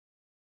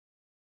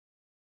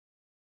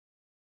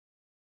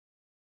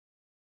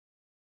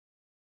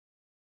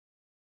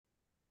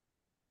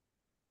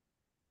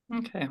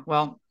Okay,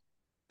 well,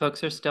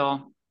 folks are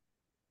still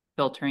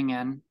filtering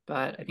in,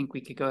 but I think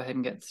we could go ahead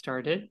and get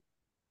started.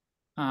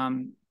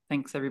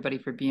 Thanks everybody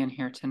for being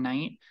here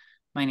tonight.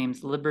 My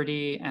name's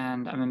Liberty,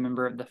 and I'm a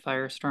member of the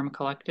Firestorm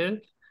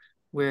Collective.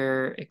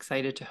 We're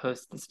excited to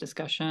host this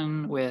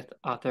discussion with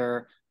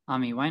author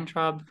Ami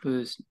Weintraub,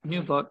 whose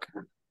new book,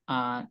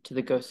 To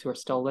the Ghosts Who Are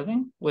Still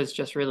Living, was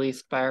just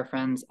released by our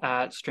friends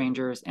at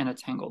Strangers in a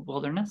Tangled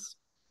Wilderness.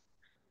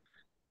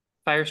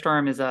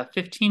 Firestorm is a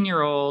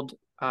 15-year-old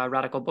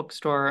radical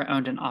bookstore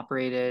owned and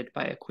operated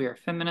by a queer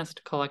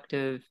feminist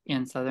collective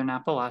in Southern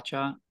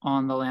Appalachia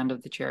on the land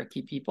of the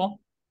Cherokee people.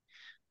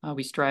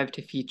 We strive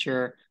to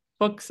feature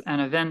books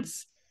and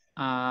events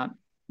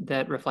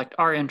that reflect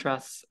our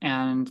interests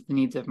and the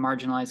needs of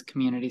marginalized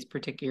communities,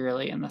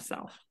 particularly in the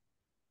South.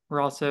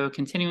 We're also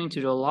continuing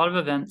to do a lot of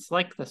events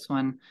like this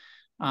one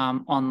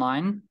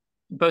online,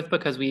 both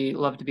because we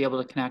love to be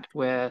able to connect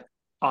with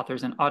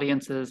authors and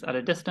audiences at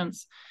a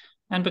distance,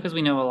 and because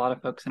we know a lot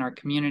of folks in our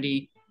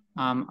community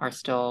are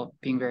still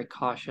being very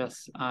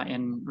cautious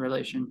in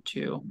relation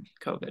to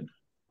COVID.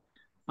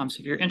 So if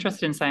you're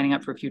interested in signing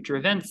up for future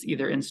events,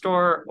 either in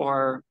store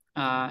or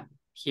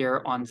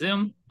here on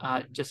Zoom,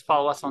 just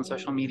follow us on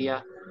social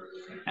media.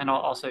 And I'll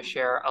also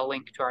share a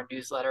link to our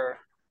newsletter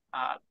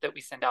that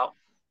we send out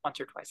once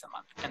or twice a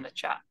month in the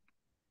chat.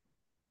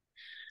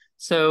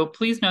 So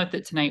please note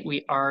that tonight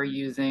we are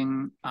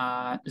using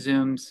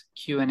Zoom's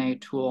Q&A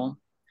tool.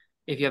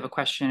 If you have a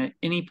question at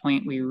any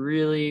point, we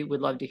really would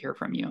love to hear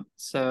from you.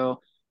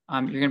 So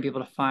you're going to be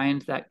able to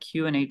find that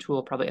Q&A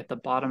tool probably at the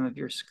bottom of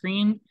your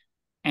screen.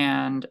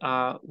 And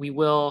we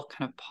will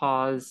kind of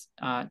pause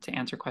to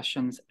answer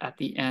questions at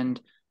the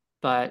end,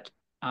 but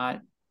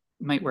it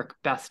might work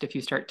best if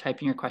you start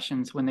typing your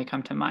questions when they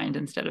come to mind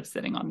instead of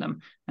sitting on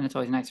them. And it's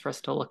always nice for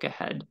us to look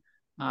ahead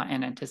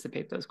and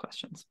anticipate those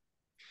questions.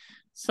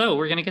 So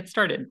we're going to get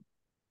started.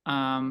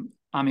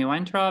 Ami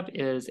Weintraub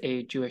is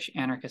a Jewish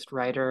anarchist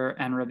writer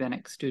and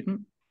rabbinic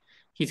student.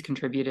 He's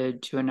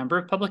contributed to a number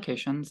of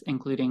publications,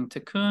 including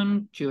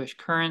Tikkun, Jewish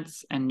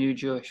Currents, and New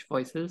Jewish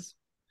Voices.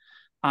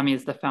 Ami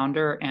is the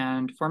founder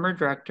and former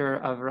director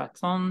of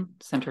Ratzon,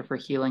 Center for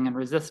Healing and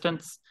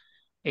Resistance,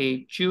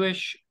 a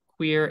Jewish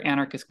queer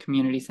anarchist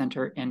community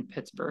center in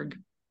Pittsburgh,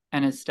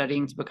 and is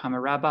studying to become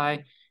a rabbi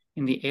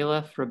in the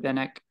Aleph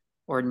Rabbinic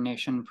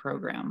Ordination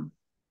Program.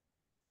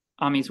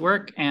 Ami's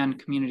work and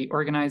community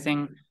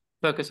organizing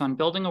focus on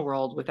building a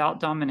world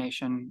without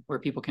domination where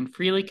people can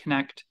freely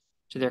connect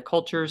to their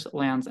cultures,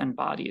 lands, and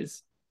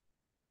bodies.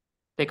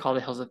 They call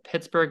the hills of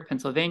Pittsburgh,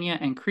 Pennsylvania,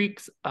 and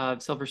creeks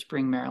of Silver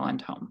Spring,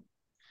 Maryland home.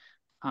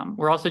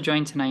 We're also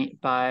joined tonight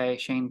by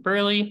Shane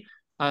Burley,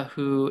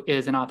 who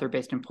is an author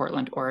based in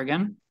Portland,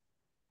 Oregon.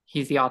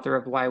 He's the author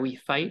of Why We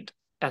Fight,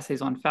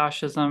 Essays on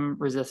Fascism,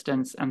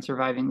 Resistance, and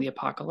Surviving the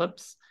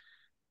Apocalypse,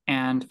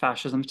 and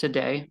Fascism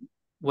Today,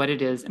 What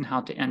It Is and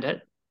How to End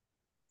It,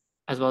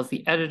 as well as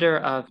the editor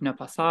of No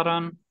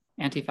Pasaron,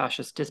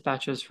 Anti-Fascist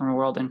Dispatches from a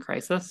World in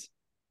Crisis.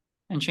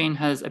 And Shane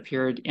has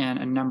appeared in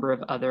a number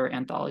of other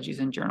anthologies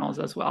and journals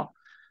as well.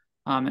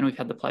 And we've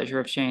had the pleasure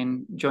of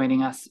Shane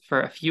joining us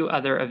for a few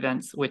other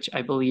events, which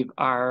I believe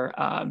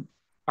are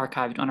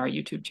archived on our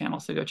YouTube channel.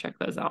 So go check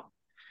those out.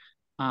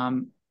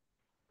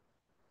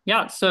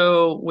 Yeah,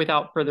 so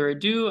without further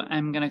ado,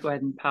 I'm going to go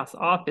ahead and pass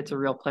off. It's a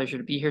real pleasure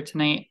to be here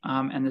tonight.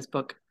 And this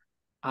book,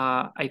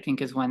 I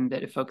think, is one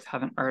that if folks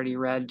haven't already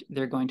read,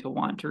 they're going to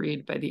want to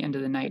read by the end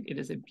of the night. It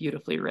is a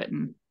beautifully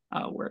written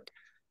work.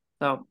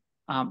 So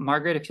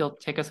Margaret, if you'll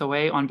take us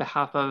away on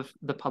behalf of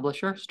the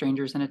publisher,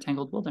 Strangers in a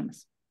Tangled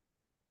Wilderness.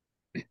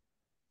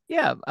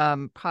 Yeah,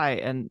 hi,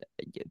 and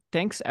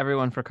thanks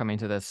everyone for coming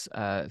to this.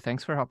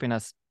 Thanks for helping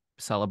us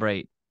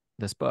celebrate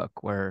this book,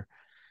 where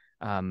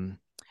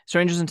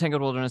Strangers in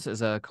Tangled Wilderness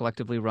is a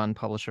collectively run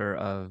publisher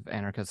of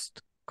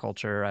anarchist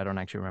culture. I don't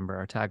actually remember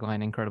our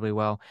tagline incredibly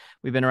well.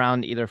 We've been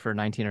around either for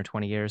 19 or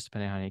 20 years,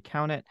 depending on how you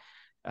count it.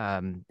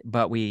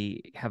 But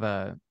we have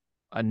a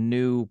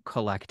new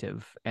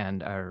collective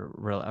and a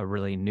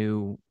really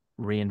new,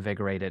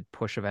 reinvigorated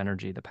push of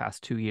energy the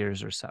past 2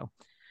 years or so.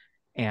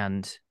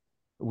 And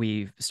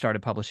we've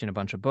started publishing a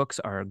bunch of books.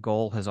 Our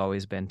goal has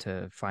always been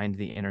to find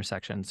the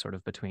intersection sort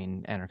of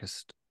between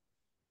anarchist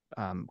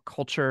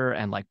culture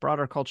and like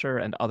broader culture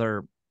and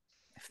other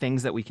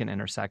things that we can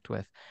intersect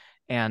with.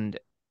 And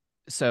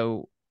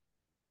so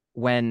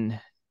when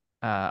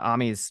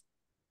Ami's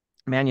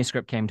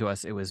manuscript came to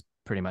us, it was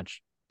pretty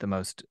much the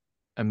most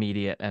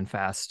immediate and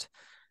fast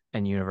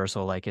and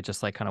universal. Like it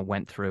just like kind of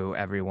went through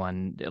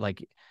everyone.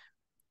 Like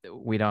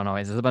we don't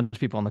always, there's a bunch of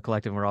people in the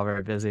collective, we're all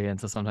very busy,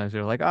 and so sometimes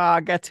we're like, I'll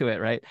get to it,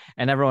 right?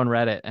 And everyone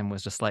read it and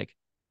was just like,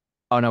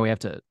 oh no, we have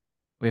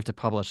to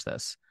publish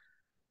this.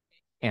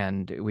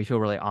 And we feel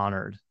really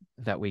honored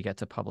that we get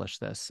to publish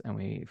this, and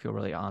we feel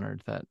really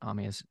honored that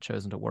Ami has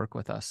chosen to work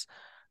with us,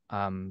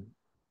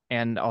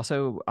 and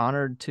also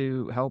honored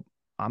to help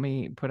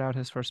Ami put out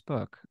his first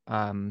book.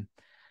 And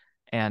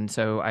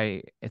so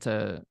it's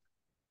a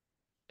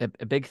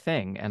big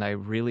thing, and I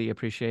really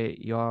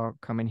appreciate y'all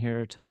coming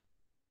here to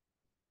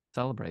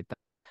celebrate that.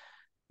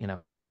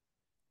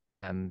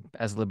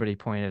 as Liberty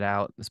pointed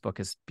out, this book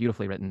is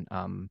beautifully written,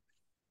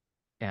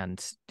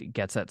 and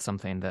gets at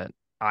something that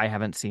I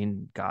haven't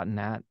seen gotten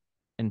at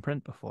in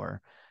print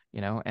before,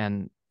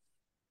 and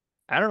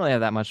I don't really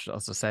have that much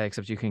else to say,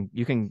 except you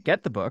can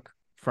get the book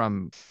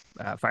from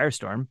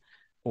Firestorm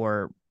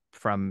or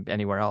from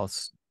anywhere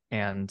else,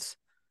 and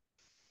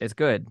it's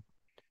good.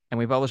 And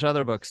we publish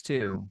other books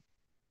too,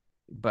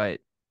 but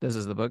this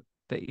is the book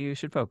that you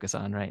should focus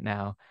on right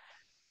now.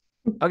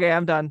 Okay,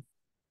 I'm done.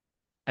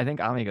 I think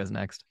Ami goes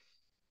next.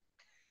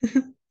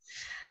 Hi,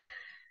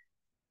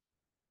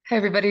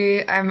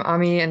 everybody. I'm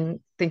Ami, and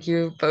thank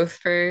you both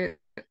for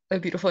a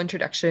beautiful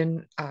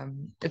introduction.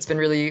 It's been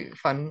really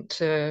fun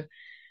to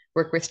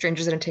work with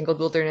Strangers in a Tangled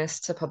Wilderness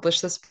to publish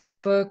this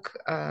book.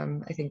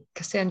 I think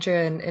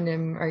Cassandra and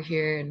Inim are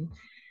here, and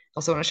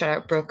also want to shout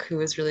out Brooke, who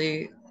was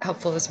really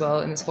helpful as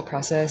well in this whole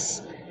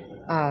process.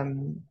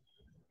 Um,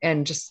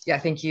 and just, yeah,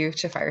 thank you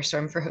to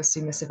Firestorm for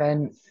hosting this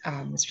event.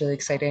 It's really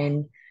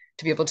exciting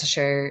to be able to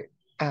share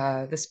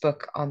this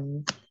book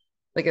on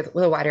with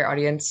a wider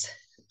audience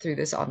through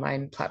this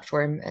online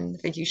platform. And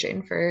thank you,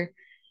 Shane, for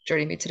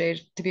joining me today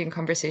to be in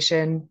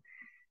conversation.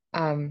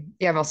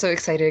 Yeah, I'm also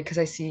excited because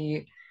I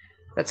see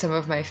that some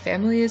of my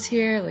family is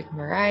here, like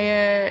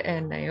Mariah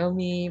and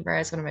Naomi.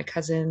 Mariah's one of my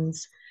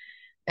cousins,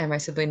 and my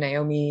sibling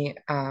Naomi,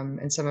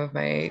 and some of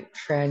my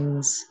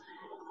friends,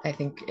 I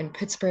think in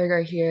Pittsburgh,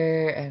 are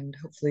here, and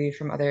hopefully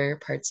from other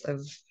parts of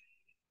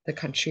the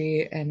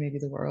country and maybe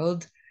the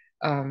world.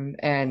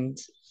 And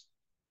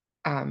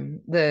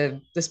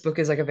this book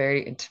is like a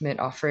very intimate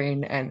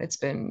offering, and it's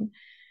been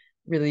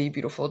really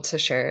beautiful to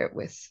share it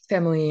with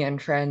family and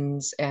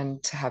friends,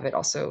 and to have it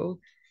also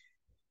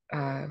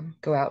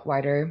go out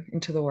wider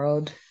into the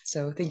world.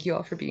 So thank you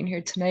all for being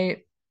here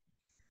tonight.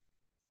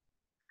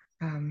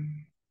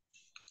 Um,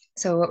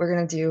 so what we're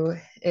going to do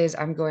is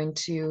I'm going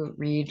to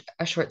read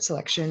a short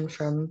selection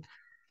from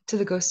To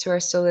the Ghosts Who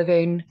Are Still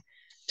Living,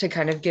 to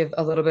kind of give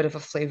a little bit of a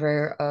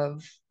flavor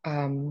of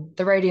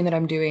the writing that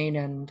I'm doing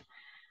and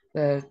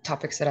the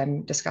topics that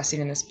I'm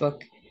discussing in this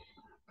book.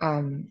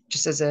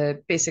 Just as a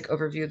basic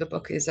overview, the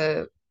book is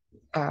a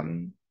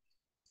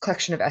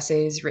collection of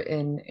essays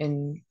written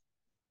in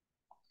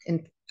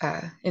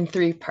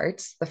three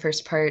parts. The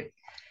first part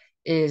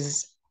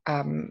is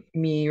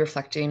me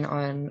reflecting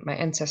on my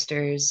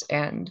ancestors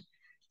and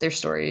their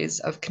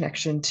stories of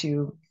connection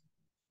to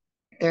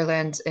their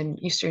lands in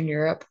Eastern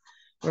Europe,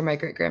 where my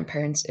great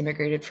grandparents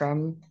immigrated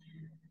from,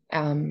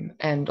 and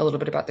a little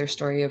bit about their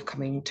story of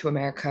coming to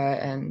America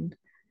and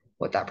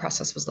what that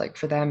process was like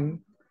for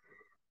them.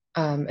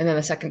 And then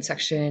the second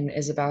section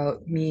is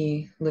about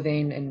me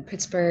living in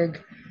Pittsburgh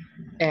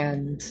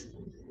and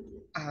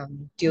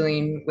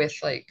dealing with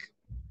like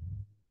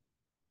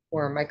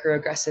more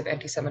microaggressive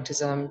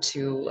anti-Semitism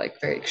to like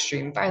very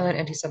extreme violent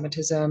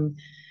anti-Semitism,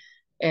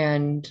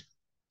 and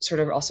sort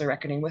of also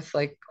reckoning with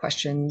like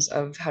questions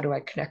of how do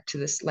I connect to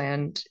this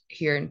land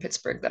here in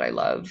Pittsburgh that I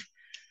love,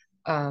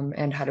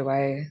 and how do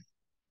I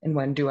and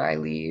when do I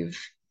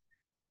leave?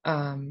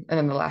 And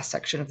then the last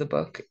section of the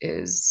book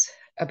is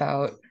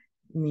about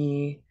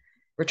me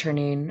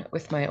returning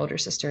with my older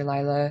sister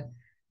Lila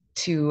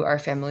to our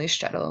family's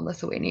shtetl in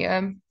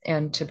Lithuania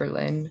and to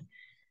Berlin,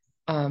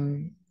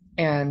 um,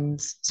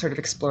 and sort of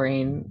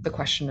exploring the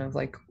question of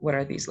like, what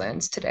are these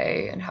lands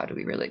today and how do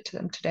we relate to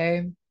them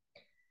today?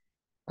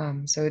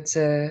 So it's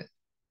a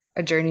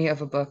journey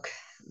of a book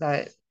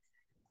that,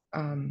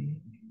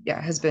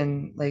 yeah, has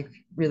been like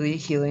really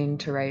healing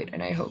to write,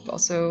 and I hope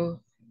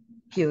also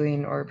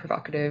healing or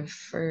provocative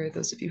for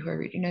those of you who are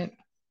reading it.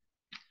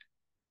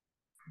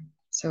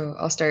 So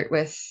I'll start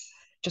with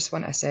just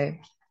one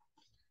essay.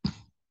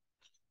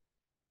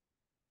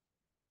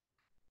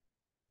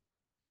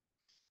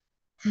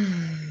 Okay.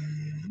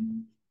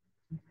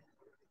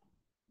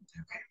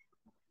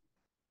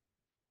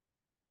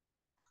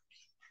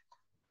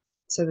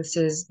 So this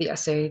is the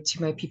essay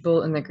To My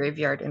People in the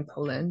Graveyard in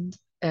Poland.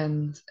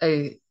 And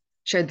I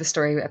shared the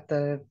story at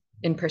the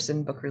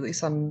in-person book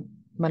release on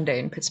Monday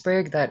in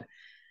Pittsburgh, that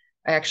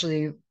I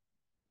actually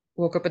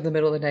woke up in the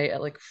middle of the night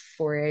at like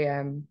 4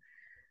 a.m.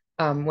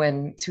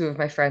 When two of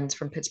my friends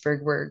from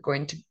Pittsburgh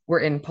were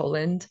in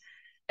Poland.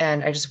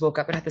 And I just woke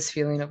up and had this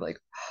feeling of like,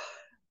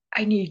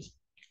 I need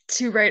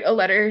to write a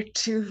letter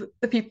to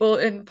the people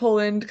in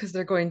Poland, because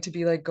they're going to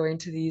be like going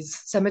to these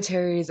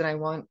cemeteries, and I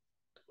want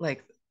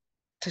like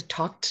to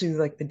talk to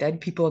like the dead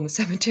people in the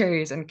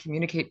cemeteries and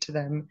communicate to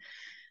them.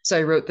 So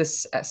I wrote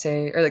this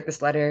essay, or like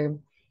this letter,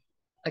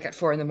 like at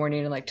 4 a.m.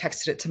 and like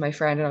texted it to my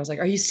friend, and I was like,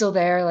 are you still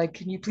there? Like,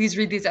 can you please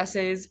read these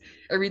essays,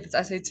 or read this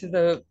essay to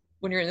the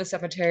when you're in the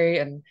cemetery?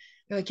 And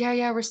they're like,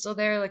 yeah, we're still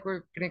there. Like,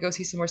 we're gonna go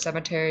see some more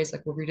cemeteries.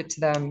 Like, we'll read it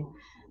to them.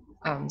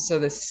 So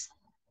this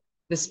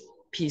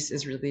piece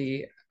is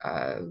really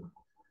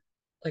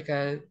like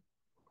a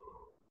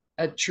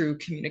true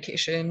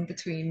communication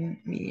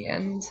between me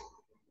and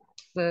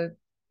the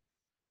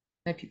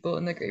my people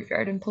in the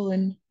graveyard in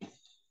Poland.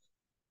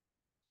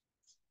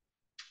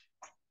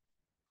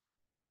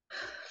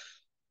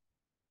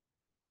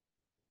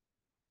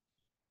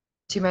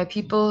 To my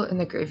people in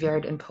the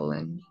graveyard in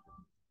Poland.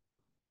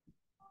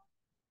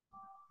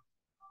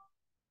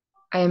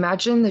 I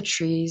imagine the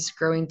trees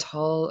growing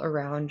tall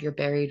around your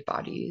buried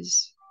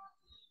bodies.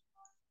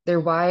 Their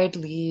wide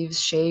leaves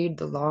shade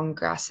the long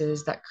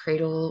grasses that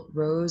cradle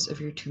rows of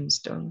your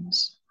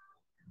tombstones.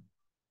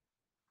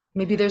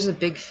 Maybe there's a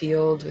big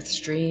field with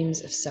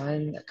streams of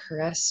sun that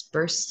caress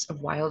bursts of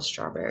wild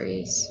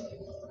strawberries,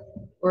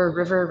 or a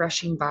river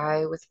rushing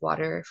by with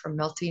water from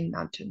melting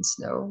mountain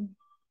snow.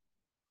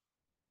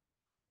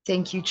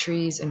 Thank you,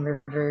 trees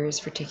and rivers,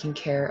 for taking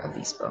care of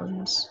these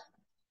bones.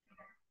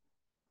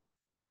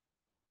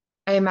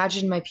 I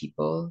imagine my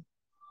people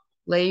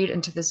laid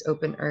into this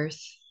open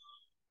earth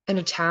in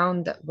a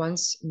town that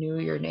once knew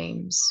your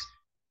names.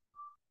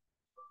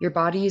 Your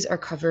bodies are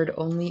covered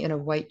only in a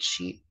white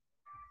sheet.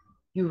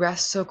 You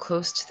rest so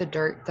close to the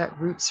dirt that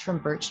roots from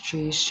birch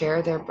trees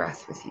share their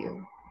breath with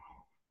you.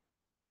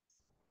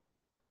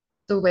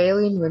 The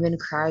wailing women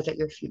cried at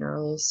your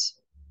funerals.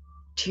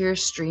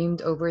 Tears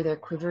streamed over their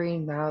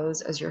quivering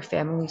mouths as your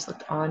families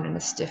looked on in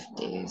a stiff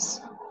daze.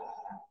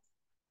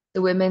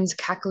 The women's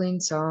cackling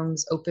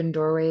songs opened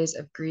doorways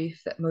of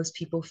grief that most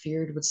people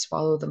feared would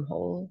swallow them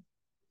whole.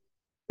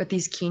 But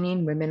these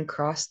keening women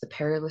crossed the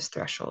perilous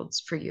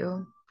thresholds for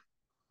you.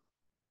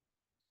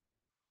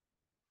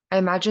 I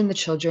imagine the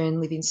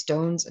children leaving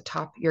stones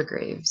atop your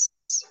graves.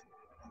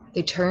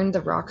 They turned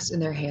the rocks in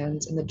their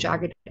hands, and the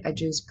jagged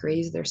edges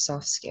grazed their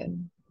soft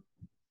skin.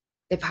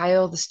 They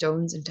pile the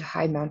stones into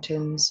high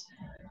mountains,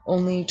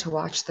 only to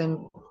watch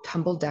them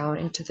tumble down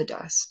into the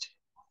dust.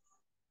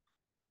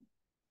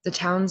 The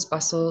town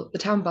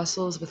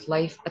bustles with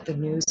life at the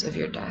news of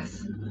your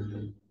death.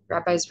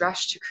 Rabbis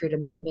rush to create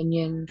a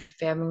minyan,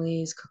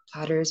 families cook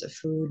platters of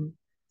food.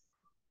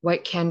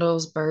 White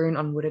candles burn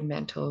on wooden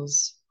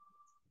mantles,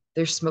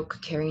 their smoke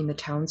carrying the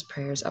town's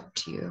prayers up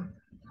to you.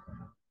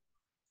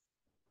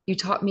 You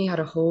taught me how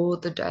to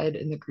hold the dead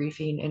and the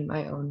grieving in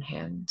my own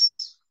hands.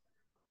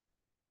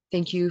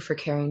 Thank you for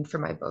caring for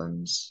my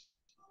bones.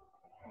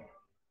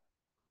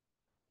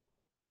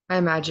 I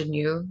imagine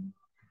you,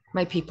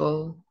 my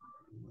people,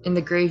 in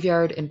the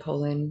graveyard in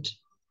Poland,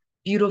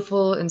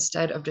 beautiful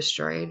instead of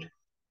destroyed.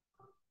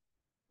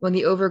 When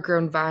the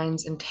overgrown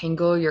vines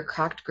entangle your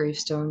cracked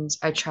gravestones,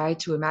 I try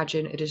to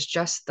imagine it is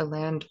just the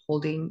land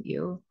holding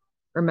you,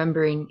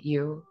 remembering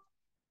you,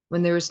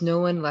 when there is no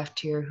one left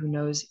here who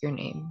knows your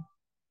name.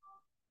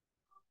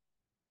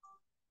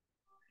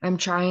 I'm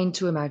trying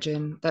to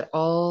imagine that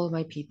all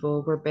my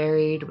people were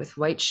buried with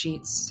white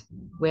sheets,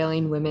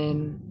 wailing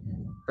women,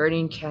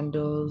 burning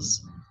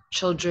candles,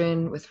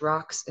 children with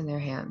rocks in their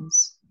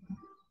hands.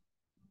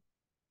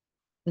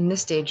 In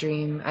this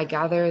daydream, I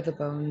gather the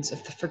bones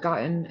of the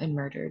forgotten and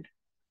murdered.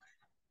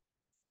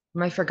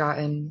 My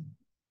forgotten,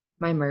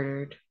 my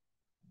murdered,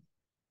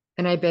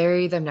 and I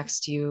bury them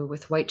next to you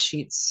with white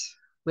sheets,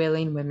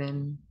 wailing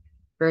women,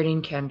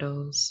 burning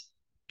candles,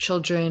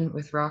 children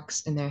with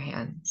rocks in their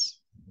hands.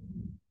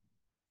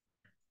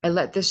 I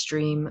let this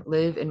dream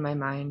live in my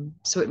mind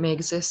so it may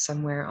exist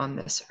somewhere on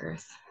this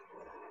earth.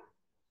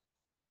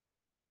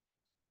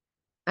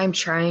 I'm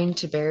trying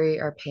to bury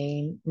our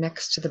pain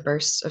next to the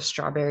bursts of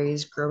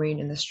strawberries growing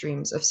in the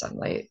streams of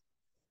sunlight,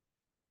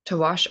 to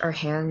wash our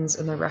hands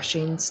in the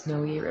rushing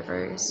snowy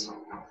rivers,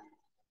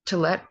 to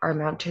let our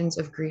mountains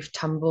of grief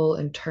tumble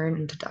and turn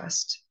into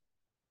dust.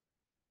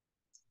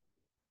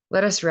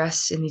 Let us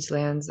rest in these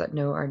lands that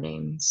know our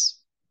names,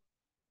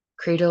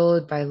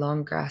 cradled by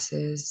long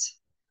grasses,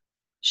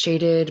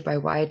 shaded by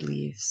wide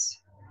leaves,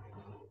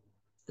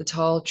 the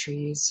tall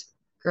trees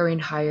growing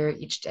higher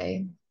each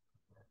day.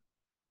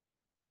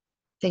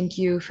 Thank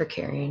you for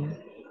caring.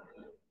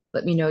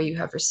 Let me know you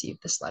have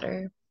received this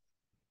letter.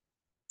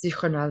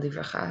 Zichronah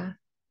livracha,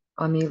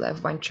 Ami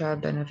Lev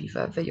Weintraub ben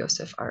Aviva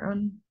veYosef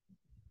Aaron.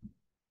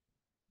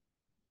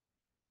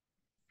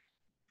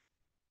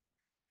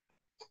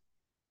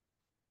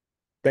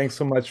 Thanks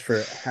so much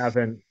for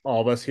having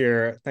all of us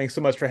here. Thanks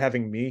so much for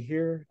having me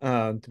here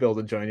to be able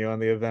to join you on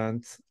the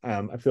event.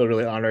 I feel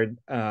really honored.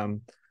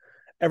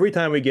 Every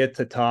time we get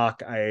to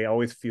talk, I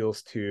always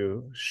feels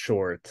too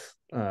short.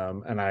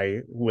 And I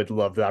would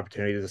love the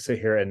opportunity to sit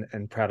here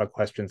and prattle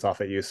questions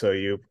off at you. So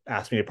you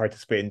asked me to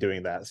participate in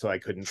doing that, so I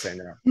couldn't say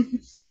no.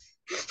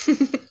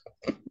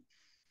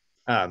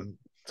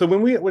 So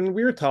when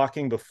we were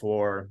talking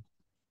before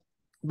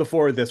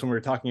this, when we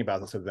were talking about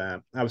this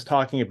event, I was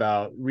talking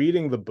about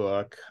reading the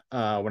book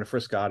when I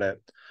first got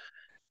it.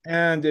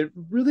 And it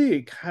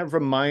really kind of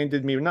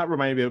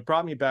it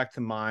brought me back to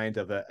mind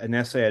of an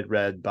essay I'd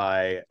read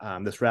by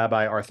this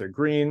rabbi, Arthur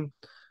Green,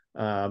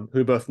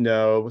 who both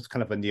know was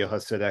kind of a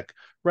neo-Hasidic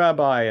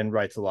rabbi and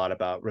writes a lot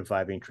about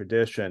reviving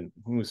tradition.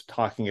 He was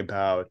talking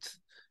about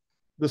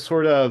the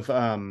sort of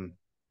the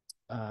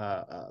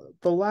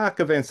lack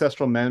of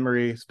ancestral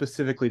memory,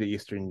 specifically to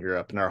Eastern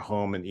Europe and our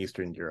home in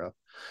Eastern Europe,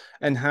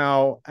 and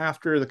how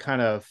after the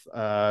kind of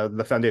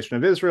the foundation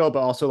of Israel,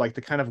 but also like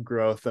the kind of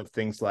growth of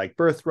things like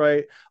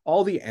birthright,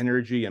 all the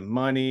energy and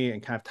money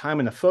and kind of time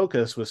and the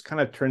focus was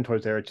kind of turned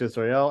towards Eretz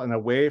Israel and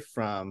away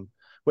from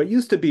what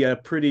used to be a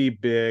pretty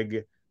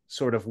big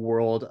sort of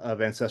world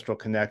of ancestral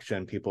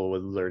connection, people were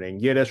learning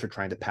Yiddish or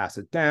trying to pass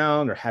it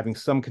down or having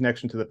some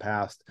connection to the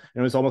past. And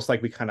it was almost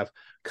like we kind of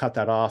cut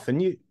that off, and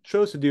you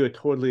chose to do a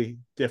totally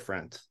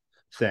different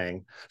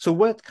thing. So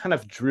what kind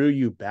of drew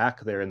you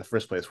back there in the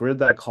first place? Where did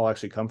that call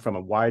actually come from,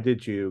 and why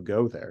did you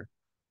go there?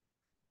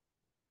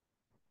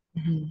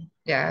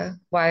 Yeah,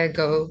 why I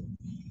go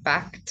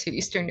back to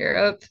Eastern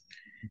Europe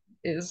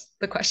is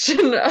the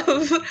question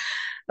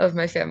of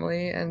my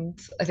family, and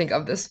I think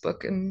of this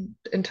book in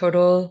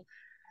total.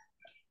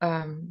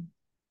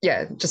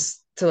 Yeah,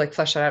 just to like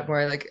flesh that out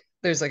more, like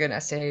there's like an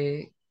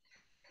essay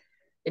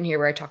in here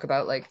where I talk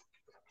about like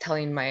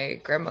telling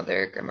my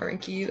grandmother, Grandma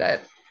Rinky,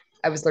 that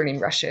I was learning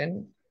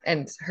Russian,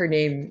 and her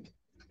name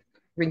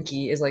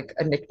Rinky is like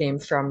a nickname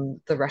from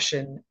the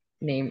Russian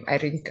name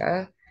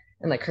Irinka.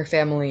 And like her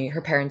family,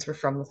 her parents were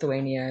from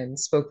Lithuania and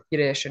spoke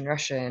Yiddish and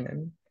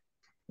Russian.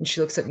 And she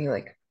looks at me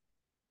like,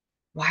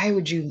 why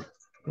would you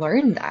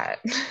learn that?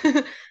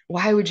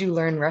 Why would you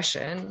learn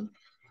Russian?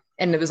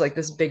 And it was like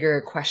this bigger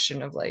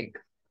question of like,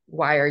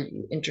 why are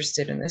you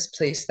interested in this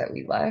place that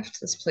we left,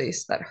 this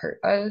place that hurt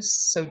us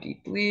so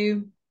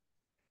deeply?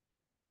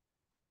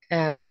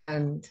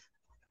 And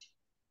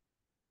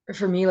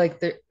for me, like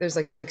there's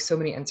like so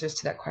many answers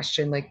to that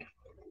question. Like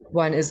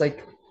one is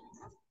like,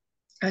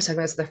 I was talking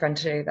about this with a friend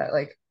today that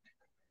like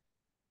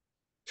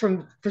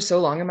for so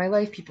long in my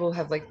life, people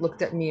have like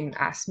looked at me and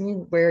asked me,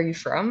 where are you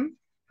from?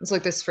 It's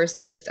like this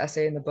first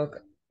essay in the book,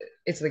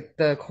 it's like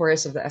the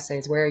chorus of the essay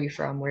is, where are you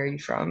from? Where are you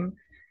from?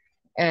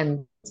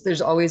 And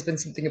there's always been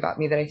something about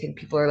me that I think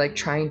people are like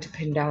trying to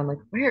pin down, like,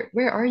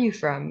 where are you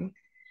from?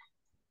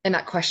 And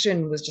that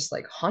question was just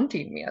like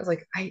haunting me. I was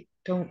like, I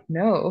don't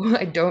know.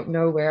 I don't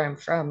know where I'm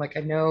from. Like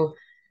I know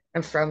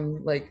I'm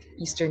from like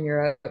Eastern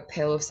Europe,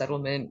 Pale of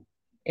Settlement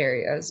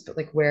areas, but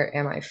like where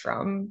am I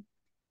from?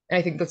 And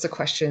I think that's a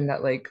question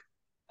that like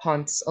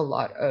haunts a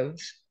lot of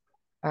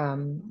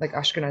like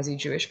Ashkenazi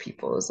Jewish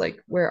people, is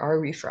like, where are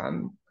we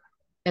from?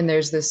 And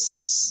there's this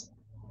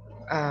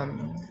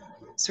um,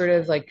 sort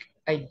of like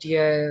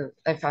idea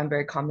I found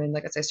very common,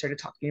 like as I started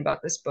talking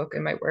about this book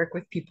and my work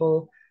with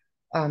people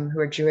who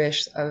are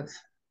Jewish, of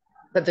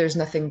that there's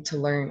nothing to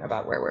learn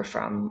about where we're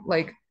from.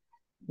 Like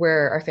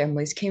where our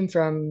families came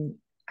from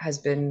has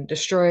been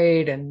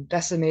destroyed and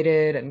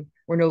decimated, and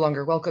we're no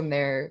longer welcome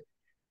there.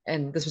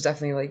 And this was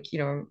definitely like, you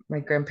know, my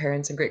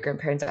grandparents and great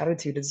grandparents'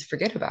 attitude is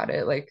forget about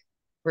it. Like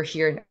we're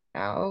here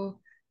now,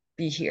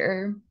 be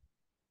here.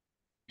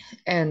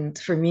 And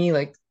for me,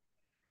 like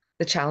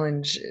the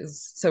challenge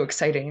is so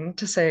exciting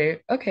to say,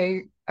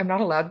 okay, I'm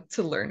not allowed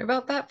to learn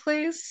about that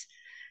place.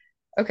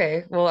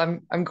 Okay, well,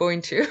 I'm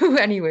going to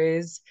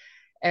anyways.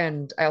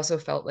 And I also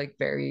felt like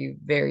very,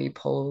 very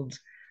pulled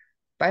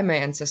by my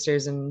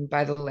ancestors and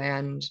by the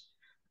land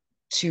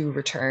to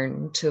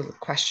return, to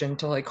question,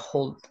 to like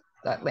hold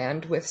that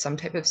land with some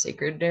type of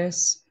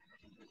sacredness.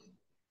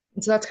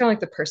 And so that's kind of like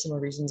the personal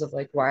reasons of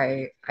like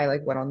why I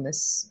like went on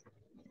this,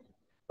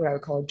 what I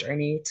would call a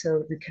journey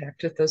to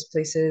reconnect with those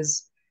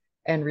places,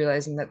 and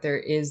realizing that there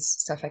is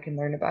stuff I can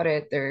learn about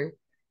it. There,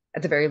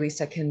 at the very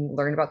least, I can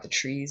learn about the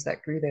trees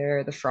that grew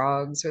there, the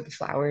frogs or the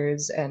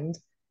flowers, and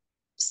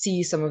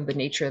see some of the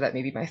nature that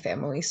maybe my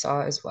family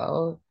saw as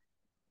well.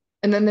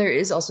 And then there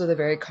is also the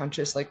very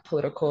conscious like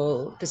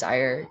political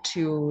desire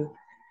to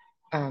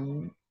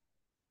um,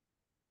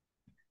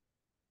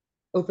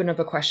 open up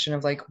a question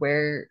of like,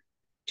 where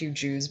do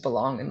Jews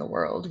belong in the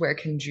world? Where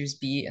can Jews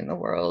be in the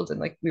world? And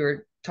like we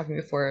were talking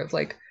before of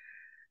like,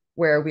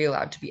 where are we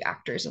allowed to be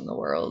actors in the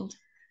world?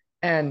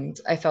 And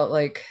I felt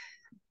like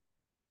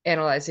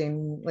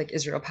analyzing like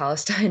Israel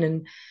Palestine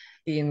and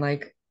being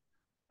like,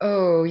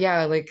 oh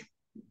yeah, like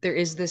there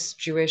is this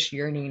Jewish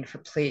yearning for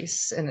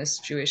place and this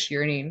Jewish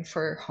yearning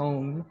for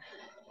home.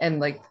 And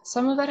like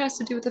some of that has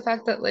to do with the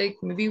fact that like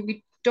maybe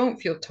we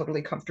don't feel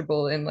totally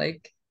comfortable in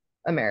like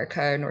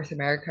America or North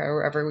America or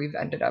wherever we've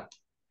ended up.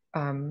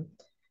 Um,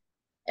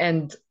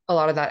 and a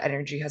lot of that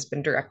energy has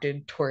been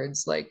directed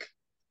towards like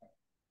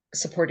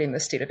supporting the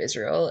state of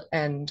Israel.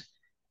 And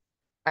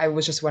I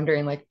was just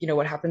wondering, like, you know,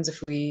 what happens if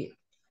we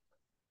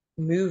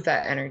move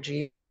that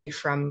energy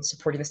from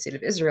supporting the state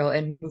of Israel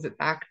and move it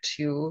back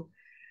to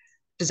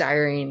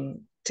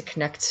desiring to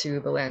connect to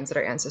the lands that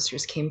our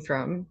ancestors came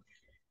from?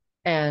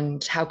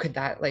 And how could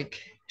that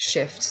like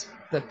shift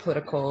the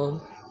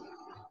political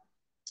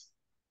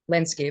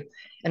landscape?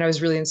 And I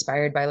was really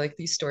inspired by like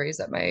these stories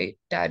that my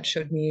dad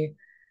showed me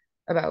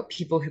about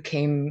people who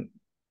came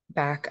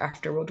back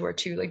after World War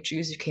II, like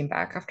Jews who came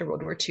back after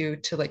World War II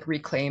to like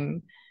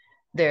reclaim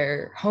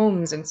their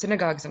homes and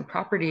synagogues and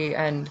property,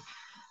 and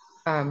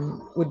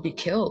would be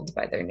killed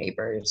by their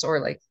neighbors, or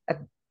like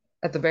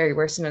at the very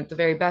worst and at the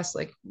very best,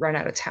 like run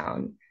out of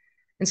town.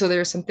 And so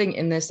there's something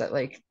in this that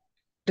like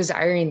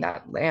desiring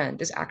that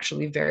land is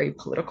actually very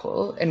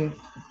political. And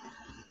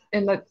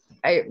that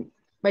I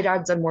my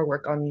dad's done more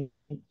work on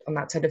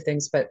that side of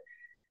things, but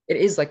it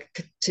is like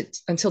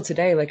until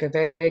today like a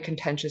very, very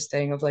contentious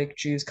thing of like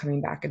Jews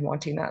coming back and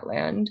wanting that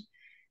land.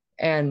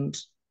 And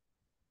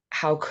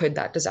how could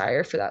that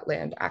desire for that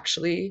land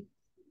actually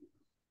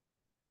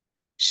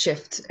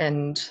shift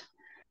and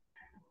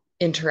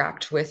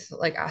interact with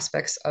like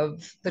aspects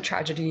of the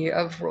tragedy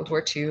of World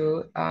War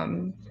II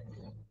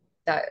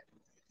that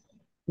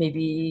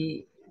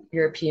maybe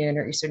European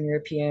or Eastern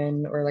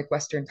European or like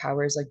Western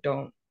powers like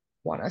don't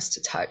want us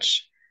to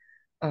touch.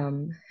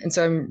 And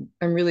so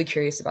I'm really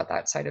curious about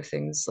that side of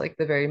things, like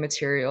the very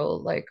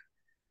material, like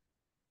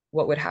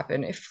what would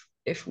happen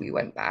if we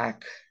went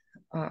back?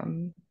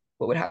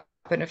 What would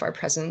happen if our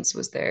presence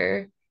was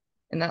there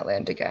in that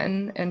land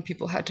again, and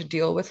people had to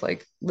deal with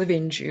like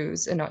living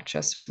Jews and not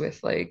just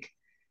with like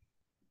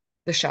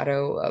the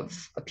shadow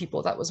of a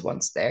people that was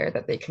once there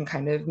that they can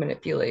kind of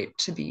manipulate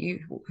to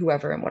be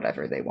whoever and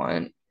whatever they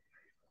want.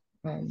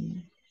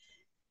 Um,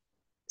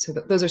 so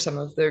those are some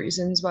of the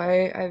reasons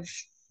why I've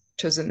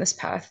chosen this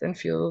path and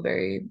feel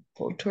very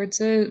pulled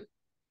towards it.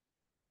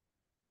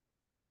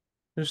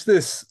 There's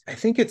this, I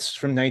think it's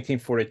from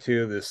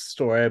 1942, this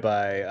story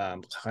by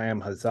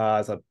Chaim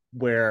Hazaz,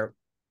 where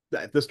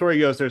the story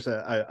goes, there's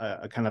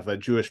a kind of a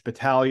Jewish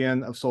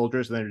battalion of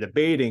soldiers, and they're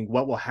debating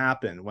what will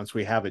happen once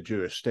we have a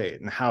Jewish state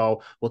and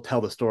how we'll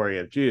tell the story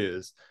of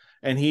Jews.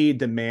 And he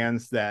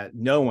demands that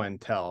no one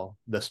tell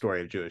the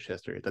story of Jewish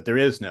history, that there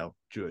is no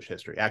Jewish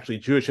history. Actually,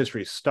 Jewish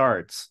history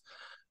starts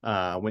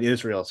when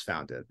Israel is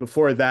founded.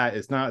 Before that,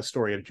 it's not a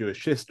story of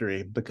Jewish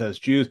history because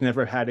Jews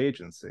never had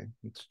agency.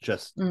 It's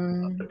just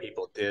what the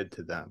people did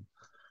to them.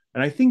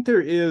 And I think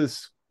there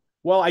is,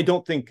 well, I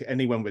don't think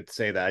anyone would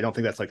say that. I don't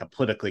think that's like a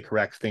politically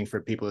correct thing for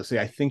people to say.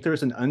 I think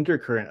there's an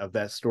undercurrent of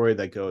that story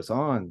that goes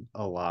on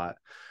a lot.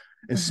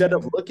 Instead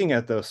of looking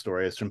at those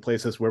stories from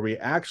places where we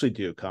actually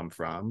do come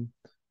from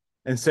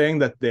and saying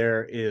that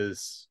there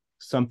is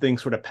something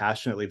sort of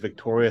passionately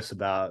victorious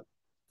about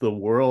the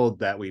world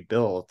that we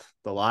built,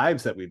 the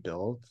lives that we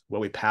built,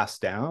 what we passed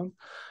down.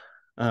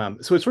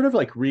 So it's sort of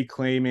like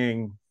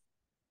reclaiming,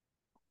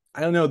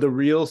 I don't know, the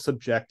real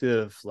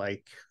subjective,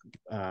 like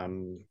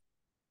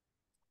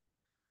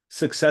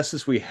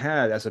successes we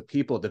had as a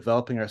people,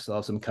 developing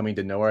ourselves and coming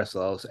to know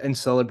ourselves and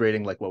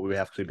celebrating like what we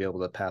have to be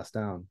able to pass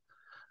down.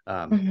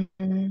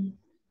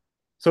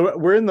 So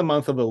we're in the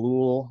month of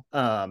Elul,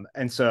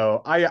 and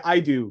so I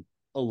do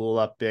Elul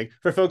up big.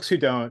 For folks who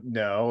don't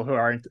know, who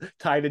aren't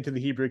tied into the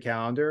Hebrew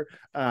calendar,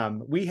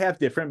 we have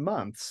different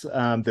months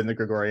than the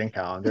Gregorian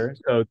calendar.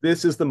 So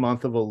this is the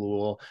month of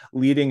Elul,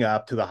 leading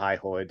up to the high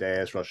holy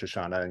days, Rosh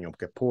Hashanah and Yom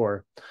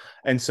Kippur.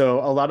 And so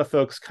a lot of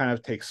folks kind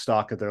of take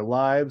stock of their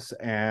lives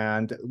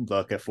and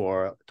look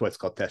for what's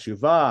called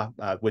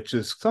Teshuvah, which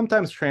is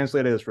sometimes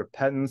translated as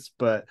repentance,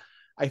 but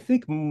I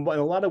think in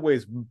a lot of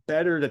ways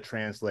better to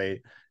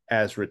translate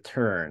as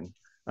return,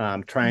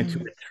 trying to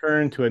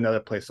return to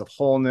another place of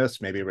wholeness,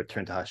 maybe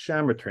return to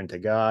Hashem, return to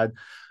God.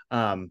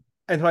 And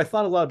so I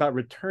thought a lot about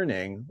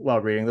returning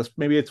while reading this.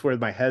 Maybe it's where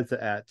my head's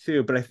at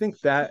too, but I think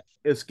that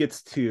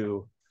gets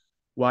to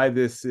why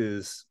this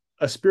is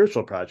a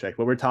spiritual project.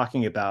 What we're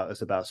talking about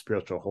is about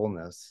spiritual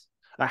wholeness.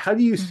 How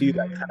do you see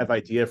that kind of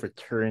idea of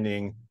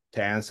returning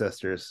to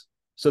ancestors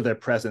so they're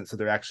present, so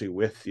they're actually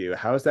with you?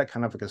 How is that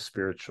kind of like a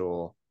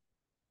spiritual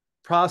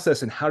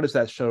process, and how does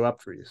that show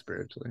up for you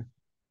spiritually?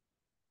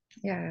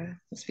 Yeah,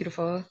 that's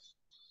beautiful.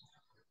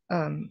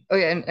 Oh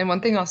yeah, and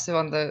one thing also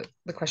on the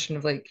question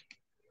of like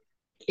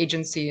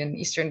agency in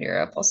Eastern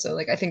Europe, also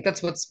like I think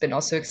that's what's been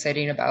also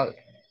exciting about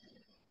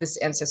this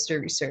ancestor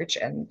research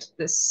and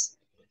this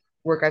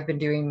work I've been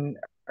doing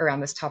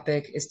around this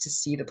topic is to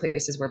see the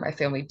places where my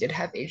family did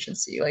have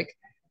agency. Like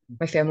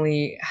my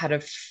family had a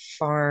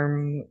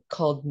farm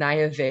called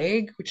Naya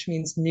Vague, which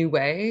means new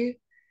way.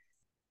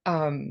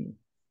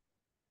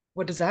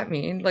 What does that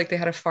mean? Like they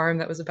had a farm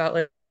that was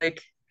about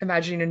like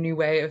imagining a new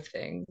way of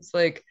things.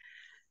 Like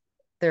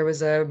there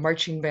was a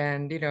marching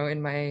band, you know,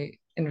 in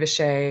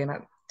Vishay and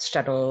at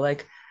Shtetl.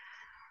 Like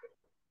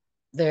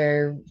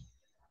there,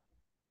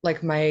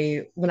 like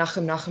my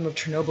Menachem Nachum of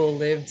Chernobyl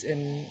lived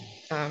in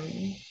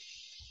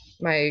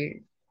my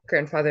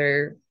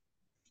grandfather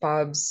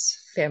Bob's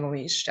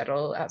family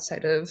shtetl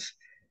outside of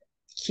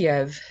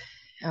Kiev.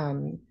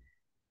 Um,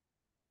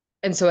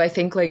 and so I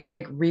think like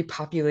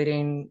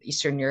repopulating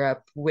Eastern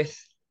Europe with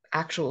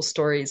actual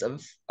stories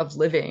of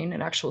living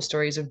and actual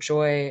stories of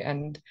joy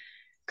and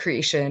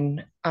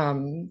creation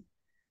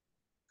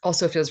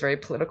also feels very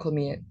political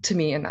to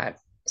me in that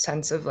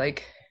sense of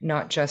like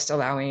not just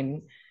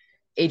allowing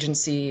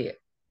agency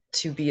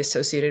to be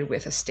associated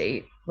with a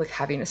state, like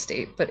having a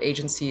state, but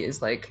agency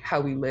is like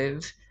how we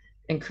live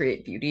and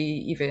create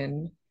beauty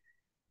even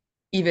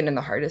in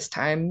the hardest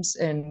times.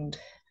 And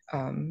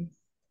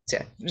so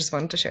yeah, just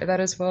wanted to share that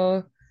as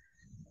well.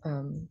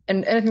 And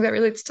I think that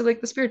relates to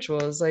like the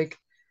spirituals. Like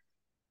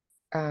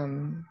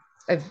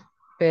I've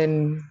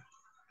been,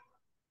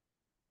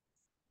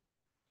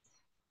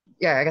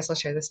 yeah, I guess I'll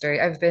share this story.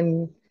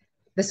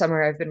 This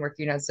summer I've been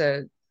working as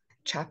a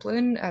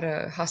chaplain at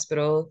a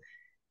hospital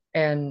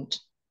and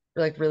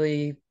like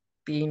really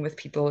being with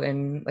people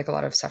in like a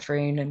lot of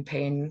suffering and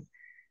pain.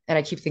 And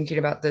I keep thinking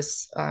about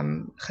this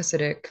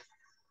Hasidic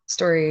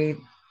story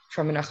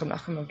from Menachem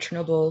Nachum of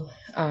Chernobyl,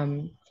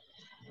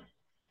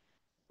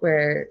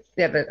 where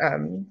yeah, the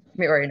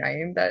Meori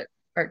Naim that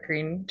Art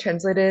Green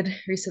translated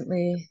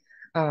recently,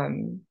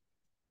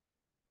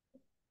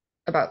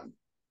 about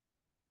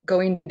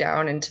going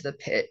down into the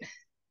pit.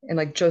 And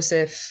like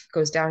Joseph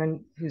goes down,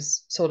 and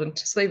who's sold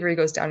into slavery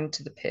goes down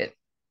into the pit.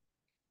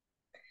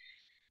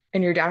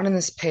 And you're down in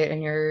this pit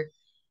and you're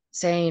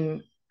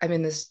saying, I'm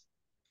in this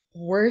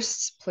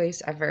worst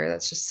place ever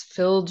that's just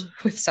filled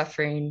with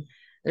suffering.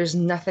 There's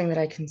nothing that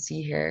I can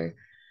see here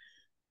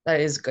that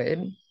is good.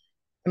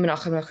 And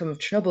Menachem of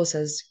Chernobyl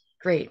says,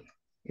 great,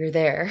 you're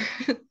there.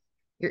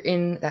 You're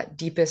in that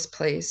deepest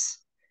place.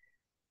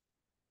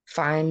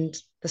 Find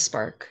the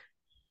spark.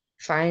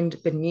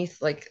 Find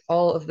beneath like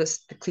all of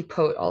this, the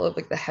klipot, all of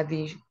like the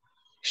heavy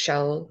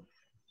shell,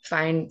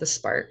 find the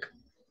spark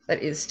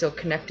that is still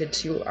connected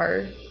to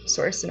our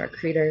source and our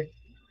creator.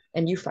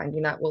 And you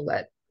finding that will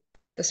let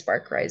the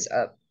spark rise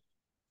up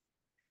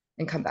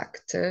and come back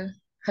to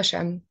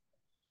Hashem.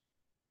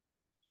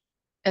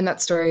 And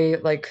that story,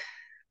 like,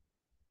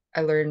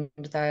 I learned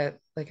that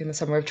like in the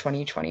summer of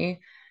 2020,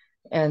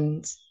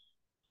 and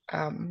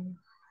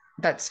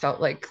that's felt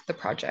like the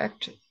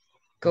project.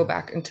 Go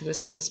back into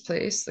this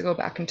place, go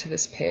back into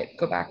this pit,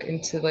 go back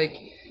into like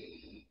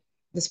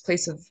this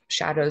place of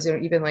shadows, you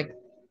know, even like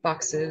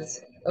boxes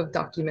of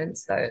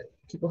documents that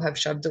people have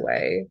shoved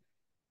away.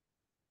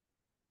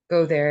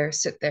 Go there,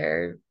 sit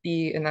there,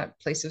 be in that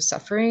place of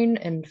suffering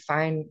and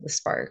find the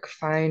spark,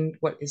 find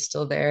what is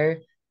still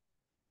there.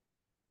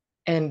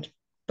 And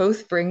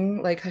both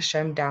bring like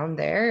Hashem down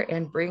there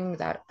and bring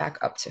that back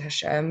up to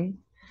Hashem.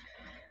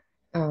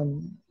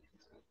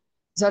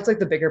 So that's like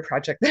the bigger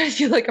project that I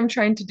feel like I'm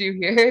trying to do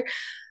here.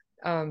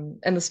 And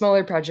the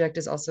smaller project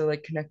is also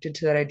like connected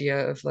to that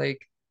idea of like,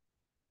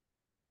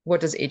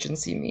 what does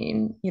agency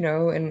mean, you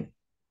know, and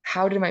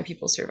how did my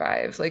people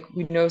survive? Like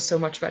we know so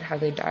much about how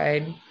they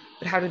died,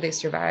 but how did they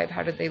survive?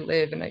 How did they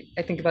live? And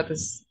I think about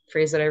this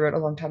phrase that I wrote a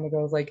long time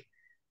ago of like,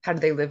 how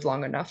did they live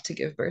long enough to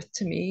give birth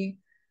to me?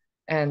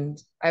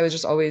 And I was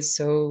just always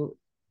so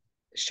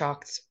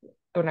shocked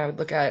when I would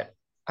look at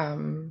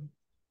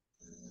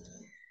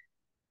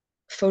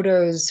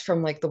photos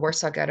from like the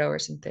Warsaw Ghetto or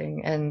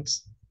something, and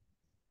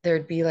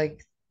there'd be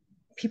like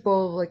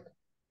people like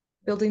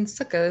building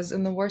sukkahs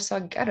in the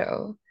Warsaw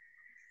Ghetto.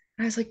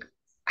 And I was like,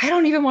 I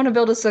don't even want to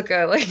build a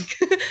sukkah. Like,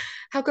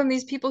 how come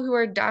these people who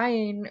are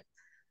dying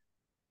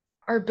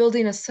are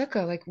building a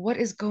sukkah? Like, what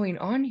is going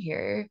on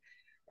here?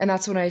 And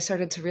that's when I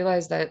started to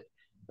realize that,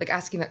 like,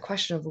 asking that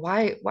question of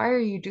why are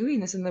you doing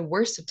this in the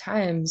worst of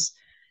times,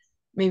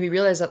 made me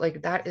realize that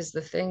like that is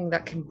the thing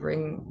that can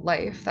bring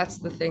life. That's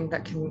the thing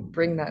that can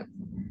bring that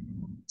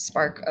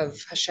spark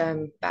of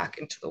Hashem back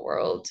into the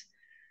world.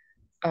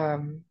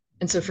 And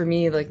so for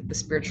me, like the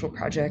spiritual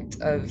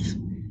project of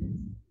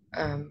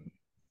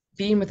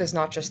being with us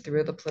not just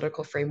through the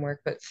political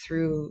framework, but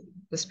through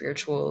the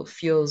spiritual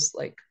feels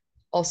like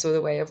also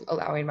the way of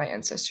allowing my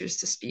ancestors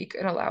to speak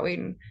and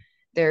allowing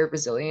their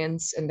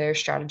resilience and their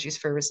strategies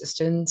for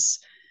resistance,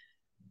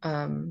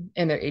 and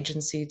their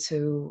agency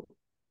to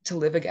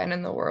live again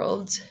in the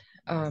world.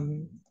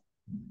 And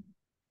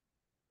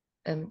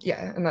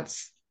yeah, and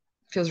that's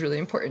feels really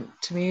important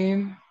to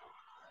me.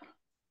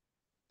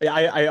 Yeah,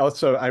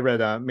 I read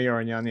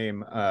Meor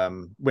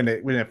Yanim when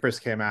it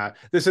first came out.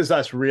 This is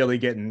us really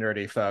getting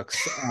nerdy, folks,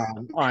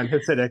 on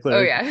Hasidic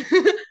literature.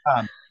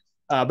 Oh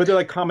yeah. But they're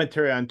like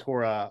commentary on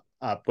Torah,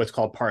 what's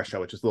called Parsha,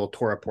 which is little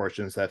Torah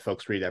portions that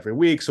folks read every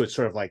week. So it's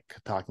sort of like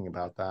talking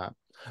about that.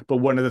 But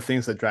one of the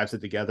things that drives it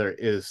together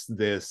is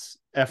this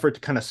effort to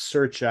kind of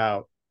search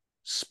out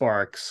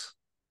sparks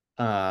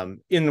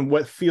in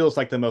what feels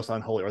like the most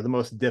unholy or the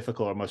most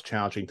difficult or most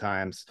challenging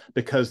times,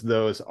 because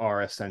those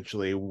are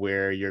essentially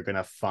where you're going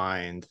to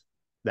find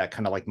that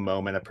kind of like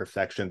moment of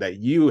perfection that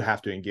you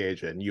have to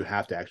engage in. You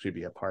have to actually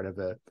be a part of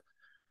it.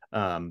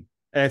 And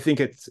I think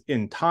it's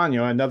in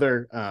Tanya,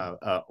 another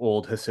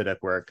old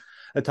Hasidic work,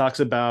 that talks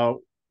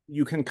about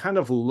you can kind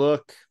of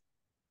look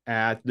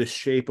at the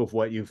shape of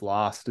what you've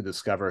lost to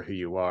discover who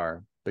you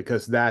are,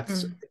 because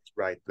that's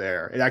right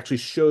there. It actually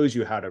shows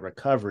you how to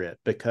recover it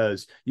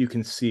because you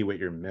can see what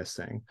you're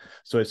missing.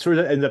 So it sort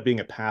of ends up being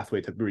a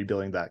pathway to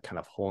rebuilding that kind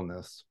of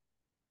wholeness.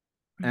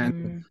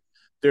 And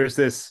there's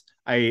this,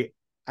 I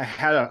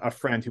had a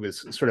friend who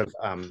was sort of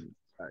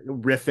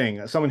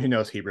riffing, someone who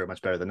knows Hebrew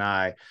much better than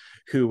I,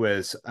 who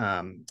was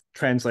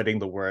translating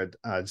the word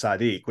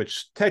tzaddik,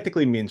 which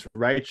technically means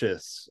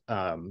righteous,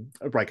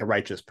 like a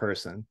righteous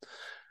person.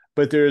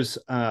 But there's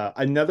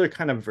another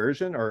kind of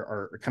version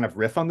or kind of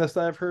riff on this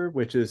that I've heard,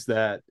 which is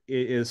that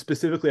it is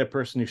specifically a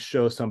person who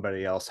shows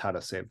somebody else how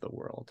to save the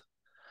world.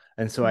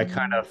 And so I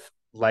kind of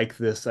like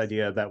this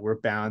idea that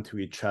we're bound to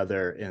each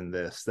other in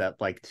this,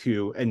 that like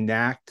to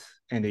enact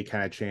any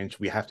kind of change,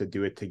 we have to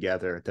do it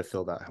together to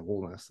fill that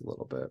wholeness a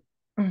little bit.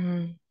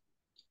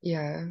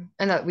 Yeah.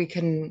 And that we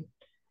can,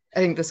 I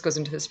think this goes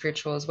into the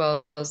spiritual as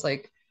well, as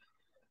like,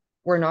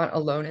 we're not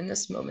alone in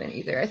this moment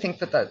either. I think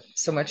that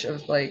so much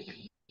of like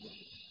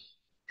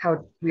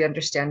how we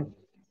understand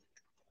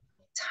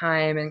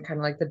time and kind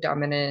of like the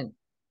dominant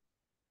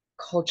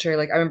culture.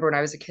 Like I remember when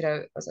I was a kid,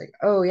 I was like,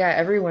 oh yeah,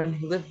 everyone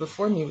who lived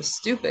before me was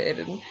stupid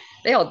and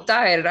they all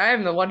died and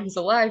I'm the one who's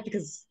alive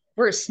because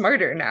we're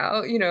smarter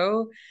now, you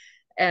know?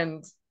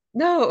 And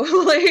no,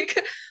 like,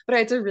 but I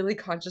had to really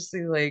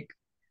consciously like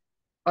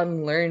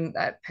unlearn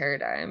that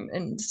paradigm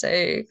and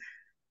say,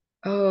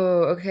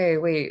 oh, okay,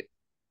 wait,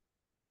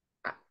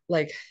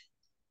 like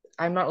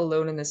I'm not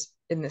alone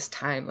in this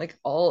time. Like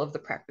all of the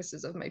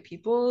practices of my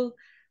people,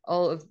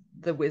 all of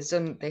the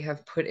wisdom they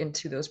have put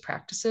into those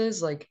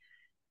practices, like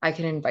I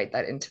can invite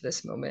that into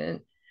this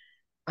moment.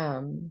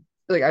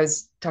 Like I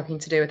was talking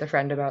today with a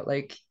friend about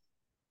like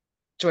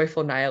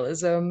joyful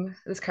nihilism,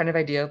 this kind of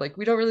idea of like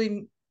we don't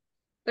really,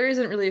 there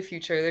isn't really a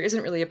future, there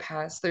isn't really a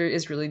past, there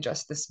is really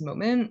just this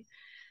moment.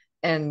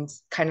 And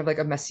kind of like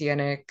a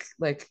messianic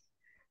like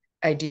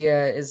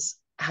idea is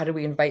how do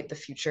we invite the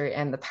future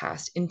and the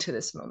past into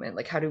this moment?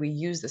 Like how do we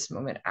use this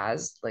moment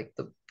as like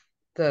the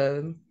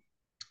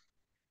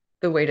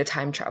the way to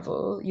time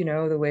travel, you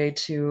know, the way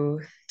to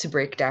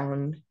break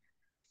down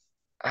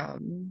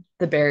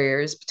the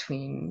barriers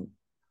between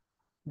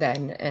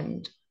then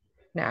and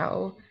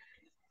now.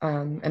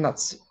 And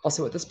that's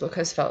also what this book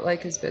has felt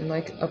like, has been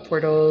like a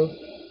portal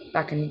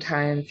back in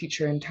time,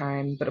 future in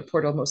time, but a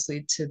portal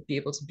mostly to be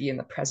able to be in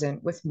the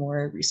present with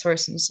more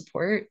resource and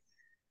support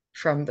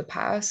from the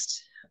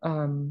past.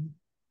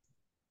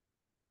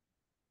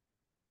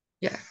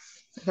 Yeah,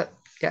 that,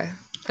 yeah,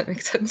 that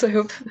makes sense, I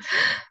hope.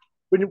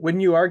 When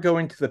you are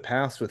going to the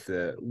past with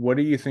it, what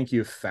do you think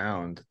you've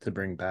found to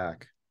bring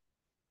back?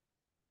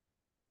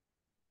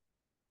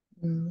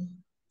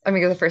 I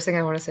mean, the first thing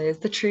I want to say is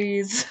the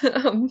trees.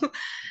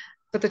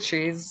 But the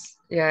trees,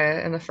 yeah,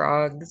 and the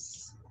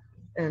frogs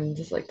and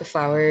just like the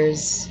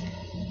flowers.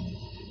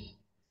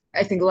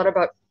 I think a lot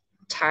about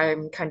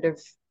time kind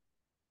of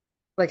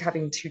like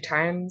having two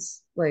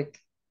times. Like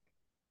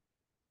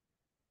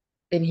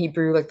in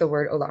Hebrew, like the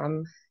word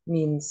olam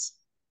means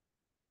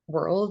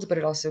world, but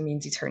it also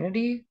means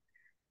eternity.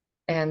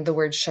 And the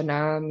word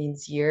shana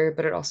means year,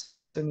 but it also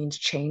means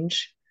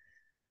change.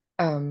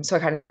 So I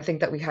kind of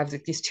think that we have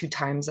like these two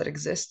times that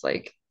exist.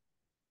 Like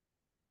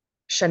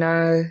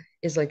shana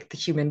is like the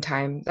human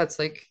time. That's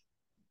like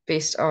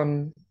based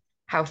on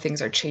how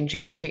things are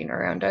changing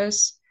around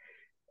us.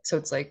 So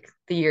it's like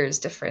the year is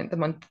different. The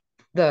month,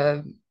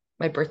 the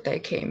my birthday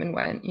came and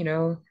went, you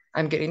know,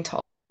 I'm getting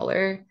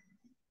taller.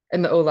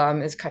 And the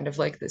olam is kind of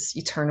like this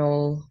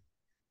eternal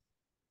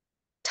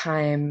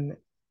time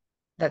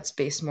that's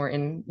based more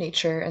in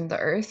nature and the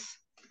earth.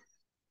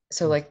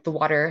 So like the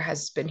water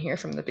has been here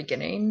from the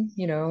beginning,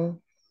 you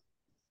know,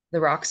 the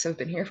rocks have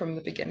been here from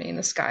the beginning,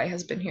 the sky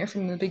has been here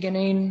from the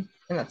beginning,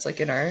 and that's like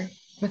in our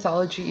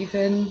mythology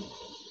even.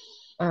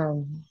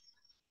 Um,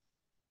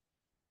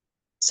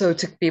 so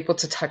to be able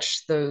to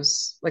touch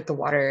those, like the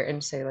water,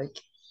 and say like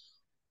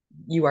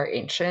you are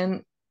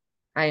ancient,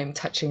 I am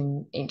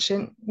touching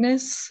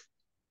ancientness,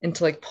 and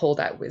to like pull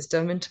that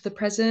wisdom into the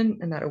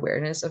present and that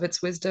awareness of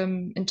its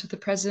wisdom into the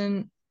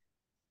present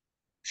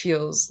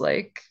feels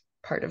like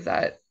part of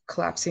that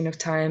collapsing of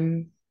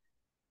time.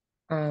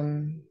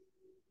 Um,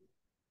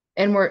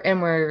 and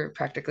more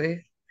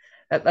practically,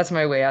 that's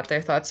my way out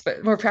there thoughts,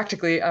 but more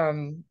practically,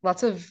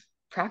 lots of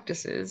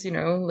practices, you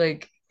know,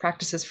 like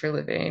practices for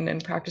living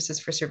and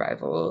practices for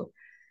survival,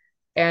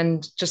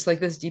 and just like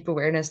this deep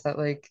awareness that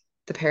like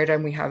the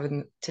paradigm we have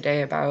in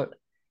today about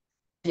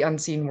the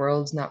unseen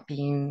world not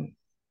being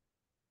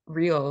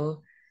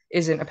real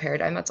isn't a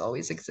paradigm that's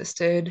always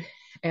existed.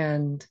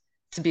 And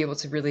to be able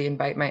to really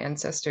invite my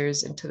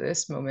ancestors into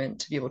this moment,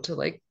 to be able to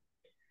like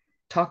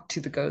talk to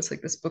the ghosts,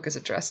 like this book is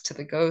addressed to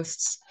the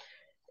ghosts,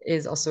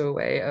 is also a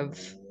way of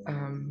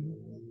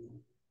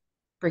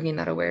bringing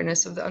that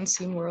awareness of the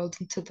unseen world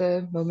into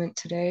the moment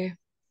today.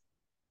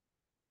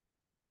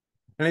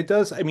 And it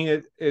does, I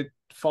mean, it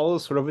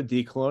follows sort of a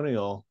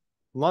decolonial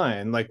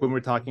line. Like when we're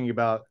talking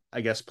about,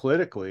 I guess,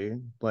 politically,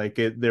 like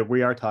there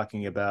we are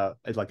talking about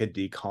like a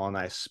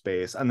decolonized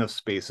space. I don't know if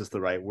space is the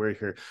right word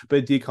here, but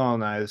a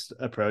decolonized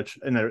approach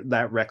and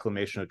that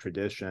reclamation of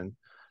tradition.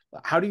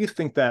 How do you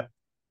think that,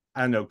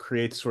 I don't know,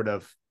 creates sort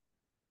of,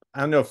 I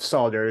don't know if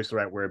solidarity is the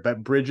right word,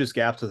 but bridges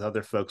gaps with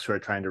other folks who are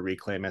trying to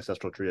reclaim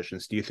ancestral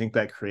traditions? Do you think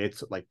that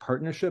creates like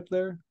partnership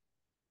there?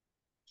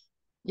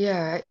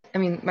 Yeah, I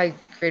mean, my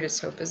greatest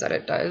hope is that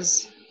it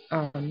does.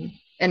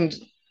 And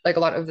like a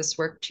lot of this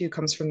work too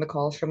comes from the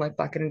call from like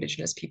Black and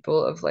Indigenous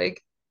people of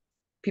like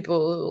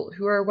people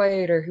who are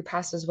white or who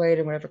pass as white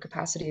in whatever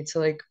capacity to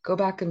like go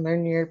back and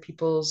learn your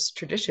people's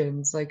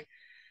traditions, like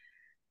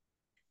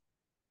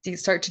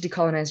start to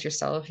decolonize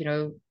yourself, you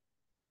know,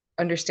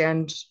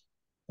 understand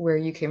where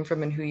you came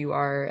from and who you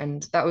are.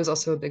 And that was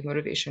also a big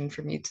motivation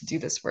for me to do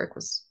this work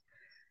was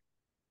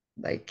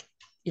like,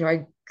 you know,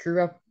 I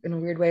grew up in a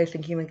weird way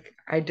thinking like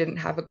I didn't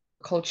have a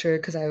culture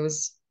because I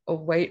was a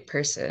white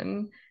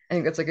person. I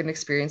think that's like an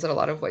experience that a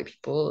lot of white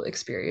people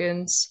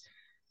experience.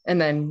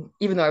 And then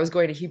even though I was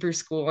going to Hebrew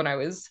school and I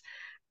was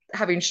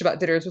having Shabbat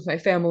dinners with my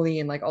family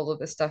and like all of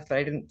this stuff, but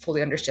I didn't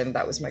fully understand that,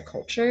 that was my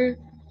culture.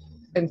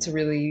 And to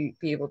really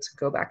be able to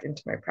go back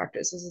into my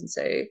practices and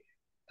say,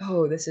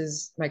 oh, this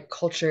is my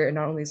culture. And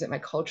not only is it my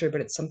culture,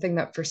 but it's something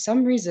that for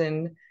some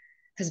reason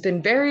has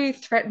been very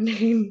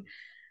threatening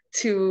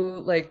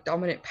to like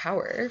dominant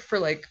power for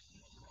like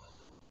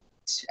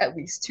at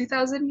least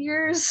 2000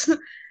 years.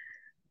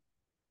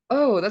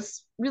 oh,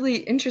 that's really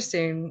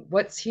interesting.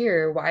 What's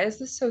here? Why is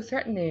this so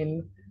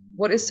threatening?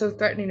 What is so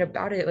threatening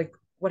about it? Like,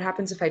 what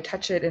happens if I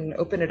touch it and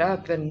open it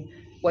up? And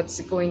what's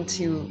going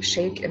to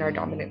shake in our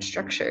dominant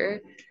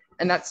structure?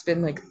 And that's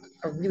been like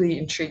a really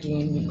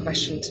intriguing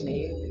question to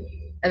me.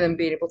 And then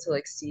being able to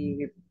like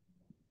see,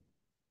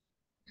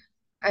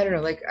 I don't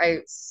know, like I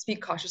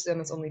speak cautiously on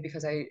this only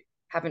because I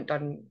haven't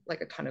done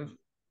like a ton of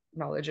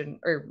knowledge and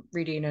or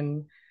reading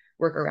and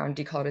work around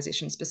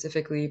decolonization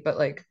specifically, but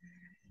like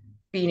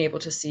being able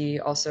to see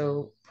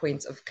also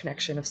points of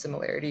connection of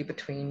similarity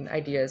between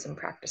ideas and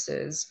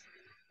practices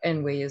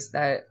and ways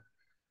that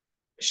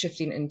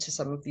shifting into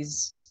some of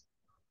these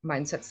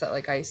mindsets that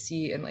like I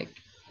see in like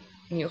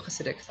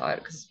neo-Hasidic thought,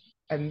 because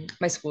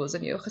my school is a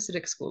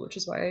neo-Hasidic school, which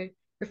is why I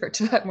refer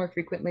to that more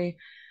frequently.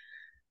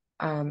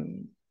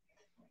 Um,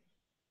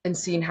 and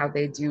seeing how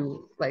they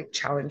do like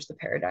challenge the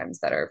paradigms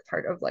that are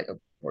part of like a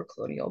more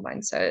colonial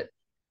mindset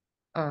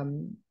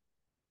um,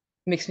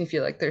 makes me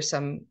feel like there's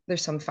some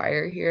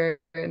fire here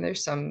and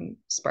there's some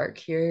spark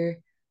here.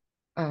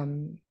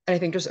 And I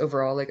think just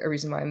overall, like a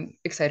reason why I'm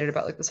excited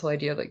about like this whole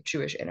idea of like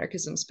Jewish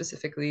anarchism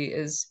specifically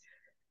is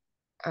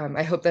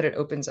I hope that it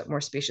opens up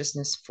more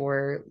spaciousness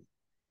for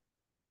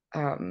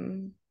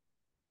um,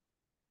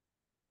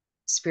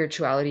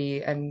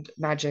 spirituality and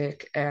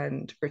magic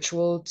and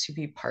ritual to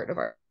be part of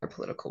our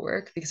political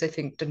work, because I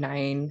think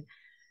denying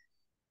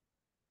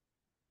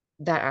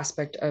that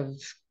aspect of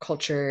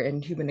culture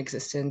and human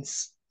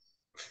existence,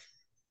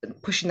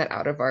 pushing that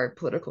out of our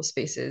political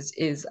spaces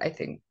is, I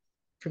think,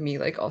 for me,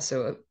 like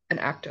also an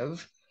act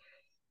of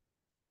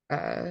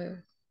uh,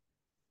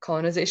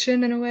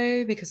 colonization in a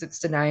way, because it's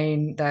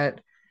denying that,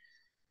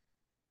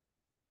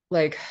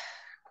 like,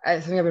 I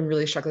think I've been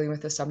really struggling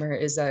with this summer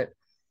is that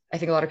I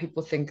think a lot of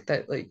people think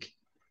that like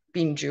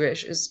being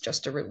Jewish is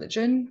just a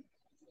religion.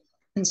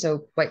 And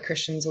so white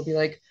Christians will be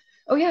like,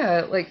 oh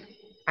yeah, like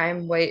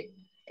I'm white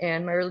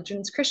and my religion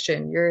is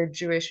Christian. You're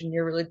Jewish and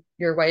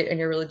you're white and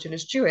your religion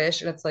is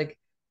Jewish. And it's like,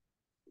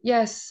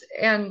 yes,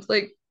 and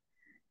like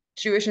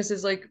Jewishness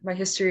is like my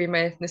history,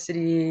 my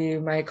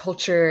ethnicity, my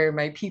culture,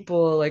 my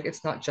people. Like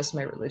it's not just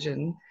my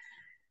religion.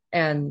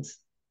 And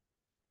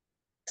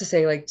to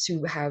say like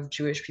to have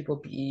Jewish people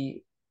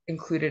be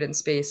included in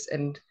space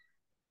and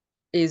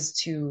is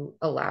to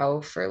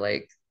allow for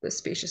like the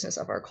spaciousness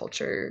of our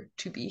culture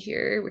to be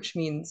here, which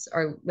means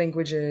our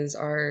languages,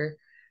 our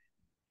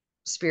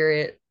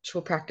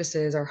spiritual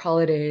practices, our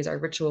holidays, our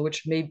ritual,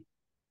 which may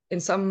in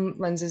some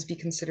lenses be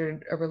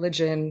considered a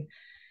religion,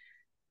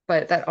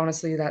 but that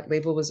honestly that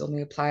label was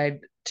only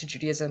applied to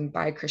Judaism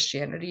by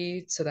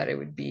Christianity so that it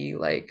would be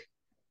like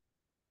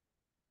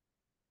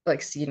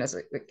seen as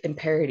like in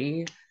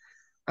parity.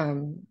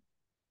 Um,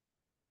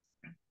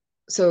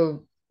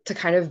 so to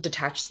kind of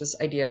detach this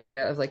idea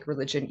of like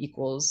religion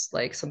equals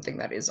like something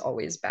that is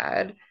always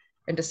bad,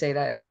 and to say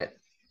that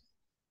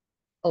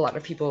a lot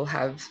of people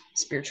have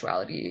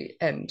spirituality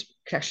and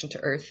connection to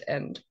earth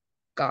and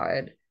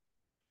God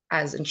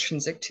as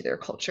intrinsic to their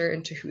culture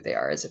and to who they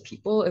are as a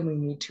people, and we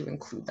need to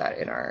include that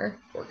in our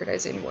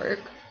organizing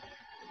work.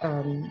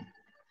 Um,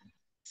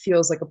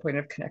 feels like a point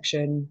of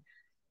connection,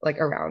 like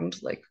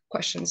around like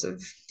questions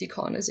of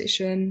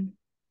decolonization.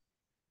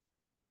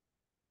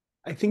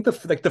 I think the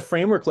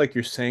framework, like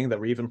you're saying, that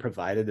we're even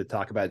provided to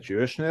talk about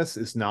Jewishness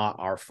is not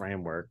our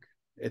framework.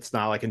 It's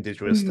not like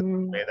indigenous to the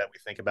Mm-hmm. way that we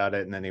think about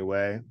it in any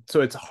way.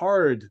 So it's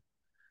hard,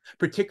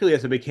 particularly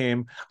as it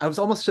became, I was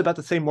almost about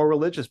to say more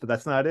religious, but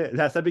that's not it.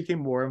 As I became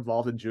more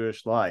involved in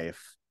Jewish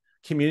life,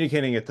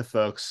 communicating it to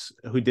folks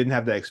who didn't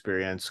have that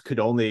experience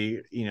could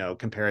only,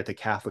 compare it to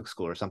Catholic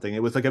school or something.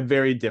 It was like a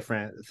very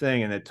different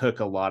thing. And it took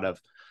a lot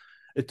of,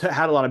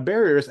 had a lot of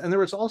barriers. And there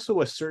was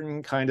also a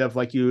certain kind of,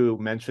 like you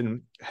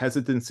mentioned,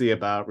 hesitancy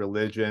about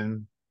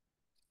religion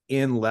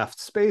in left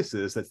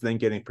spaces that's then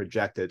getting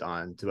projected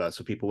onto us.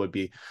 So people would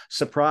be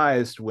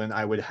surprised when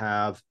I would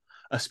have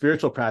a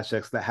spiritual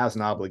practice that has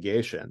an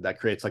obligation that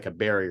creates like a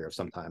barrier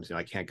sometimes.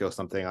 I can't go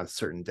something on a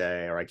certain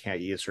day, or I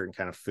can't eat a certain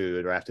kind of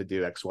food, or I have to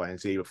do X, Y, and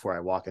Z before I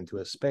walk into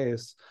a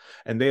space.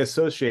 And they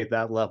associate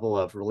that level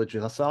of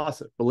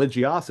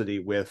religiosity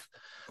with,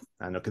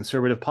 I don't know,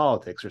 conservative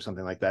politics or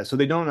something like that. So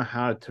they don't know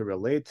how to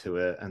relate to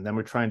it. And then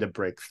we're trying to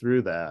break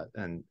through that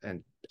and have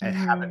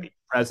it Mm-hmm. be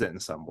present in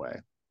some way.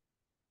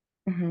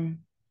 Mm-hmm.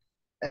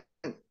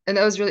 And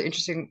that was really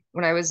interesting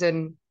when I was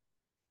in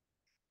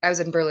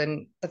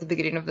Berlin at the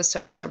beginning of the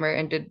summer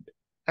and did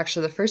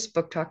actually the first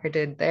book talk I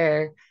did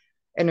there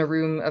in a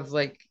room of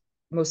like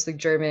mostly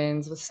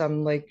Germans with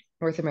some like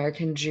North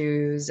American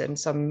Jews and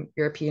some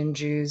European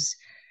Jews.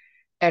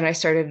 And I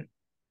started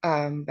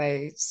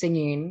by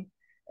singing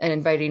and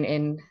inviting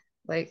in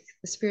like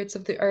the spirits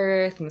of the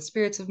earth and the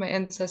spirits of my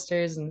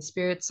ancestors and the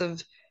spirits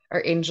of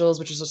our angels,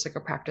 which is just like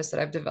a practice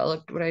that I've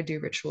developed when I do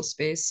ritual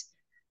space.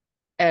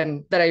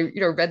 And that I,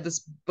 read this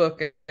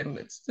book and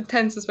it's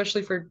intense,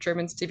 especially for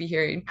Germans to be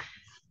hearing.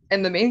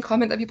 And the main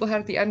comment that people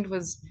had at the end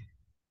was,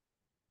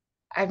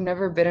 I've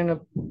never been in a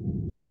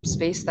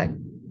space that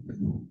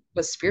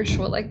was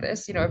spiritual like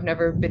this. I've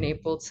never been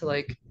able to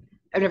like,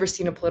 I've never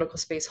seen a political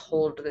space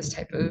hold this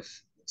type of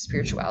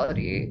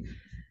spirituality.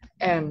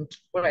 And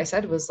what I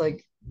said was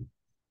like,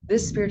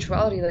 this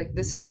spirituality, like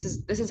this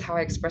is how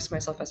I express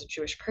myself as a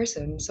Jewish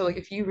person. So like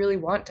if you really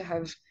want to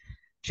have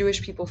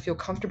Jewish people feel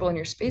comfortable in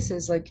your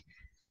spaces, like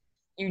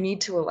you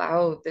need to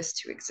allow this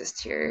to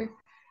exist here.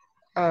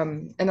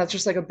 And that's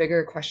just like a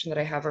bigger question that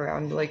I have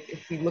around like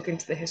if we look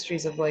into the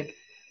histories of like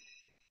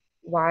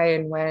why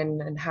and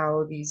when and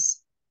how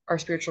these our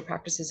spiritual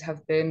practices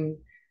have been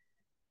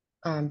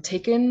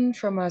taken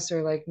from us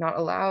or like not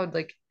allowed,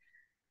 like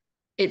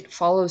it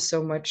follows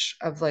so much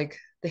of like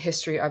the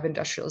history of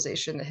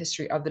industrialization, the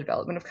history of the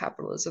development of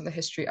capitalism, the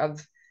history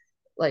of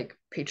like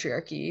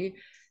patriarchy.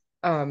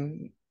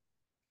 Um,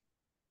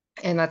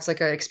 and that's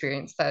like an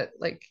experience that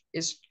like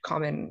is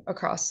common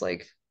across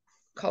like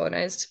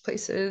colonized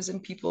places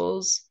and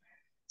peoples.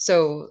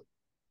 So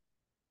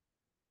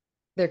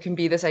there can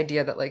be this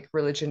idea that like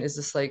religion is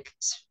this like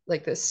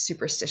this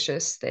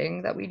superstitious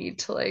thing that we need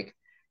to like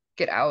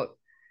get out.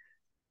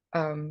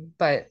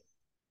 But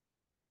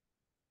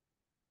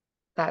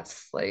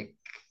that's like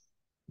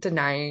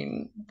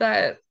denying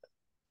that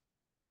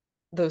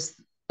those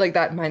like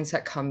that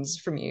mindset comes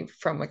for me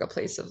from like a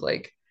place of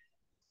like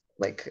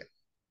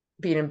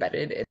being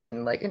embedded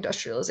in like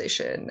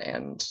industrialization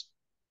and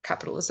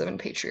capitalism and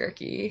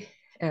patriarchy.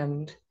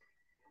 And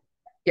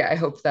yeah, I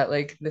hope that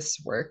like this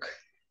work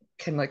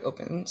can like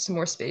open some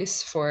more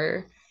space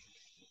for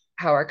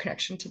how our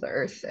connection to the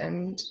earth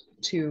and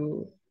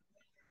to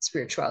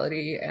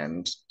spirituality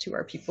and to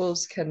our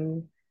peoples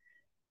can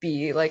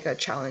be like a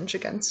challenge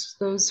against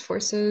those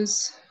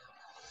forces.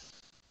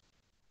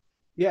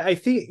 Yeah, I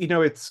think,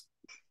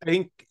 I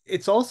think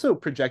it's also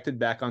projected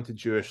back onto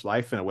Jewish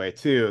life in a way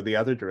too, the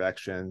other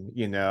direction,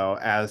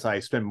 as I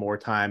spend more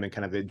time in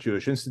kind of the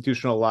Jewish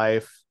institutional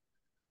life.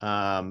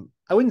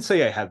 I wouldn't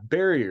say I have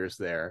barriers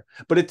there,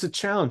 but it's a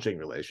challenging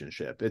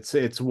relationship.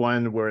 It's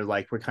one where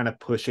like we're kind of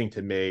pushing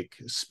to make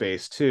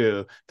space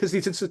too, because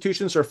these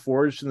institutions are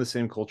forged in the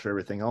same culture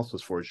everything else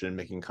was forged in,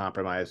 making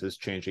compromises,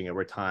 changing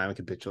over time,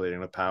 capitulating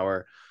with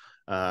power.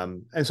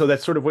 And so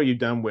that's sort of what you've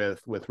done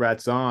with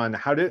Ratzon.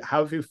 How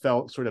have you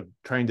felt sort of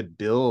trying to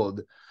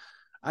build,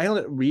 I don't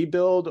know,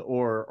 rebuild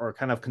or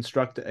kind of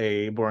construct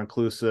a more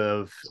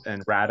inclusive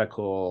and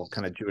radical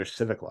kind of Jewish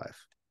civic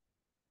life?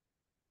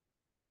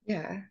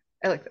 Yeah,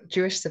 I like that.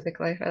 Jewish civic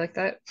life. I like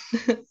that.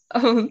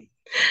 um,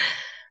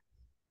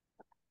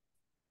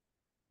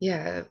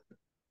 yeah,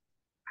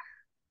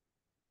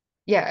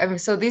 yeah. I mean,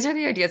 so these are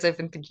the ideas I've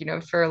been thinking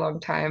of for a long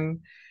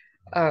time.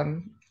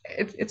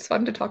 It's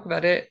fun to talk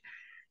about it.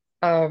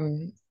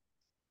 Um,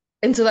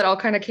 and so that all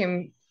kind of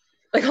came,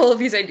 like all of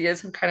these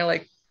ideas have kind of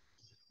like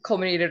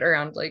culminated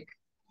around like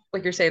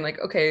you're saying, like,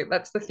 okay,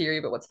 that's the theory,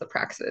 but what's the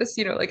praxis?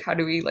 Like how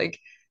do we like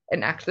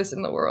enact this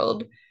in the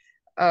world?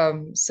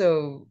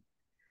 So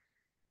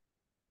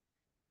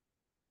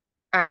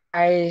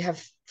I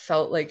have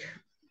felt like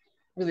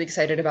really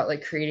excited about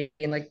like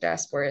creating like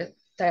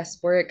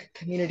diasporic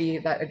community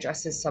that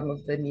addresses some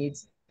of the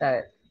needs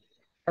that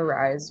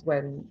arise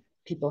when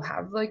people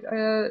have like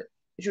a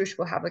Jewish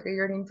people have like a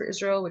yearning for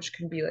Israel, which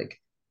can be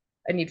like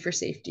a need for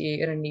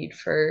safety and a need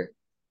for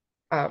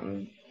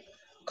um,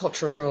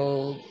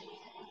 cultural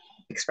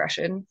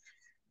expression.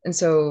 And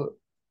so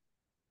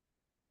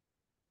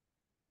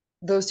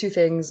those two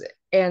things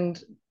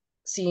and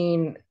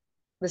seeing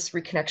this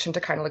reconnection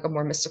to kind of like a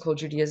more mystical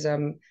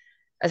Judaism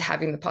as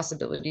having the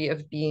possibility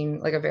of being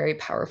like a very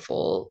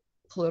powerful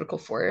political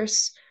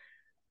force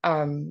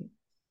um,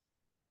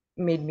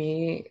 made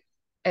me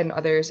and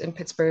others in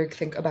Pittsburgh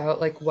think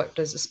about like what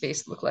does a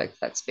space look like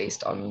that's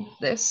based on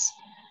this.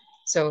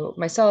 So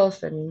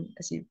myself and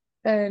I see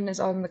Ben is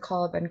on the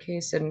call, Ben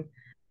Case, and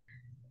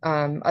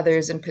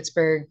others in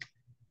Pittsburgh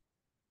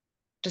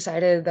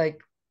decided like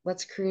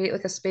let's create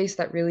like a space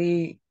that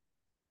really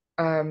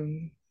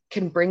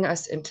can bring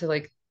us into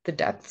like the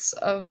depths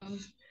of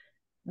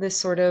this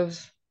sort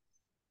of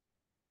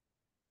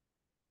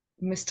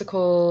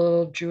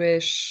mystical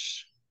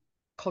Jewish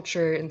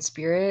culture and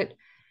spirit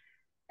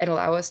and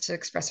allow us to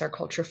express our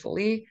culture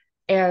fully.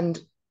 And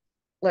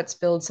let's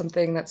build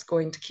something that's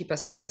going to keep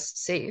us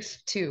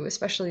safe too,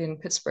 especially in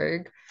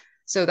Pittsburgh.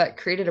 So that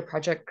created a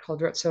project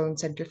called Rotzone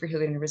Center for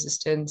Healing and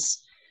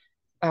Resistance,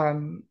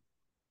 um,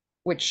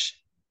 which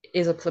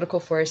is a political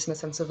force in the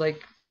sense of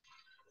like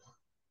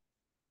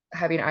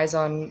having eyes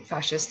on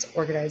fascist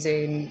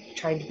organizing,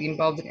 trying to be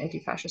involved in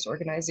anti-fascist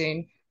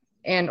organizing,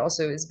 and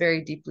also is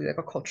very deeply like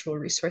a cultural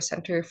resource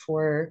center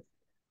for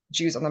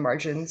Jews on the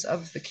margins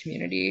of the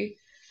community.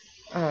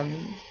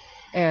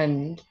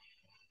 And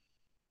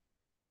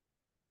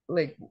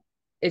like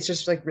it's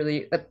just like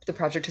really the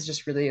project has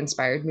just really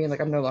inspired me. And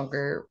like I'm no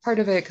longer part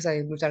of it because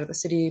I moved out of the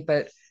city,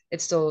 but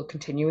it's still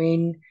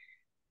continuing.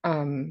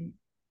 Um,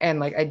 and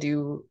like I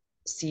do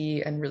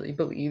see and really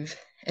believe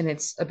in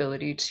its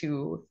ability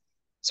to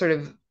sort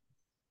of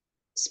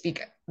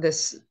speak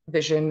this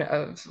vision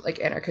of like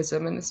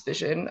anarchism and this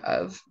vision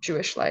of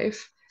Jewish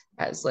life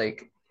as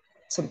like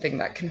something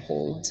that can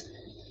hold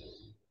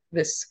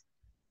this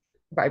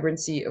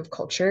vibrancy of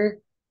culture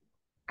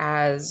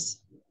as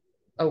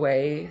a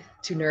way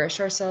to nourish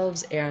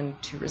ourselves and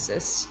to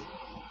resist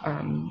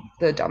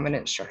the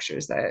dominant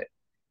structures that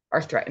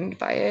are threatened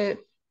by it.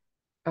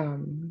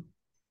 And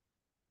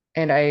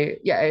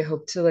I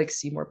hope to like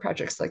see more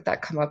projects like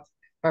that come up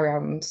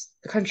around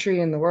the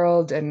country and the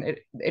world, and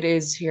it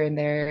is here and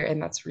there,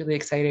 and that's really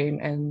exciting.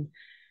 And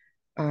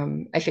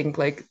I think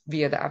like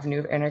via the avenue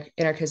of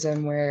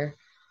anarchism, where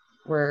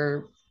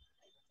we're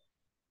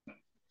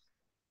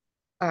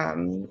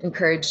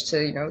encouraged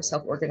to, you know,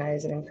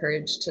 self-organize and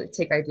encouraged to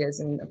take ideas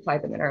and apply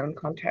them in our own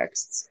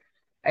contexts,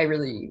 I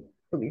really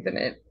believe in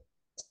it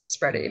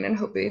spreading and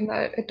hoping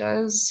that it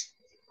does.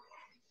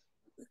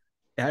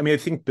 I mean, I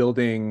think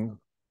building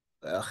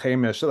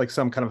Hamish, like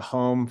some kind of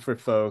home for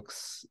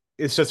folks,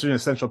 is just an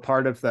essential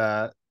part of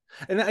that.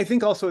 And I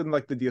think also in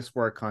like the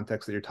diasporic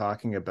context that you're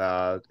talking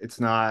about, it's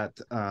not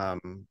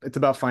it's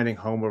about finding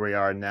home where we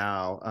are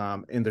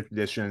now, in the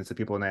traditions, the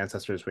people and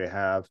ancestors we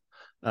have.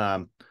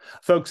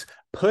 Folks,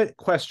 put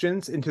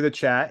questions into the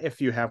chat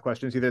if you have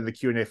questions, either in the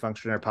Q&A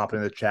function or pop it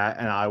in the chat,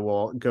 and I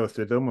will go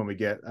through them when we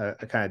get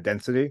a kind of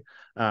density.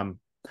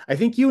 I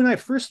think you and I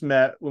first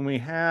met when we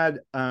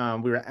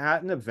were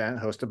at an event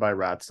hosted by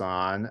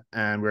Ratsan,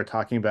 and we were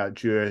talking about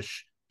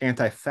Jewish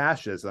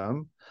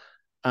anti-fascism,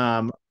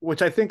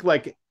 which I think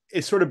like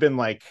it's sort of been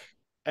like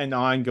an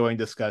ongoing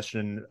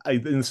discussion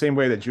in the same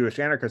way that Jewish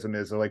anarchism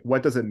is. So like,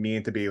 what does it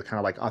mean to be kind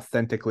of like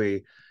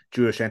authentically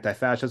Jewish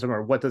anti-fascism,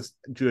 or what does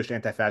Jewish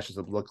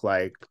anti-fascism look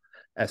like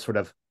as sort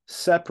of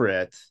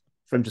separate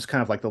from just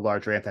kind of like the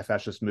larger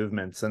anti-fascist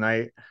movements?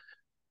 And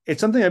it's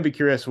something I'd be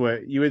curious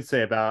what you would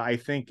say about. I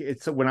think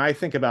it's, when I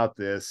think about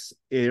this,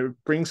 it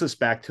brings us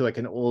back to like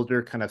an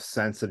older kind of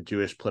sense of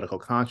Jewish political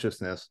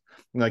consciousness.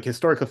 Like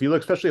historically, if you look,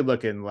 especially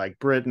look in like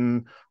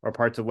Britain or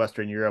parts of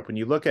Western Europe, when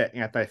you look at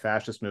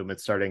anti-fascist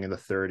movements starting in the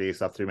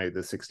 30s up through maybe the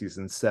 60s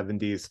and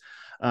 70s,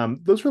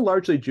 those were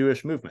largely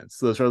Jewish movements.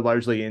 Those are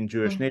largely in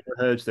Jewish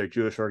neighborhoods, they're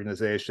Jewish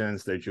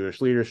organizations, they're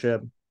Jewish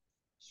leadership.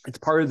 It's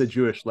part of the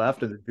Jewish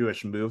left, or the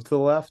Jewish move to the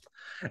left.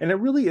 And it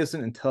really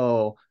isn't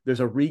until there's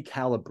a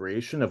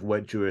recalibration of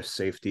what Jewish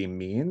safety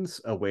means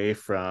away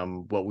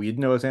from what we'd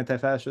know as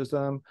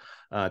anti-fascism,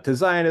 to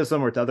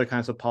Zionism or to other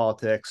kinds of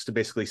politics, to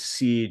basically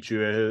see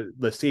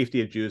the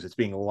safety of Jews as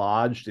being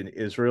lodged in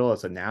Israel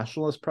as a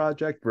nationalist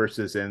project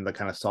versus in the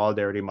kind of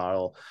solidarity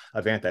model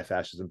of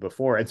anti-fascism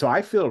before. And so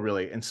I feel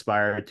really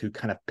inspired to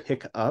kind of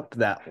pick up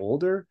that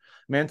older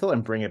mantle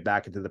and bring it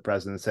back into the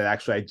present and say,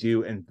 actually, I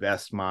do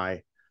invest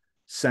my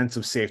sense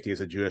of safety as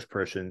a Jewish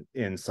person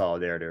in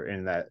solidarity, or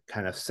in that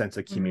kind of sense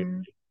of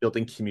community,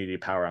 building community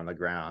power on the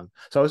ground.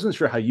 So I wasn't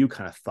sure how you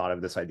kind of thought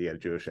of this idea of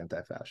Jewish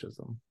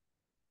anti-fascism.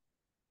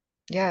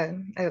 Yeah,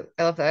 I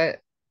love that.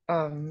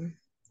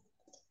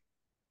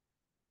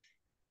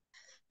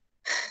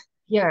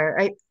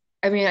 Yeah,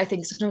 I mean, I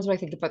think sometimes when I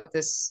think about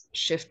this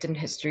shift in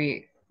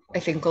history, I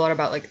think a lot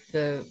about like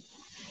the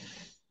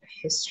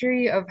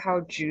history of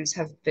how Jews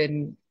have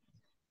been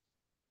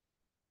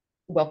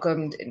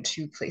welcomed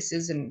into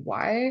places and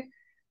why.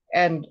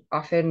 And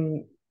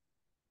often,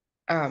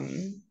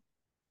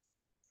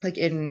 like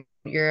in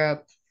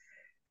Europe,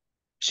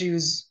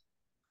 Jews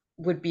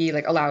would be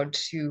like allowed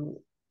to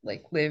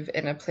like live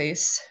in a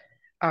place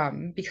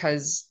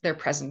because their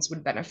presence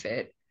would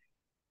benefit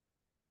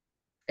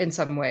in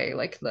some way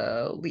like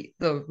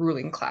the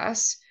ruling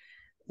class,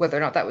 whether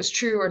or not that was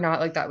true or not.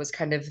 Like that was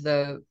kind of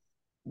the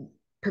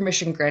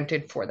permission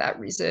granted for that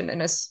reason.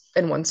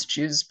 And once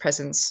Jews'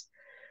 presence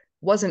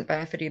wasn't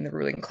benefiting the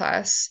ruling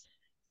class,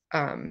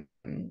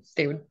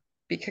 they would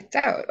be kicked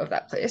out of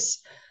that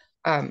place.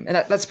 And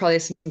that's probably a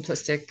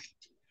simplistic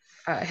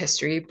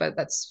history, but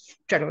that's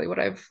generally what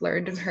I've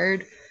learned and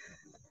heard.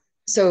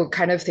 So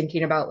kind of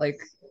thinking about like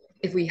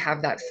if we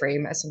have that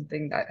frame as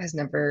something that has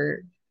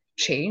never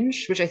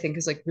changed, which I think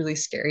is like really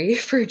scary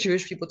for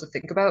Jewish people to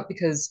think about,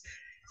 because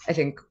I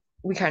think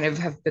we kind of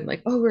have been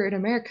like, oh, we're in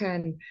America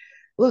and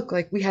look,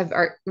 like we have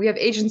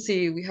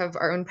agency, we have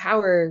our own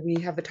power,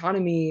 we have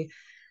autonomy.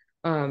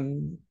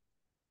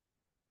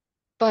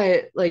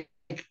 But like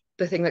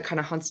the thing that kind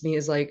of haunts me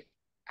is like,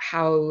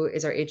 how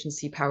is our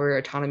agency, power,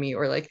 autonomy,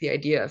 or like the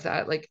idea of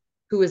that, like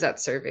who is that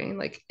serving?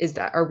 Like,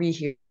 are we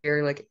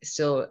here like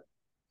still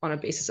on a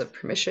basis of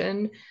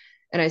permission?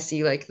 And I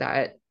see like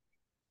that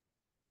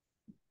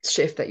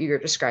shift that you're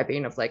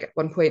describing of like at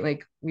one point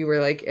like we were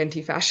like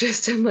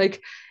anti-fascist and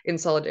like in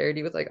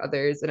solidarity with like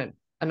others, and at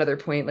another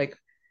point like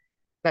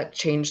that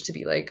changed to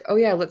be like, oh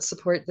yeah, let's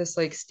support this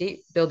like state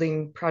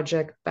building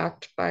project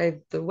backed by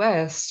the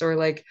West, or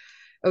like,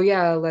 oh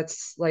yeah,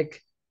 let's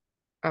like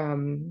I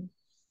don't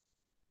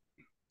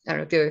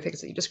know, the other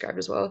things that you described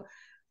as well,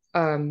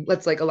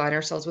 let's like align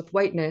ourselves with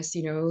whiteness,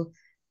 you know,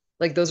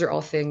 like those are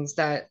all things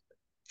that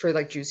for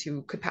like Jews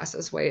who could pass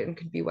as white and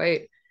could be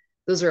white,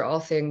 those are all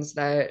things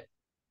that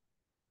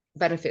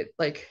benefit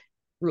like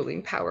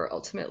ruling power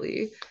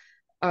ultimately.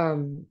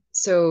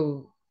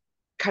 So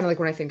kind of like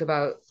when I think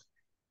about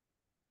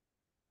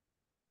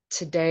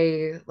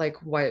today,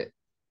 like what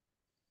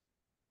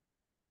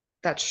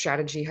that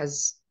strategy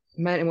has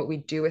meant and what we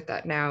do with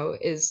that now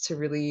is to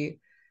really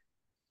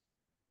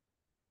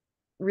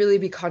really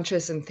be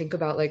conscious and think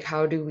about like,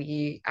 how do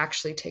we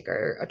actually take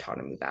our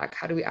autonomy back?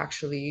 How do we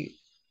actually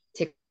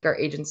take our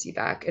agency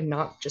back and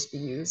not just be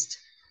used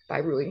by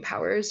ruling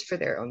powers for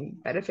their own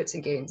benefits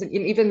and gains? And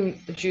even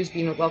the Jews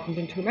being welcomed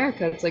into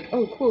America, it's like,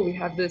 oh, cool, we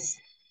have this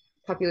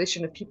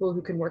population of people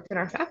who can work in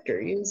our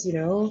factories, you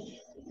know,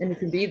 and who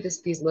can be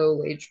these low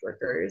wage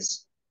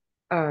workers.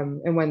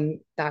 And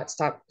when that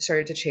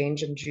started to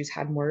change and Jews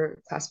had more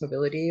class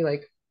mobility,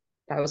 like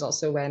that was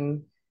also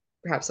when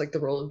perhaps like the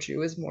role of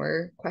Jew is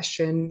more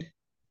questioned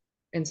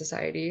in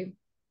society.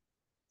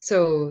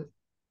 So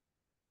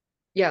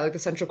yeah, like the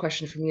central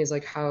question for me is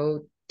like, how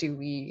do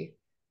we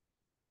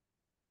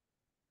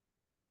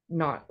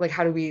not, like,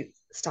 how do we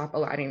stop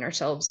aligning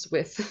ourselves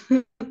with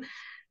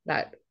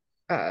that,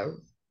 uh,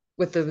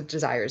 with the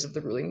desires of the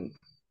ruling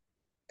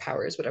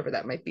powers, whatever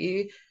that might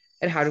be?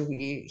 And how do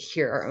we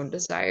hear our own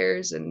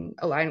desires and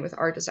align with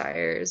our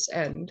desires?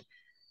 And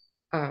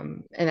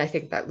I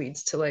think that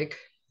leads to like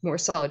more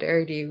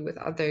solidarity with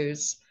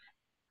others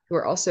who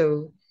are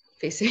also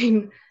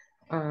facing,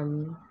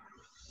 um,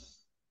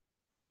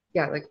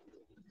 yeah, like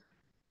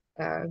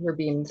who are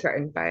being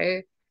threatened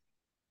by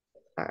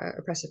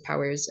oppressive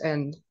powers.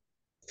 And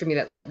for me,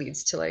 that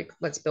leads to like,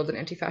 let's build an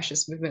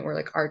anti-fascist movement where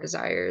like our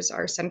desires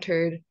are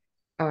centered,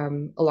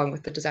 along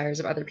with the desires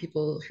of other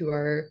people who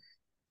are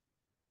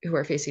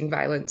facing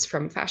violence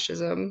from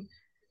fascism.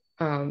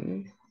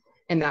 Um,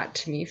 and that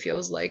to me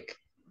feels like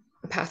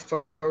a path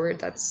forward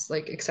that's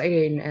like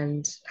exciting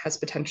and has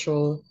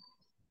potential.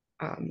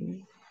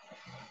 Um,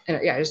 and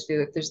yeah, I just feel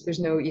like there's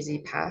no easy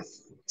path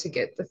to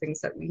get the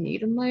things that we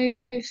need in life.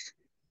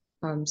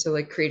 So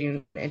like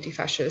creating an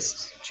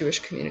anti-fascist Jewish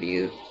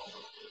community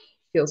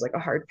feels like a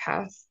hard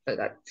path, but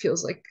that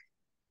feels like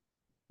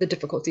the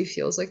difficulty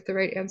feels like the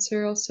right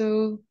answer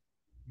also.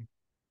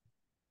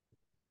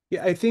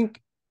 Yeah, I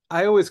think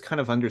I always kind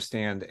of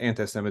understand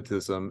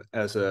anti-Semitism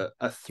as a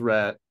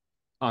threat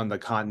on the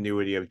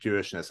continuity of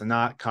Jewishness, and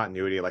not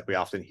continuity like we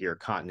often hear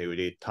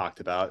continuity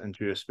talked about in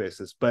Jewish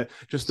spaces, but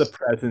just the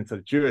presence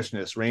of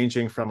Jewishness,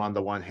 ranging from, on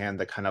the one hand,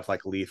 the kind of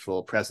like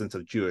lethal presence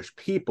of Jewish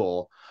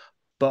people,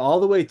 but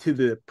all the way to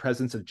the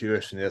presence of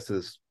Jewishness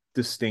as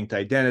distinct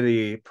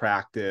identity,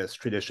 practice,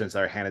 traditions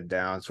that are handed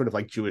down, sort of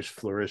like Jewish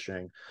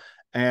flourishing.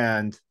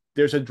 And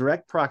there's a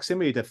direct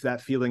proximity to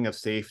that feeling of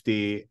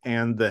safety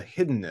and the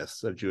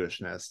hiddenness of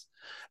Jewishness.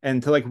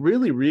 And to like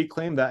really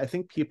reclaim that, I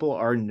think people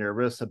are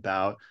nervous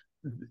about,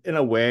 in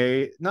a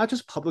way, not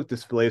just public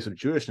displays of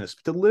Jewishness,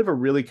 but to live a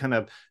really kind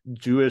of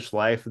Jewish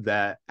life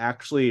that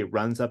actually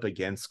runs up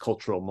against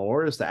cultural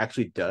mores, that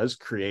actually does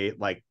create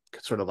like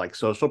sort of like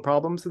social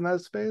problems in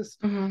that space.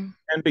 Mm-hmm.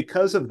 And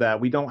because of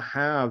that, we don't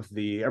have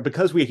the, or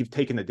because we have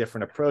taken a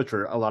different approach,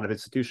 or a lot of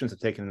institutions have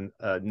taken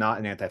not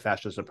an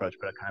anti-fascist approach,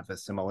 but a kind of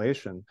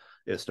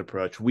assimilationist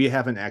approach, we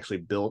haven't actually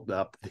built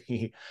up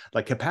the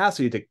like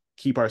capacity to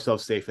keep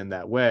ourselves safe in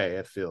that way,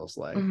 it feels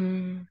like.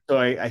 Mm-hmm. So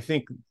I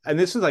think, and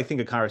this is, I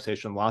think, a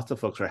conversation lots of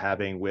folks are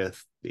having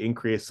with the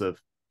increase of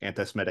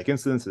anti-Semitic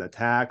incidents and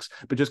attacks,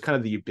 but just kind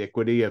of the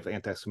ubiquity of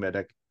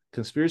anti-Semitic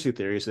conspiracy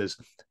theories is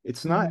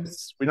it's not, Mm-hmm.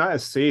 we're not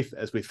as safe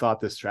as we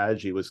thought this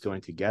strategy was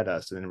going to get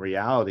us. And in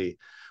reality,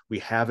 we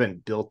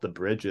haven't built the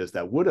bridges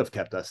that would have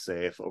kept us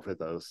safe over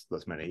those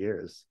many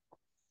years.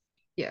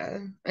 Yeah.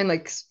 And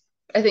like,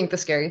 I think the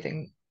scary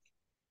thing,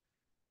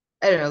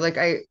 I don't know, like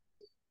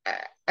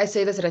I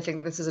say this and I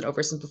think this is an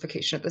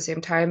oversimplification at the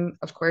same time,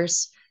 of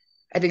course.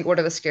 I think one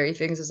of the scary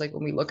things is like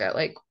when we look at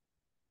like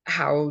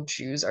how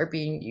Jews are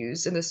being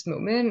used in this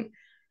moment,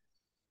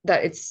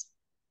 that it's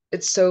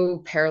so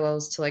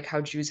parallels to like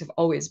how Jews have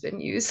always been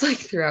used, like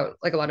throughout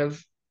like a lot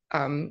of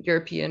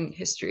European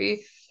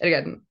history. And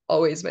again,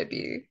 always might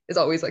be is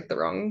always like the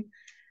wrong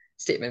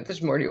statement.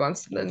 There's more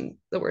nuance than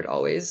the word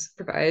always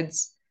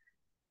provides.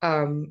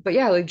 But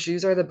yeah, like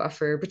Jews are the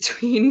buffer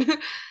between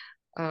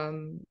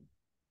um,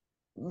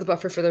 the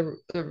buffer for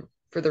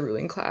for the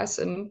ruling class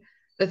and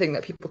the thing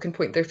that people can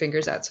point their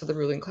fingers at, so the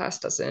ruling class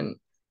doesn't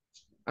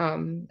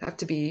have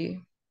to be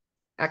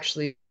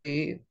actually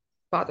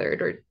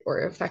bothered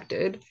or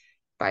affected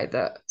by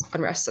the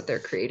unrest that they're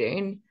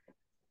creating.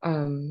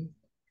 And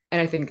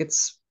I think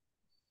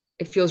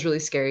it feels really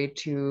scary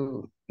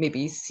to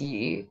maybe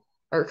see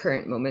our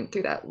current moment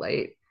through that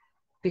light,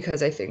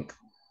 because I think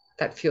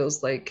that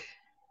feels like,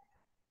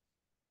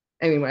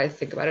 I mean, when I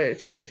think about it,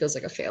 it feels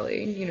like a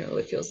failing, you know,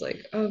 it feels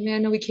like, oh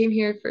man, no, we came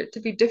here for it to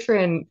be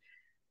different.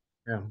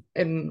 Yeah.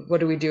 And what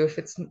do we do if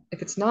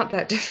it's not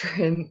that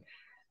different?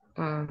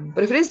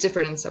 But if it is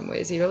different in some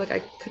ways, you know, like I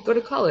could go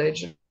to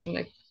college and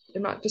like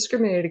I'm not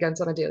discriminated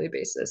against on a daily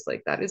basis.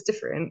 Like that is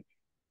different.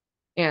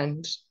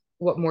 And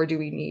what more do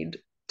we need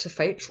to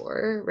fight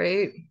for,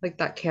 right? Like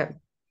that can't,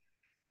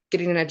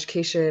 getting an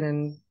education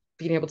and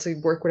being able to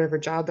work whatever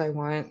job I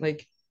want,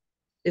 like,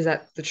 is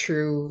that the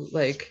true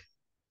like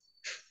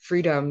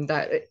freedom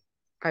that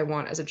I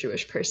want as a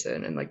Jewish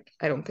person? And like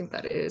I don't think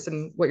that is.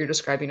 And what you're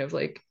describing of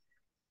like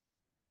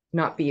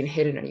not being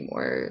hidden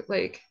anymore,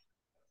 like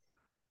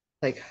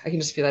I can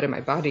just feel that in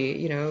my body,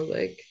 you know,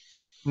 like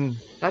Mm.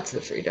 that's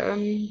the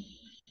freedom.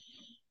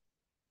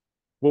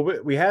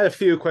 Well, we had a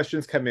few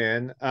questions come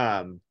in.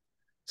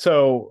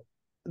 So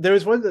there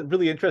was one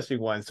really interesting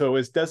one. So it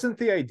was, doesn't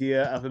the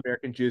idea of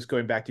American Jews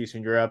going back to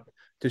Eastern Europe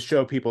to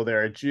show people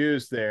there are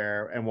Jews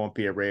there and won't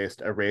be erase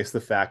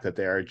the fact that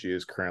there are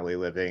Jews currently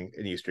living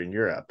in Eastern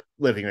Europe,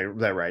 living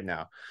there right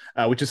now,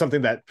 which is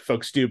something that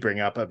folks do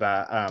bring up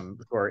about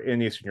or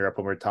in Eastern Europe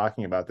when we're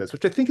talking about this,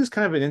 which I think is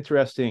kind of an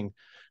interesting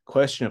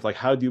question of like,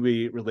 how do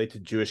we relate to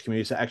Jewish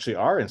communities that actually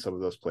are in some of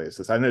those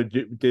places? I know,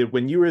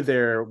 when you were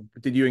there,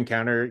 did you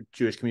encounter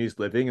Jewish communities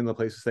living in the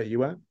places that you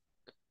went?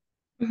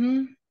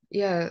 Mm-hmm.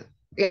 Yeah.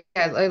 Yeah,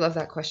 I love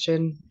that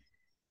question.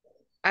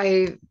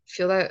 I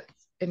feel that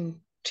in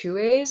two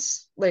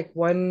ways. Like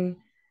one,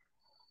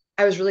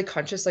 I was really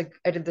conscious, like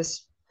I did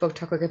this book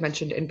talk, like I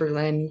mentioned, in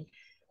Berlin,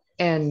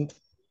 and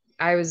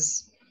I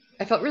was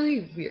I felt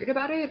really weird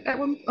about it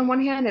on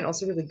one hand and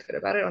also really good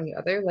about it on the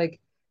other. Like,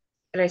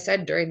 and I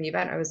said during the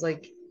event, I was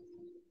like,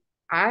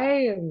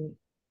 I am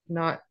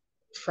not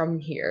from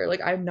here.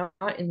 Like, I'm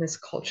not in this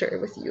culture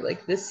with you.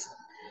 Like, this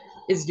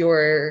is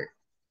your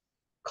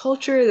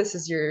culture, this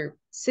is your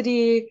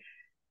city.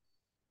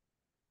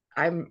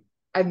 I'm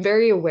I'm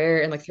very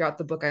aware, and like throughout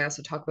the book I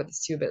also talk about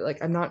this too, but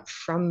like I'm not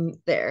from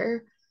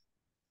there,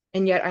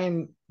 and yet I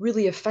am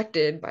really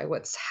affected by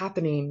what's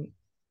happening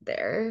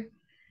there,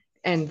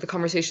 and the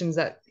conversations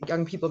that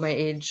young people my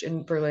age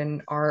in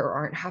Berlin are or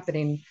aren't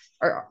happening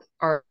are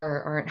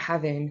aren't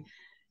having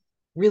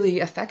really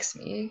affects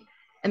me.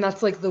 And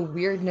that's like the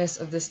weirdness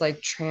of this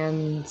like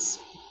trans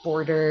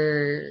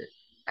border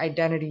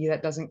identity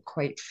that doesn't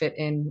quite fit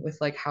in with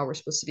like how we're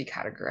supposed to be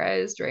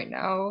categorized right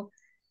now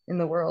in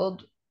the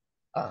world.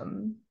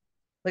 um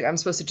like I'm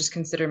supposed to just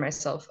consider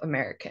myself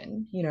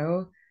American, you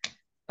know.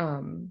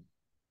 um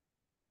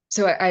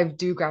so I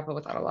do grapple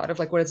with that a lot of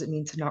like, what does it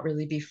mean to not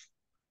really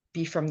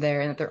be from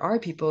there, and that there are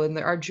people and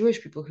there are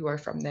Jewish people who are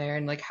from there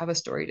and like have a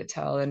story to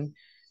tell. And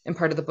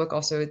part of the book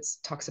also it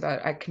talks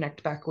about, I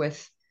connect back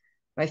with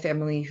my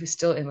family who's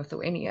still in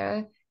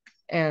Lithuania,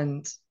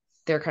 and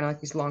they're kind of like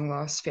these long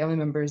lost family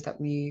members that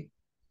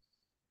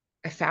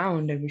I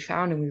found and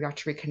we got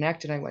to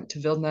reconnect. And I went to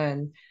Vilna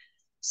and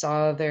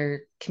saw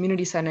their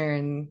community center,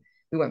 and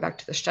we went back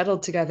to the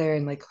shtetl together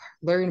and like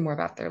learn more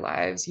about their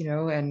lives, you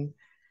know. And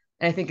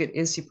I think it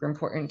is super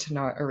important to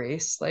not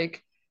erase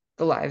like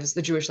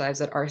the Jewish lives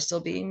that are still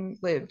being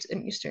lived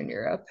in Eastern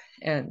Europe,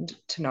 and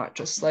to not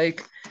just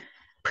like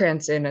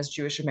prance in as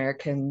Jewish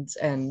Americans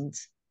and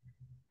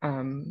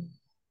um,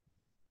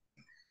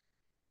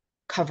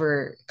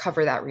 cover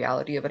that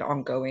reality of an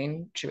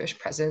ongoing Jewish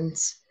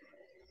presence.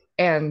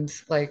 And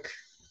like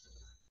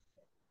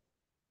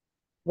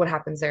what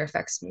happens there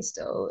affects me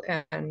still,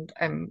 and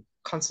I'm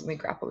constantly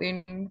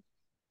grappling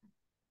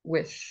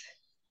with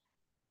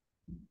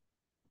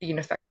being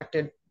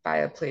affected by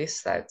a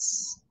place that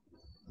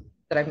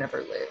I've never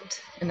lived,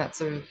 and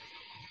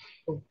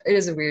it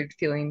is a weird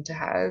feeling to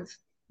have.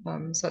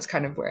 So that's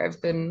kind of where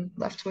I've been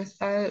left with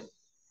that.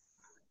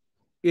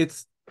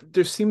 It's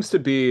there seems to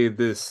be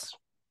this,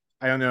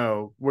 I don't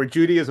know, where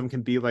Judaism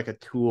can be like a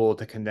tool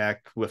to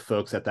connect with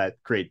folks at that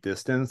great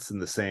distance in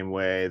the same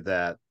way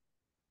that,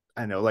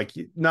 I know, like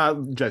not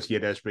just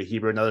Yiddish, but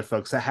Hebrew and other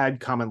folks that had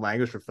common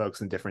language for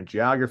folks in different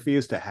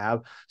geographies to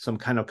have some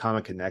kind of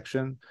common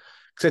connection.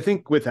 Because I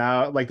think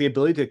without like the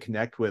ability to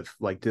connect with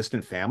like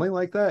distant family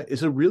like that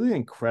is a really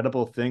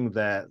incredible thing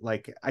that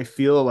like I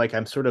feel like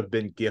I'm sort of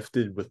been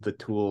gifted with the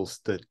tools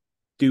to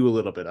do a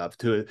little bit of,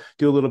 to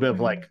do a little bit of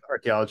like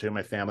archaeology in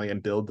my family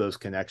and build those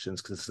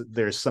connections, because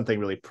there's something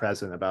really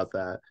present about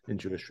that in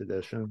Jewish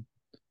tradition.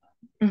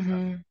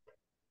 Mm-hmm.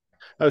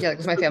 Was, Yeah, like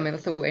with my family in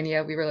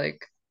Lithuania, we were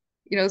like,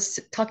 you know,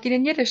 talking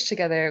in Yiddish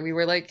together. We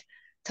were like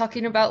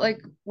talking about like,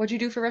 what'd you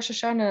do for Rosh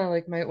Hashanah?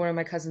 Like one of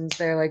my cousins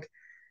there like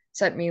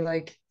sent me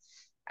like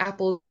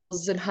apples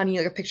and honey,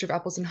 like a picture of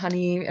apples and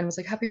honey, and was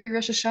like, Happy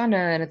Rosh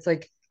Hashanah. And it's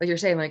like you're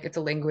saying, like it's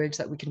a language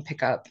that we can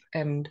pick up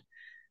and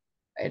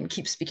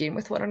keep speaking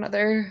with one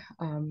another.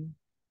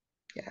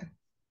 Yeah.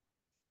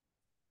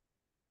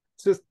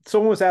 so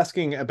someone was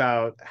asking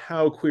about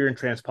how queer and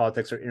trans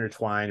politics are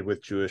intertwined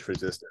with Jewish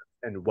resistance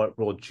and what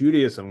role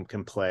Judaism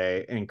can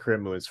play in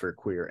current movements for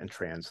queer and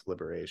trans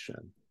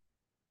liberation.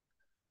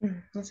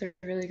 That's a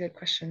really good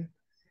question.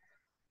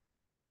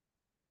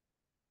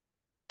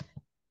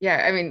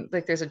 Yeah, I mean,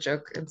 like there's a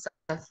joke and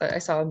stuff that I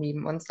saw a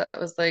meme once that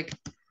was like,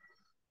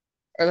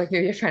 or like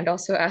maybe a friend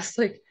also asked,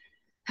 like,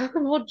 how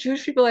come all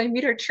Jewish people I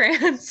meet are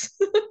trans?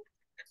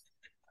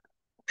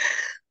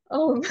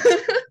 um,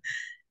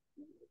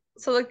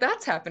 so like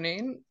that's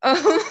happening.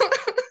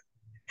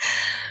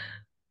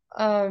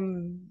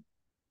 Um,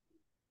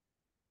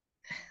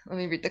 let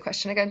me read the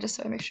question again just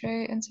so I make sure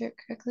I answer it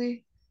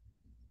correctly.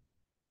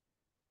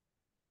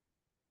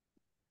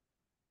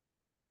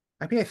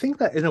 I mean, I think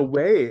that in a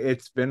way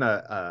it's been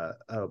a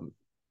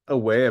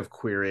way of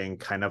queering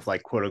kind of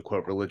like quote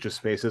unquote religious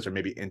spaces or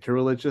maybe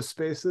interreligious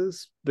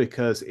spaces,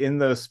 because in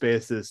those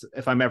spaces,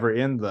 if I'm ever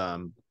in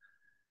them,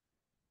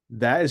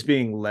 that is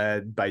being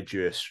led by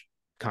Jewish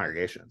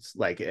congregations,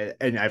 like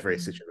in every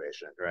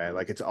situation, right?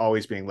 Like it's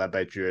always being led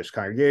by Jewish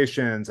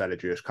congregations at a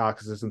Jewish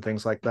caucuses and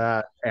things like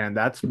that, and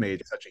that's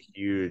made such a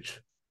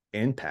huge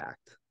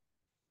impact.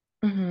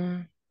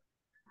 Mm-hmm.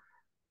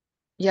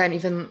 Yeah, and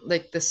even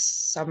like this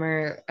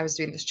summer, I was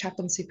doing this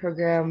chaplaincy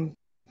program.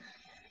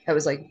 That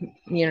was like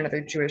me and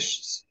another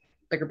Jewish,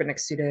 like rabbinic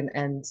student,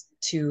 and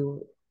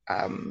two,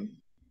 uh,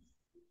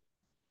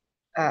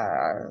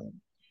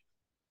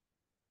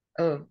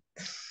 oh,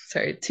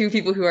 sorry, two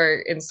people who are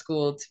in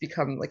school to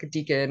become like a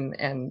deacon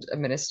and a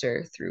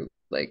minister through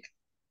like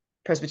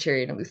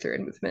Presbyterian and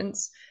Lutheran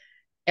movements.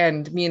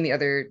 And me and the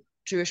other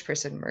Jewish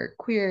person were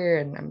queer,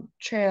 and I'm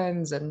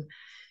trans, and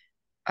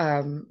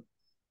um,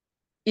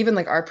 even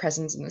like our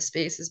presence in the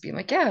space is being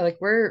like, yeah, like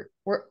we're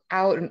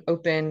out and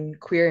open,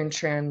 queer and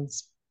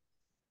trans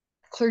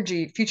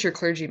clergy, future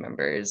clergy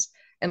members,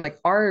 and like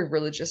our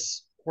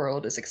religious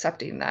world is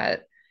accepting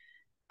that.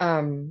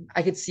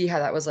 I could see how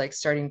that was like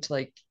starting to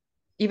like,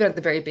 even at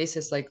the very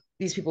basis, like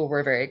these people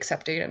were very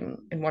accepting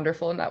and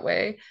wonderful in that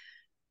way,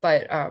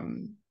 but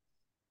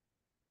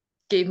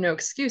gave no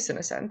excuse in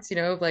a sense, you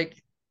know, like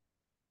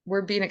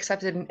we're being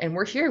accepted and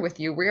we're here with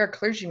you. We are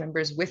clergy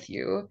members with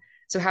you.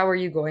 So how are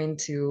you going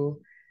to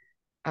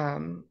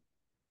how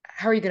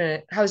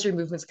is your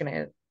movements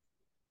gonna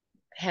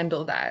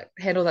handle that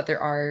there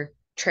are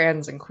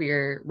trans and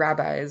queer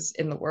rabbis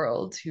in the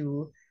world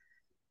who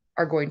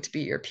are going to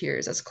be your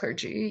peers as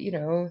clergy, you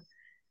know?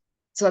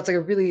 So that's like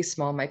a really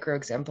small micro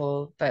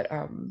example, but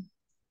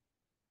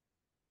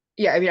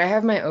yeah, I mean, I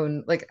have my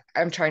own, like,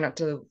 I'm trying not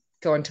to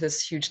go into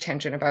this huge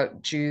tangent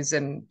about Jews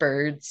and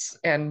birds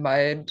and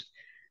mud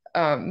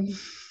um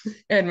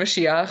and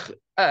Mashiach.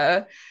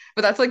 But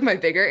that's like my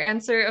bigger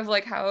answer of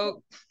like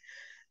how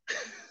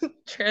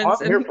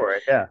trans I'm here and for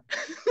it, yeah.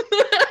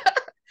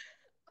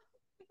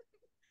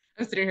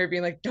 I'm sitting here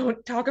being like,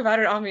 don't talk about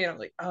it on me. And I'm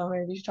like, oh,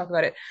 maybe you should talk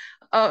about it.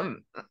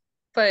 Um,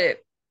 but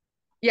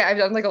yeah, I've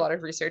done like a lot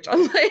of research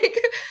on like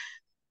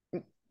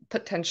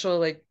potential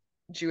like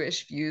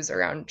Jewish views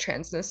around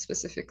transness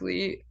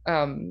specifically.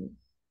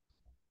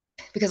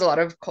 Because a lot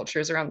of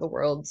cultures around the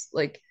world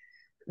like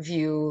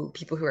view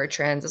people who are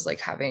trans as like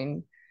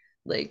having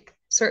like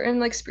certain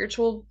like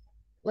spiritual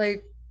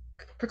like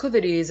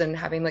proclivities and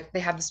having like they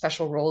have the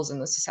special roles in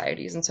the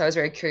societies. And so I was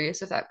very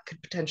curious if that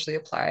could potentially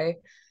apply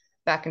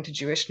back into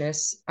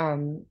Jewishness,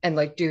 and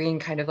like doing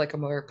kind of like a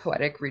more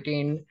poetic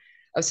reading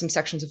of some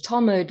sections of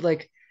Talmud.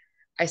 Like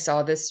I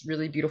saw this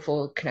really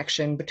beautiful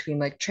connection between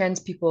like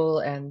trans people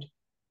and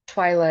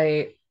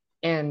twilight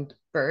and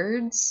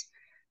birds.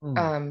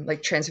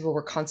 Like trans people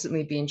were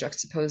constantly being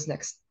juxtaposed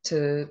next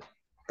to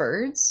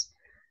birds.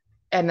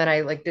 And then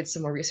I like did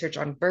some more research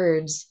on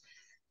birds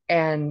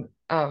and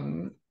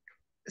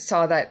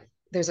saw that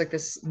there's like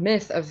this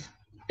myth of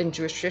in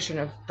Jewish tradition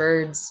of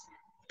birds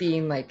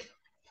being like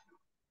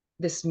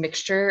this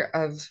mixture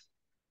of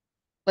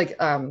like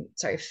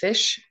sorry,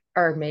 fish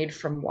are made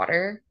from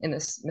water in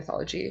this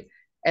mythology,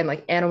 and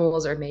like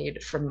animals are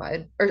made from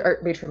mud or are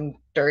made from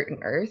dirt and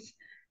earth,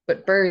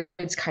 but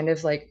birds kind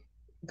of like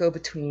go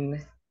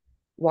between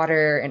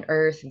water and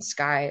earth and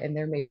sky, and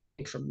they're made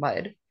from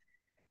mud,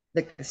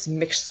 like this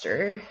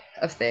mixture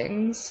of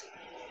things.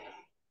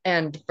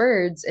 And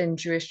birds in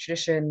Jewish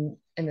tradition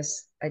in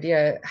this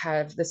idea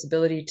have this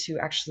ability to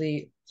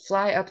actually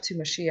fly up to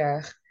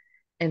Mashiach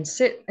and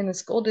sit in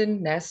this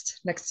golden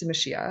nest next to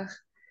Mashiach.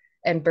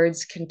 And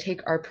birds can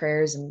take our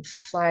prayers and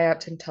fly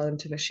up and tell them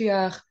to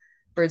Mashiach.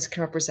 Birds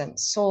can represent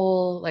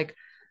soul, like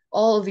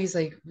all of these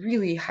like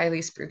really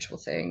highly spiritual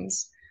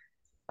things.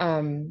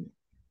 And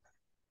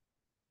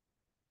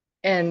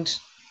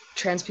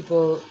trans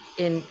people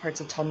in parts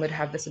of Talmud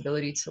have this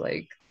ability to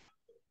like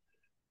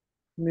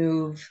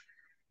move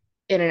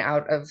in and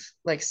out of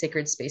like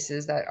sacred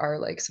spaces that are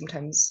like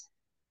sometimes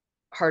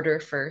harder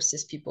for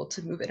cis people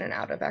to move in and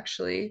out of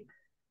actually.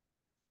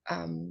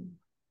 Um,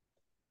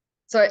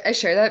 so I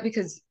share that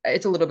because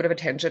it's a little bit of a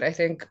tangent, I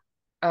think.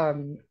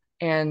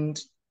 And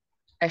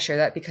I share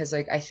that because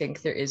like I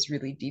think there is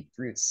really deep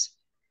roots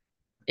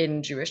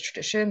in Jewish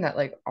tradition that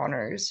like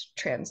honors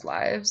trans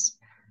lives.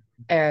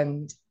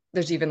 And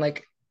there's even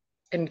like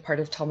in part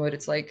of Talmud,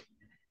 it's like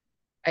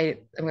I'm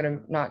gonna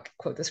not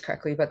quote this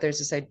correctly, but there's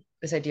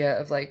this idea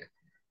of like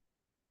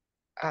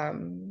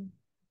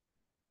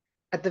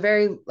at the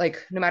very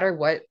like no matter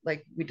what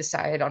like we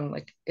decide on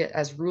like it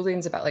as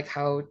rulings about like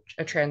how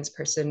a trans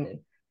person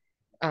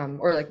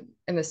or like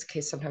in this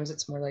case sometimes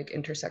it's more like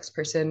intersex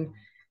person,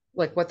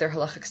 like what their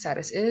halachic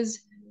status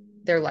is,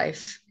 their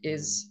life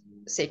is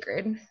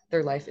sacred,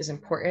 their life is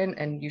important,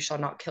 and you shall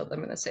not kill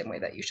them in the same way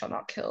that you shall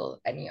not kill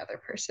any other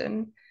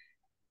person.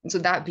 And so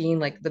that being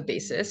like the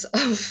basis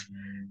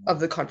of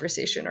the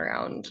conversation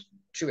around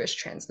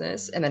Jewish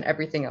transness, and then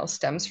everything else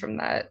stems from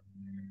that.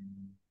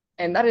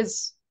 And that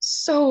is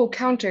so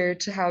counter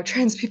to how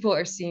trans people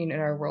are seen in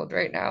our world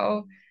right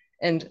now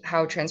and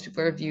how trans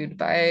people are viewed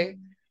by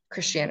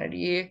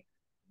Christianity.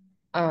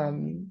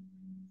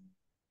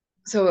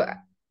 So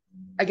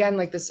again,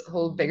 like this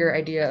whole bigger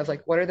idea of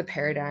like what are the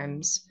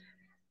paradigms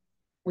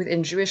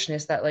within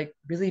Jewishness that like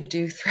really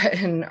do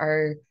threaten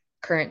our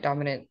current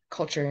dominant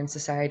culture and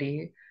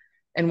society,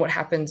 and what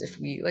happens if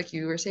we, like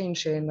you were saying,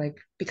 Shane, like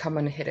become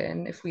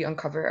unhidden, if we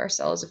uncover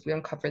ourselves, if we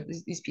uncover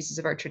these pieces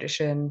of our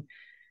tradition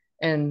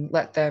and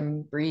let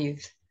them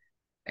breathe,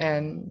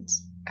 and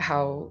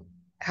how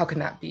can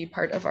that be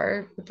part of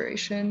our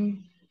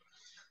liberation?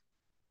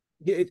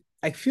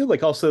 I feel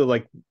like also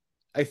like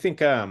I think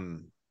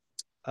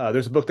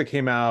there's a book that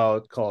came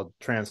out called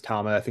Trans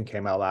Talmud, I think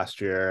came out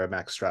last year,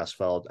 Max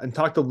Strassfeld, and he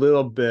talked a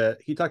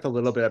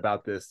little bit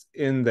about this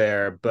in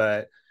there,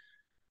 but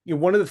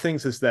one of the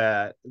things is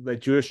that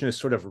Jewishness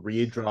sort of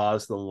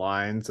redraws the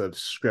lines of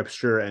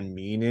scripture and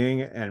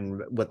meaning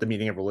and what the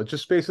meaning of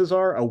religious spaces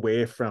are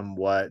away from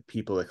what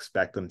people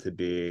expect them to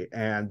be.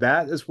 And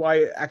that is why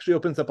it actually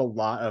opens up a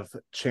lot of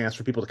chance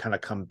for people to kind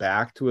of come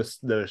back to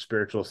their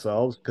spiritual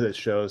selves, because it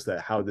shows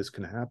that how this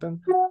can happen.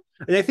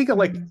 And I think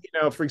like,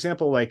 for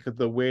example, like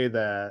the way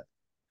that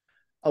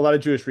a lot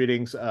of Jewish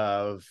readings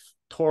of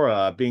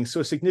Torah being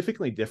so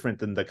significantly different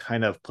than the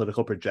kind of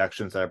political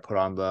projections that are put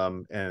on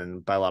them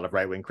and by a lot of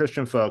right-wing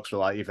Christian folks or a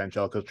lot of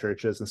evangelical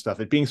churches and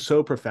stuff, it being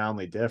so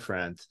profoundly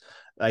different,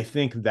 I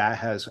think that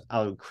has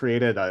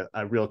created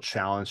a real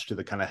challenge to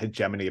the kind of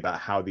hegemony about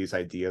how these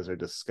ideas are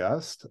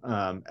discussed.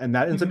 And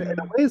that ends up in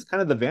a way is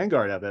kind of the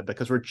vanguard of it,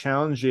 because we're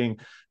challenging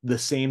the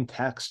same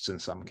texts in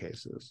some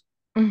cases.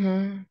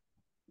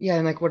 Yeah,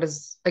 and like what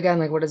does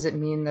it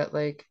mean that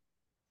like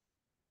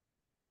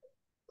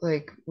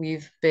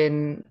we've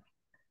been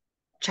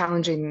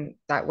challenging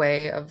that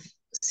way of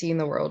seeing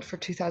the world for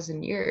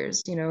 2000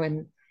 years,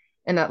 and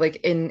that like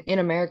in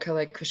America,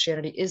 like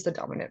Christianity is the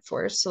dominant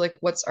force. So like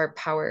what's our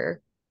power?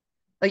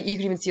 Like you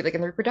can even see it like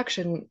in the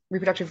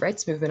reproductive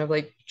rights movement of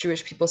like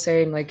Jewish people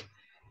saying like,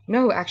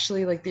 no,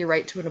 actually like the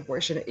right to an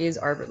abortion is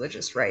our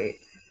religious right.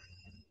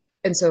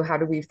 And so how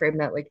do we frame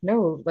that? Like,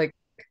 no, like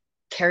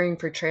caring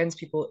for trans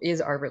people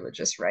is our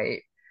religious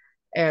right.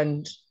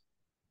 And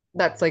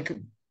that's like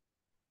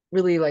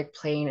really like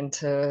playing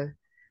into,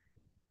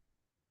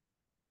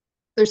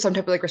 there's some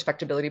type of like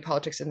respectability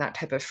politics in that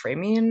type of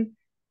framing,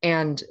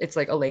 and it's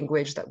like a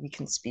language that we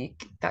can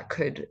speak that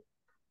could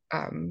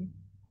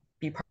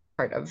be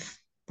part of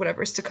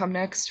whatever's to come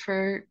next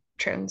for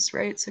trans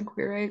rights and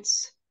queer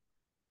rights.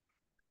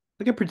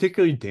 Like a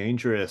particularly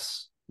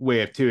dangerous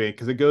way of doing it,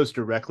 because it goes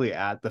directly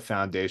at the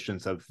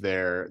foundations of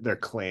their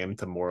claim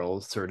to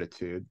moral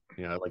certitude.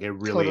 Like it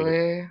really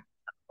Totally.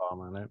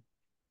 on it.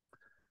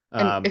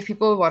 And if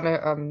people want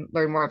to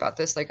learn more about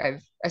this, like I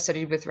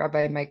studied with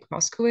Rabbi Mike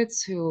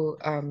Moskowitz, who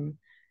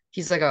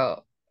he's like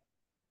a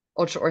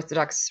ultra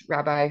Orthodox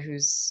rabbi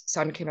whose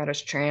son came out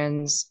as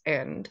trans,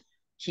 and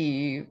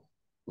he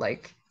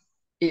like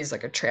is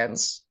like a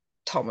trans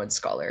Talmud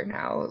scholar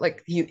now.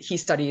 Like he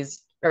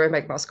studies, Rabbi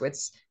Mike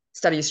Moskowitz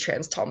studies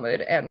trans Talmud,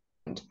 and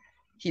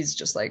he's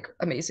just like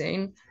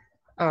amazing.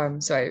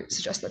 So I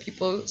suggest that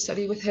people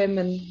study with him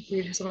and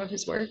read some of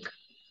his work.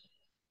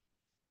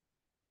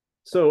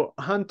 So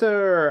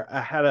Hunter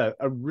had a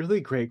really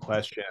great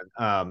question.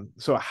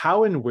 So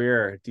how and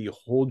where do you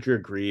hold your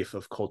grief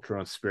of cultural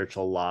and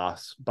spiritual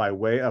loss by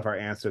way of our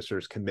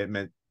ancestors'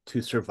 commitment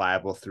to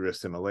survival through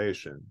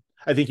assimilation?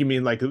 I think you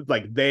mean like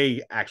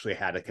they actually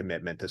had a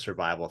commitment to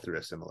survival through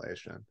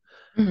assimilation.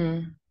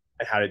 And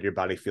how did your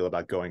body feel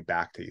about going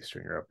back to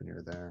Eastern Europe when you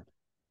were there?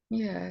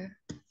 Yeah.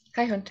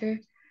 Hi, Hunter.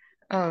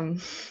 How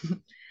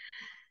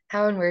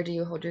and where do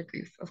you hold your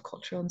grief of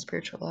cultural and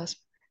spiritual loss?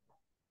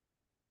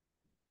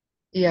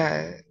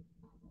 Yeah.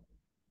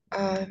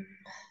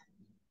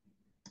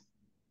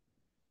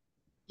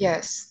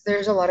 Yes,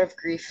 there's a lot of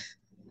grief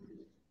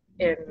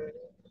in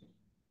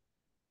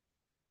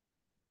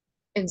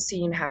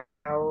seeing how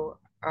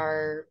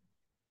our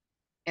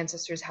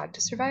ancestors had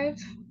to survive.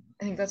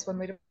 I think that's one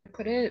way to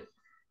put it.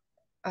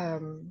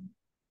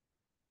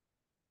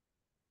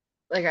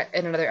 Like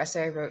in another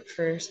essay I wrote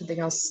for something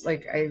else,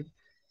 like I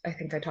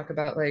think I talk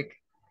about like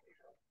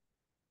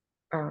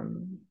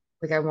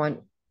I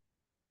want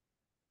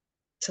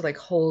to like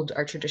hold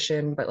our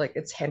tradition, but like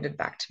it's handed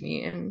back to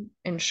me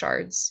in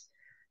shards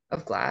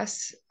of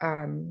glass.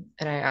 And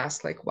I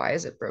ask like, why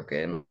is it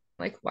broken?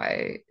 Like,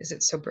 why is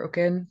it so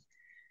broken?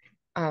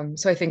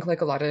 So I think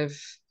like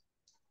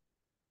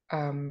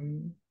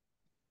um,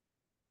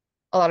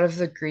 a lot of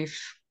the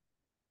grief,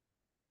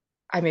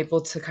 I'm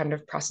able to kind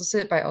of process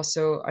it by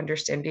also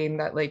understanding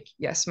that like,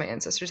 yes, my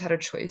ancestors had a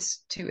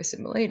choice to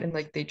assimilate and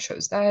like they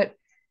chose that.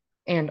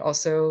 And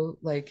also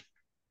like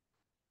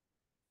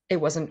it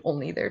wasn't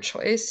only their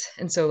choice.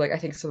 And so like I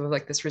think some of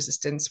like this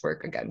resistance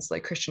work against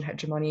like Christian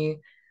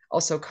hegemony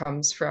also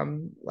comes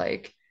from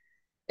like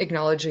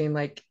acknowledging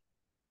like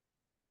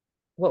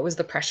what was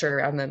the pressure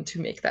around them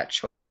to make that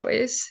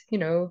choice.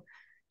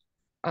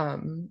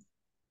 um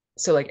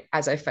so like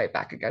as I fight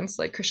back against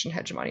like Christian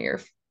hegemony or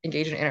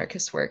engage in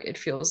anarchist work, it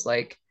feels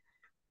like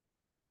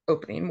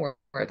opening more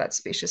of that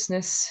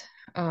spaciousness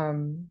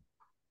um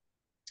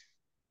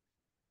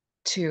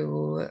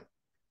to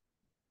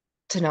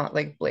not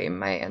like blame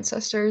my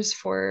ancestors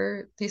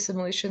for the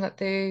assimilation that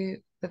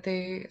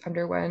they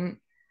underwent,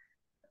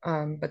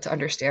 but to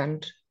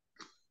understand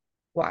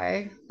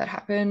why that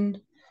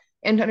happened.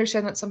 and to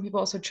understand that some people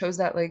also chose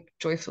that like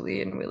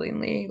joyfully and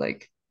willingly.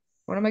 Like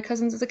one of my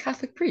cousins is a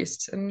Catholic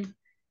priest, and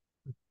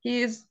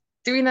he is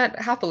doing that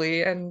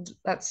happily, and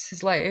that's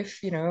his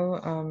life, you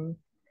know.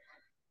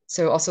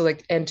 So also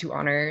like, and to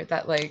honor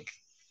that, like,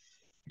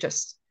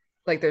 just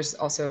like there's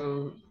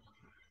also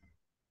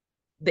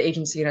the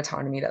agency and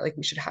autonomy that like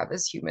we should have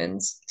as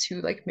humans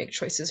to like make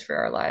choices for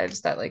our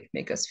lives that like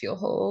make us feel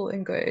whole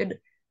and good.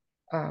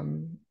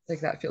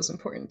 Like that feels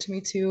important to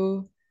me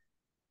too.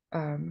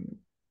 um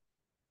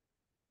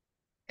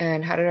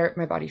and how did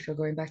my body feel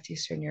going back to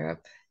Eastern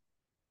Europe?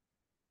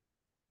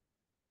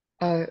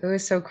 It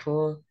was so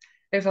cool.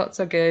 It felt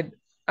so good.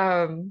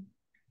 um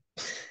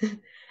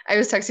I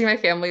was texting my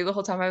family the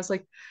whole time. I was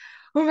like,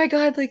 oh my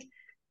god, like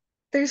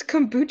there's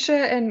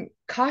kombucha and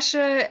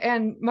kasha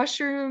and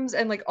mushrooms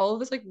and like all of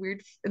this like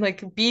weird and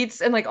like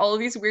beets and like all of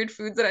these weird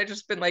foods that I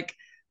just been like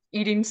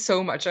eating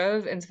so much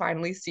of, and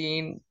finally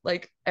seeing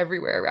like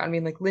everywhere around me,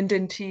 and like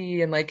linden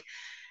tea and like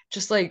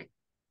just like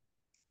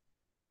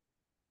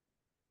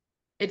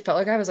it felt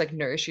like I was like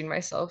nourishing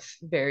myself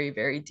very,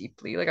 very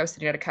deeply. Like I was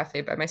sitting at a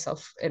cafe by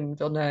myself in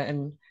Vilna,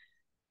 and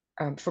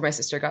before my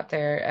sister got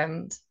there,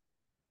 and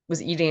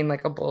was eating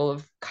like a bowl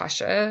of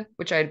kasha,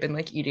 which I had been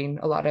like eating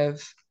a lot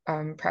of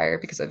prior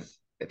because of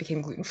it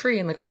became gluten free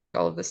and like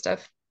all of this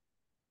stuff.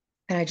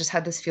 And I just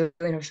had this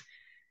feeling of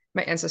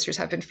my ancestors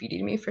have been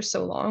feeding me for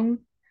so long.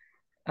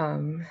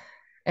 Um,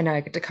 and now I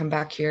get to come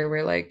back here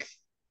where like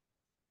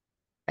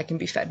I can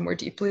be fed more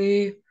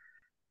deeply.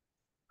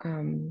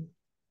 Um,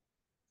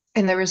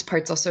 and there was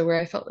parts also where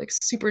I felt like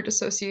super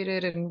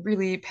dissociated and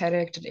really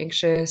panicked and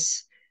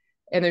anxious.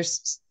 And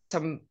there's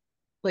some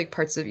like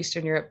parts of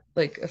Eastern Europe,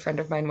 like a friend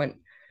of mine went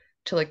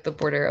to like the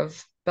border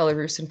of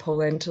Belarus and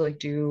Poland to like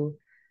do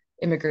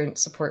immigrant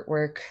support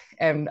work,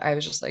 and I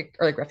was just like,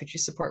 or like refugee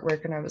support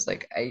work, and I was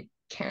like, I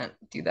can't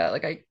do that.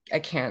 Like I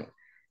can't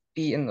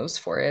be in those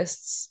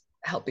forests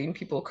helping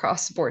people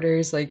cross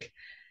borders. Like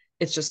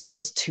it's just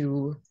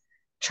too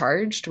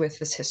charged with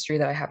this history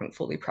that I haven't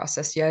fully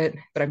processed yet,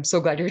 but I'm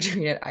so glad you're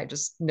doing it. I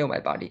just know my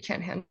body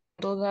can't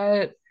handle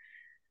that.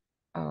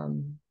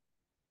 um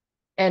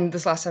and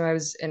this last time I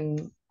was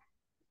in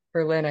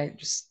Berlin, I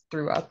just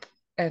threw up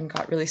and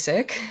got really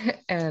sick.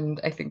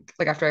 And I think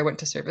like after I went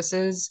to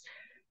services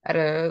at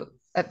a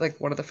at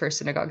like one of the first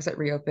synagogues that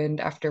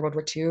reopened after World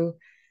War II,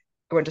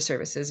 I went to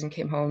services and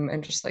came home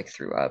and just like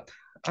threw up.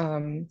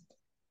 Um,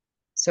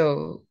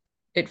 so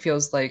it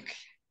feels like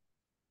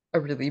a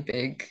really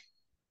big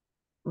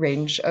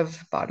range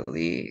of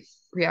bodily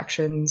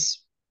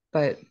reactions.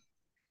 But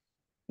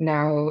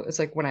now it's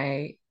like when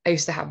I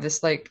used to have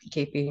this like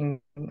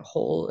gaping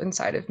hole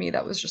inside of me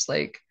that was just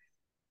like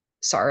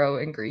sorrow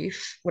and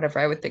grief whenever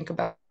I would think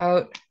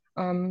about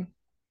um,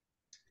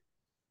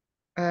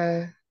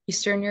 uh,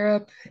 Eastern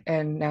Europe.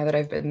 And now that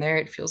I've been there,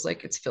 it feels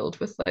like it's filled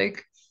with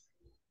like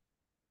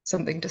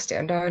something to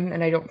stand on,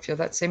 and I don't feel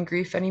that same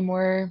grief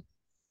anymore.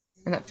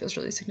 And that feels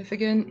really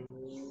significant.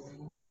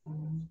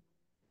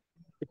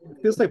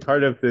 It feels like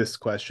part of this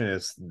question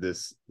is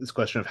this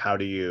question of how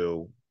do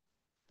you,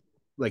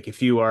 like,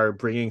 if you are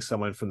bringing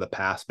someone from the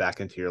past back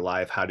into your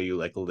life, how do you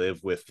like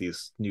live with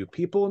these new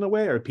people in a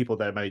way, or people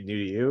that might be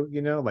new to you,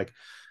 you know, like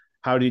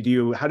how do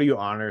you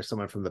honor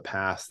someone from the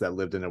past that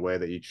lived in a way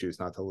that you choose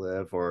not to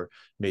live, or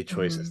made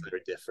choices Mm-hmm. that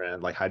are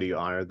different? Like how do you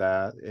honor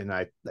that? And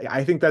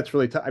I think that's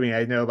really tough. I mean,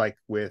 I know like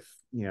with,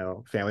 you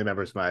know, family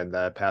members of mine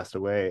that passed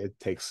away, it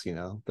takes, you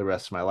know, the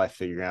rest of my life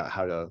figuring out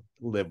how to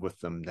live with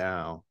them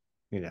now,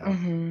 you know.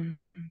 Mm-hmm.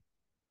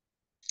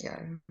 Yeah.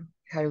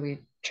 How do we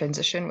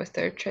transition with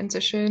their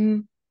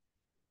transition?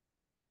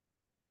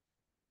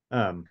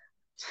 um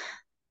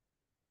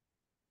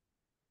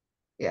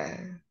Yeah.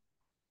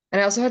 And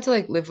I also had to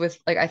like live with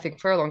like I think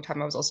for a long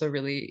time I was also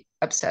really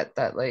upset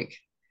that like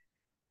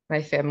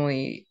my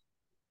family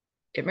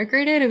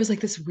immigrated. It was like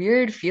this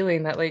weird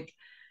feeling that like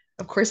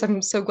of course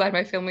I'm so glad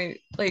my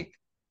family like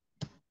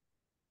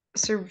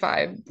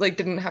survived, like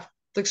didn't have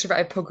like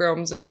survive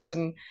pogroms,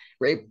 and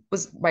rape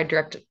was my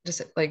direct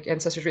just like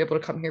ancestors were able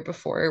to come here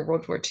before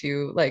World War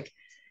II. Like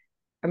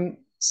I'm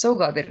so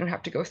glad they didn't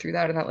have to go through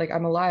that, and that like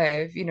I'm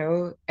alive, you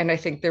know. And I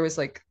think there was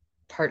like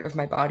part of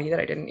my body that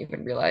I didn't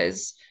even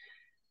realize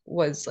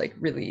was like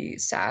really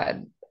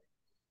sad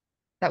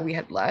that we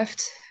had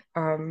left.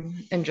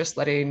 And just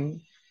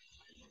letting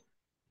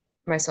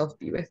myself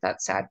be with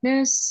that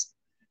sadness,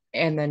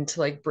 and then to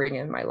like bring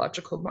in my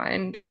logical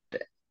mind,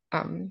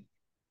 um,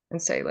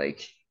 and say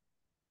like,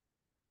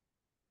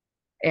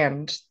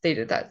 and they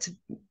did that to,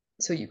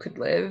 so you could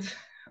live,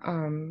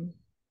 um,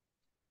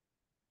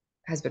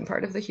 has been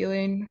part of the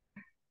healing.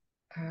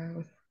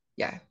 With,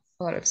 yeah,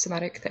 a lot of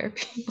somatic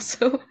therapy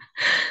also.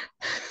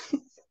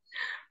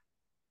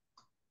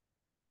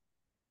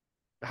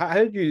 how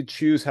did you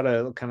choose how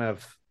to kind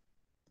of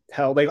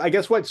tell, like, I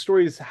guess, what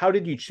stories, how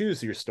did you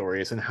choose your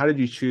stories, and how did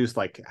you choose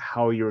like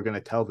how you were going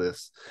to tell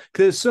this,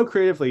 because it's so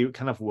creatively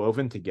kind of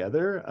woven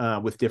together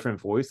with different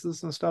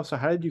voices and stuff. So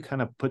how did you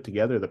kind of put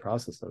together the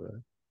process of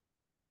it?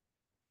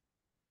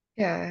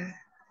 Yeah.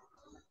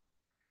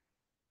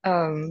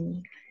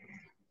 Um,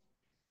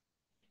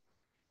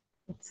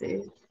 Let's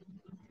see.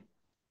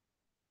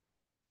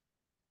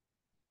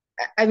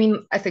 I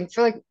mean, I think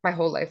for like my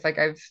whole life, like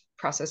I've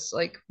processed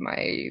like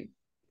my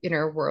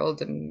inner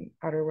world and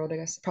outer world, I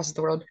guess, processed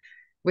the world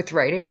with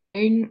writing.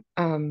 And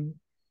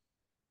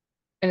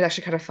it's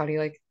actually kind of funny,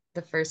 like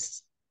the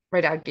first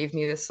my dad gave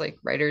me this like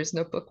writer's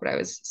notebook when I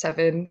was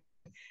 7,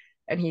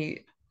 and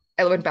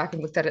I went back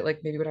and looked at it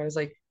like maybe when I was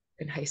like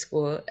in high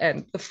school,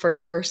 and the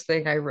first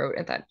thing I wrote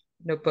in that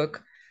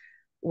notebook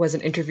was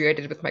an interview I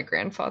did with my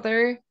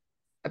grandfather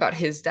about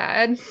his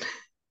dad.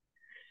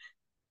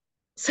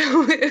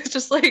 So it's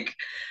just like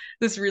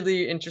this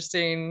really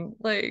interesting,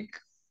 like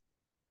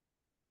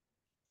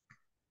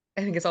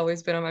I think it's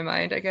always been on my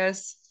mind, I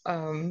guess.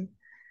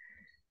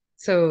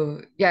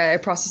 So yeah, I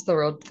processed the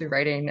world through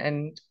writing,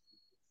 and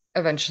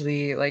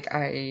eventually like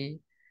I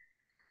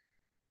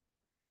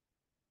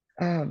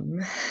um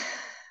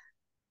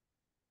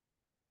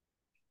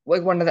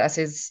like one of the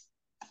essays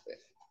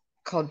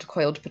called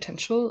Coiled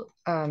Potential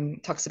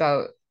talks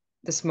about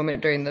this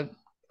moment during the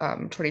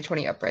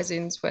 2020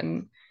 uprisings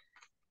when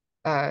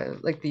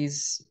like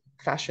these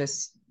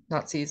fascist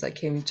Nazis like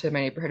came to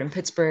my neighborhood in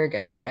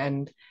Pittsburgh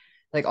and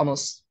like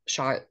almost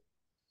shot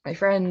my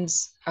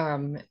friends,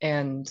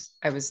 and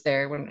I was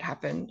there when it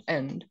happened,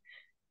 and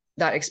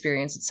that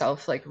experience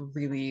itself like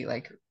really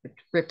like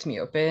ripped me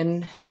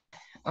open,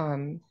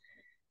 um,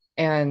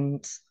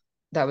 and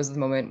that was the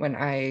moment when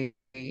I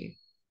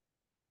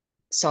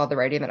saw the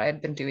writing that I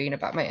had been doing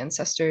about my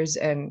ancestors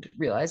and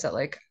realized that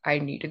like I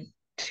needed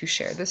to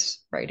share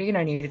this writing,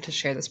 I needed to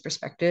share this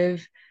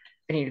perspective,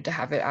 I needed to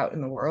have it out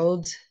in the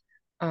world.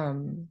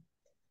 Um,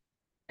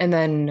 and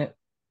then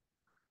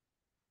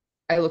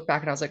I look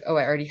back and I was like, oh,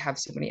 I already have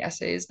so many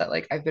essays that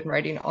like I've been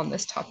writing on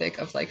this topic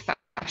of like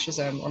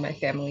fascism or my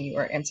family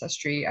or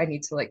ancestry. I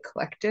need to like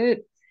collect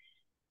it.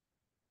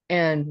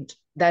 And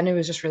then it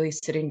was just really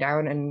sitting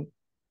down and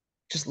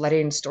just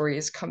letting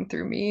stories come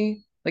through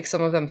me. Like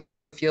some of them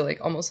feel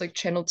like almost like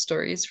channeled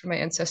stories from my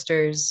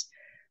ancestors.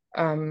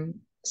 Some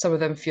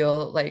of them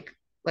feel like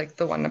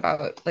the one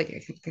about like I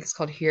think it's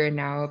called Here and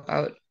Now,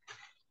 about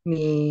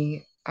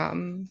me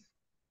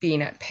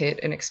being at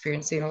Pitt and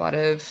experiencing a lot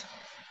of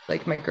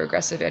like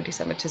microaggressive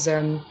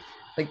anti-Semitism.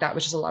 Like that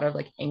was just a lot of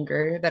like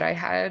anger that I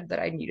had that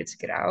I needed to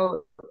get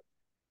out.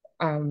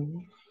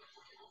 Um,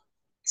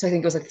 so I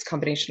think it was like this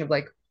combination of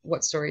like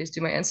what stories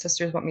do my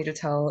ancestors want me to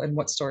tell and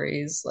what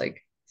stories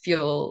like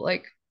feel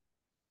like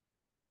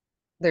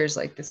there's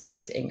like this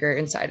anger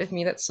inside of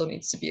me that still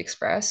needs to be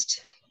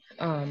expressed.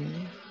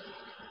 Um,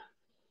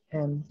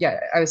 and yeah,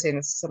 I was saying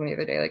this to someone the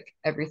other day, like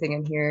everything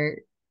in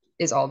here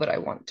is all that I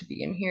want to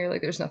be in here.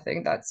 Like there's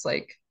nothing that's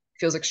like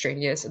feels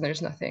extraneous and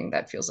there's nothing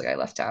that feels like I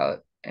left out.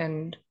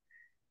 And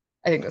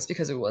I think that's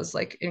because it was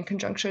like in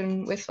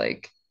conjunction with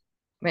like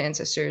my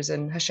ancestors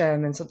and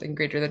Hashem and something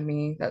greater than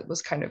me that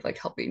was kind of like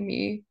helping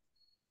me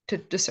to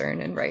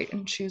discern and write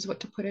and choose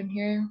what to put in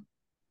here.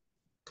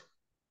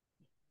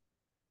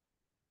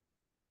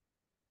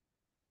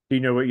 Do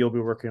you know what you'll be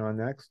working on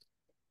next?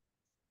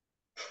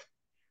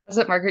 That's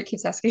what Margaret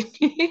keeps asking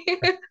me.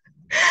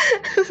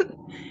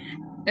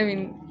 I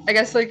mean, I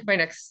guess like the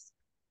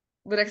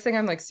next thing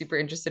I'm like super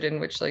interested in,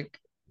 which like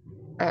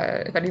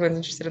if anyone's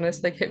interested in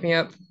this, like hit me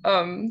up.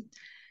 Kind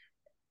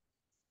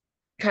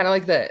of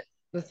like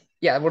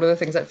yeah, one of the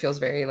things that feels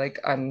very like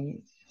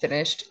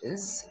unfinished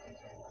is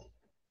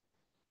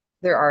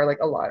there are like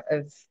a lot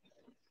of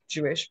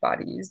Jewish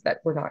bodies that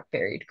were not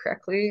buried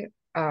correctly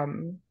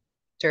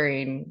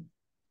during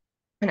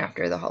and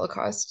after the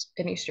Holocaust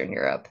in Eastern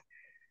Europe.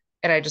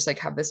 And I just like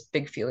have this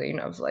big feeling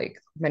of like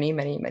many,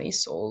 many, many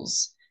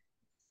souls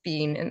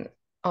being in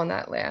on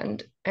that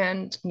land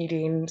and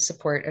needing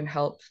support and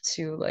help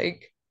to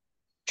like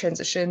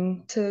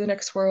transition to the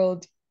next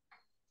world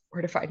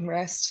or to find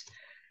rest.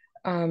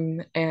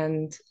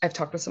 And I've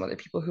talked with some other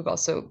people who've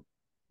also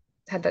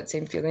had that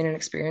same feeling and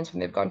experience when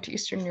they've gone to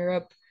Eastern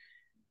Europe.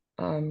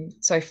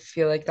 So I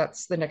feel like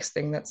that's the next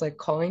thing that's like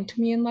calling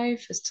to me in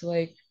life, is to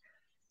like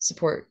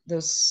support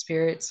those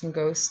spirits and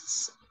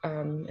ghosts,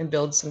 and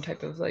build some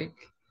type of like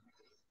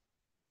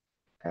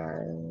uh,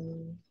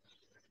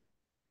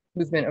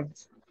 movement of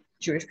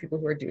Jewish people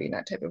who are doing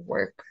that type of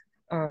work.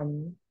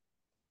 Um,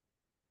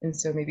 and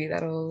so maybe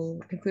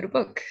that'll include a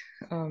book.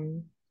 But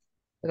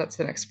that's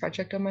the next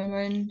project on my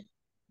mind.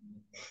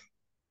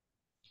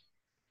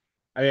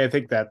 I mean, I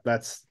think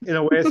that's in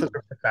a way it's a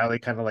profoundly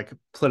kind of like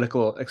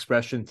political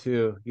expression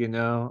too, you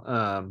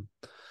know,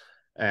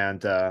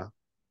 and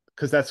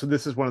because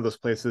this is one of those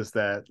places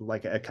that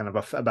like a kind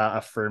of about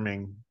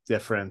affirming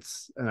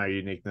difference and our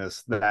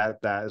uniqueness. That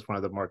is one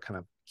of the more kind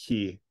of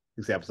key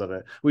examples of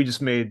it. We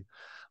just made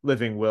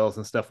living wills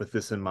and stuff with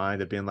this in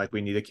mind, of being like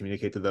we need to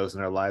communicate to those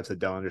in our lives that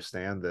don't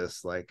understand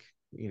this, like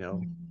you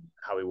know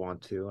how we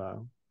want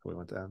to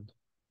end.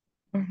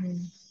 Mm-hmm.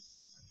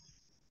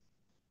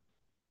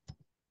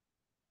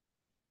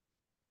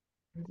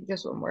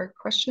 Just one more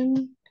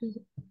question.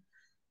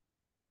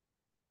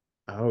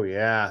 Oh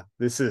yeah,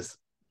 this is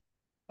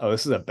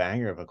a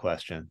banger of a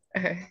question.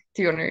 Okay.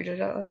 Do you want to read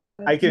it out?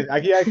 I can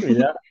read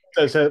that.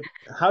 So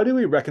how do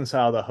we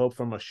reconcile the hope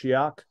for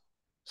Mashiach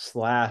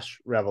 /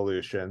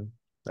 revolution.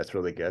 That's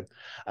really good.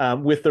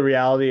 With the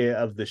reality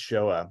of the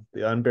Shoah,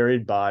 the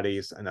unburied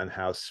bodies and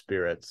unhoused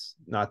spirits,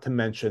 not to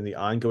mention the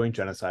ongoing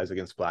genocides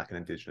against Black and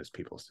Indigenous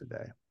peoples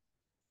today.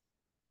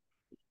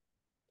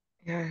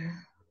 Yeah.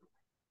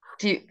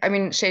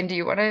 Shane, do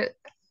you want to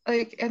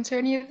like answer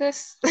any of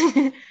this?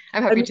 I'm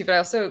happy to, but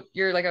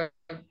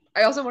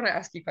I also want to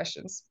ask you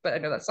questions, but I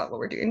know that's not what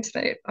we're doing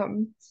tonight.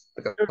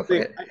 But go for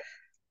it.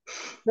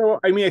 No,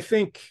 I mean, I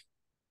think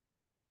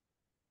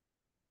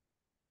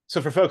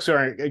so. For folks who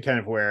aren't kind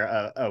of aware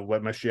of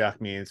what Mashiach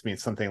means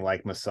something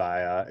like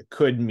Messiah. It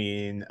could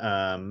mean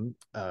kind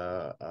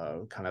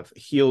of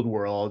healed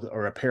world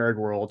or repaired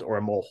world or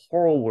a more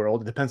whole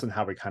world. It depends on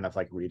how we kind of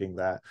like reading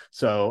that.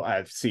 So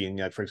I've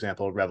seen, for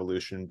example,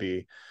 revolution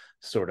be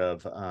sort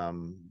of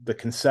the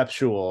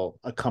conceptual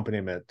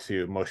accompaniment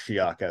to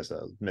Moshiach as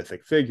a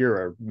mythic figure,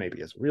 or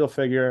maybe as a real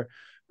figure,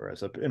 or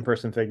as an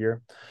in-person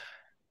figure.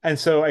 And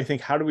so I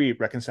think, how do we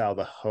reconcile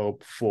the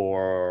hope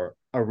for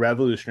a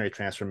revolutionary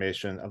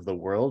transformation of the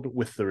world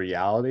with the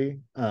reality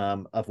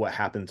of what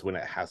happens when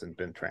it hasn't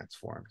been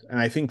transformed? And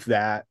I think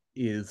that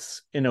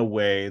is, in a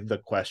way, the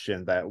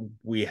question that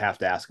we have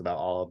to ask about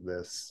all of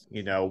this.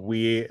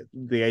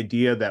 The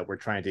idea that we're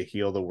trying to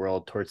heal the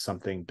world towards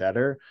something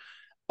better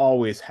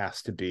always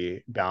has to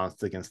be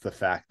balanced against the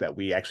fact that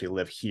we actually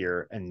live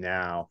here and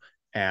now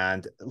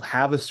and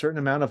have a certain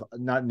amount of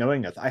not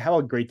knowingness. I have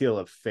a great deal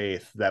of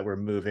faith that we're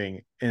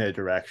moving in a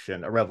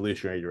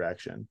revolutionary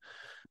direction,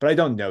 but I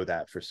don't know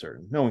that for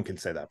certain. No one can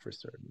say that for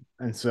certain.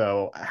 And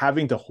so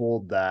having to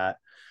hold that,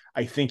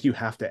 I think you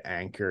have to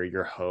anchor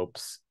your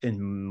hopes in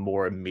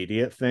more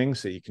immediate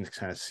things that you can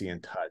kind of see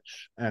and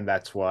touch. And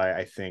that's why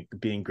I think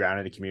being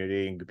grounded in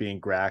community and being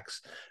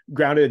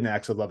grounded in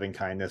acts of loving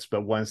kindness,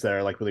 but ones that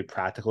are like really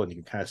practical and you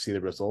can kind of see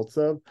the results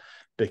of,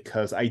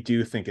 because I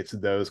do think it's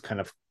those kind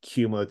of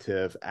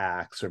cumulative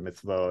acts or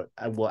mitzvot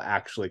will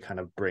actually kind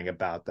of bring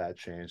about that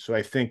change. So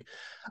I think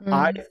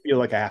I feel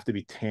like I have to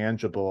be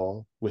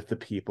tangible with the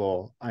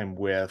people I'm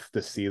with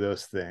to see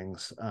those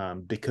things,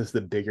 because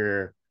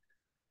the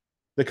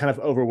kind of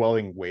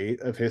overwhelming weight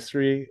of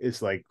history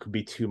is like, could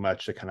be too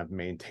much to kind of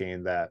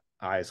maintain that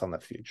eyes on the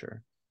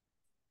future.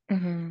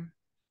 Mm-hmm.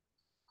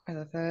 I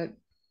love that.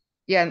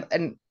 Yeah,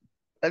 and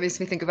that makes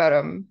me think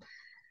about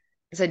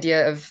this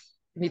idea of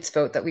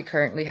mitzvot that we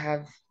currently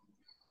have.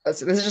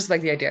 So this is just like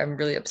the idea I'm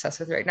really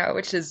obsessed with right now,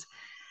 which is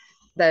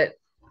that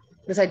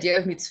this idea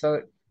of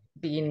mitzvot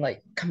being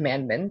like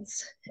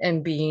commandments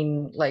and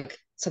being like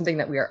something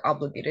that we are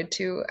obligated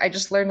to. I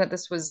just learned that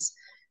this was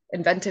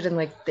invented in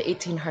like the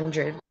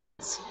 1800s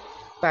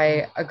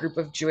by a group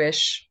of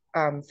Jewish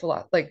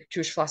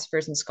Jewish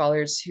philosophers and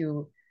scholars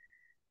who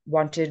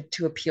wanted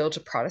to appeal to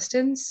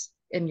Protestants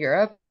in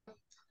Europe,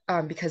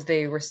 because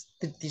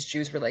these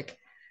Jews were like,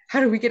 how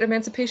do we get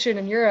emancipation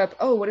in Europe?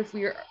 Oh, what if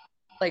we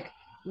like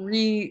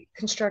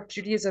reconstruct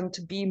Judaism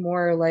to be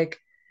more like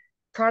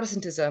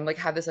Protestantism, like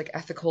have this like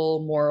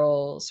ethical,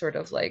 moral sort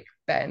of like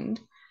bend.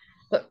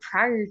 But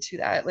prior to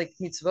that, like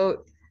mitzvot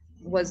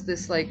was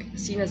this like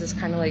seen as this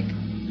kind of like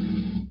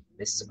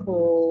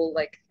mystical,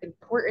 like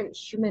important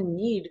human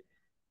need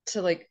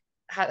to like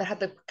had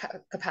the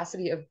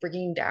capacity of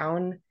bringing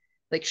down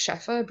like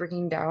shefa,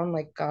 bringing down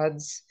like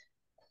God's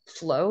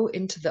flow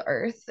into the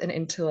earth and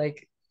into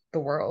like the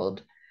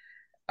world.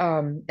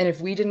 And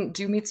if we didn't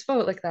do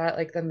mitzvot like that,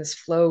 like then this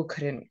flow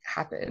couldn't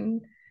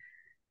happen.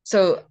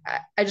 So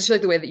I just feel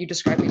like the way that you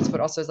describe mitzvot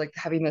also is like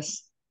having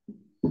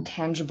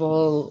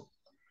tangible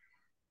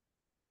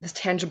this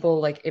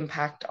tangible like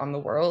impact on the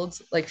world,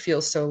 like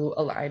feels so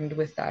aligned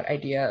with that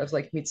idea of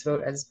like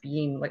mitzvot as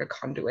being like a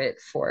conduit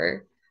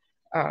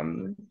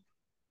um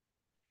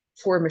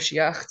for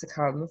Mashiach to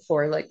come,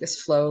 for like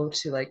this flow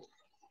to like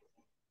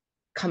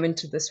come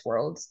into this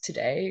world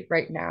today,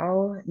 right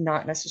now,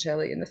 not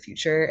necessarily in the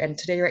future. And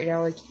today, right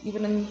now, like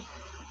even in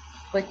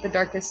like the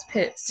darkest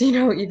pits,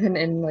 even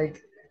in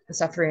like the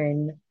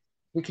suffering,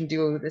 we can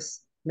do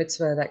this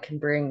mitzvah that can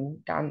bring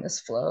down this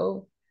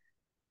flow.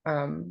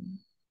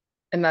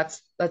 And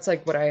that's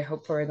like what I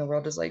hope for in the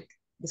world, is like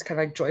this kind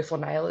of like joyful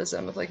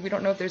nihilism of like, we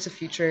don't know if there's a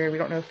future, we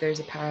don't know if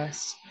there's a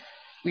past,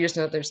 we just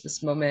know that there's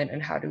this moment,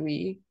 and how do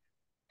we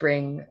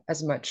bring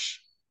as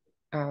much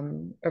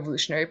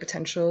evolutionary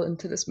potential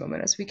into this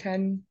moment as we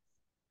can.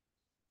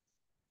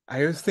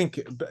 I always think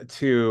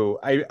too,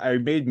 I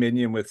made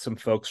Minion with some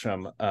folks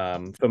from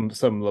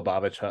some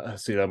Lubavitch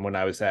Hasidim when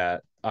I was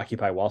at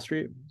Occupy Wall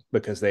Street,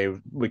 because they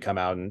would come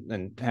out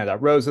and hand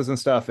out roses and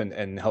stuff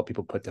and help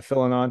people put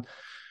tefillin on.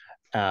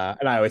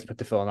 And I always put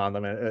tefillin on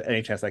them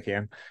any chance I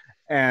can.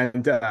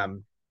 And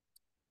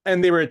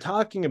they were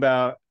talking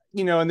about,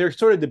 and they're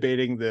sort of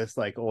debating this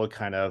like old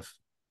kind of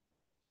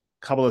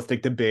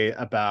Kabbalistic debate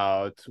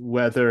about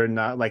whether or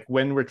not, like,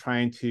 when we're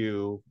trying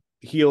to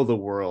heal the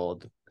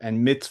world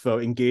and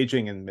mitzvot,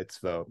 engaging in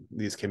mitzvot,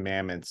 these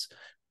commandments,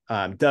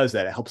 does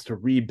that. It helps to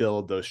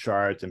rebuild those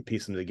shards and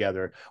piece them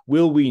together.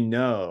 Will we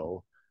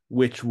know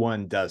which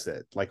one does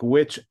it? Like,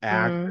 which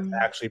act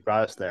actually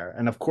brought us there?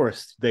 And of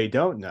course, they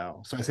don't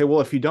know. So I say,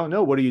 well, if you don't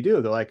know, what do?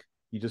 They're like,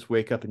 you just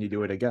wake up and you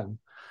do it again.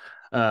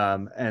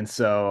 And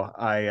so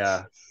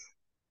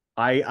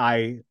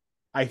I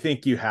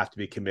think you have to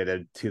be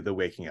committed to the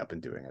waking up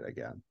and doing it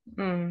again.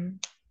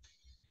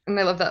 And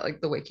I love that,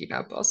 like the waking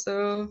up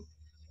also,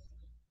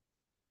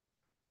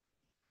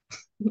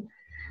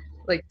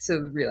 like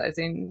to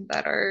realizing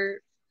that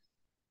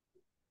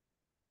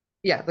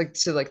like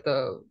to like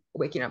the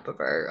waking up of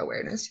our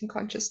awareness and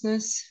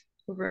consciousness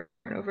over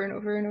and over and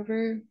over and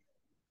over.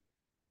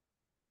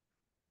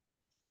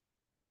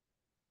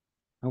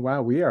 Oh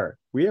wow, we are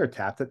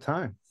tapped at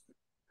time.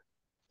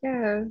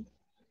 Yeah,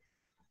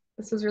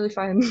 this was really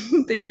fun.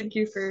 Thank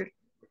you for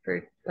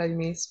letting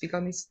me speak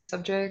on these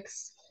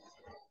subjects.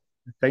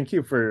 Thank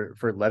you for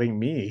letting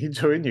me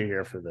join you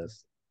here for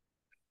this.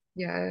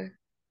 Yeah.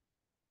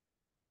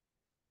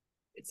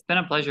 It's been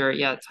a pleasure.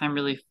 Yeah, time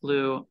really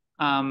flew.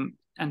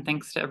 And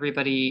thanks to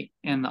everybody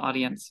in the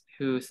audience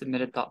who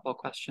submitted thoughtful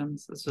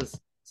questions. This was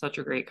such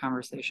a great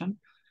conversation.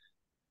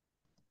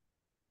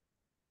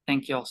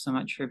 Thank you all so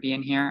much for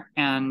being here.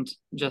 And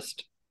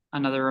just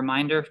another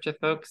reminder to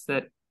folks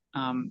that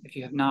if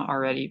you have not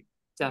already,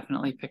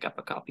 definitely pick up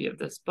a copy of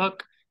this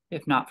book.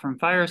 If not from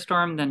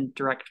Firestorm, then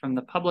direct from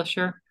the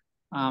publisher.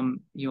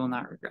 You will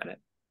not regret it.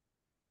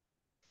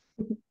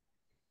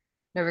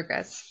 No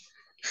regrets.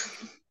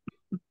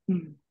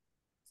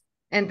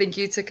 And thank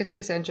you to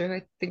Cassandra, who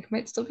I think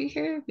might still be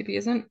here, maybe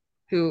isn't,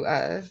 who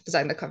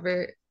designed the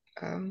cover.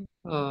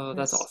 Oh,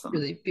 that's awesome.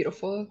 Really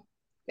beautiful.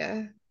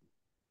 Yeah.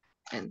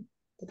 And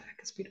the back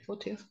is beautiful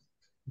too.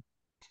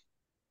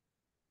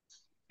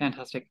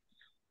 Fantastic.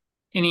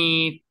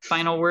 Any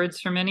final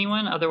words from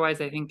anyone? Otherwise,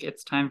 I think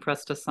it's time for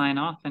us to sign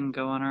off and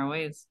go on our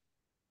ways.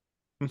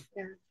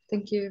 Yeah.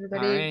 Thank you,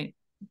 everybody. All right.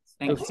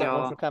 Thanks,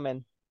 y'all, for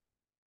coming.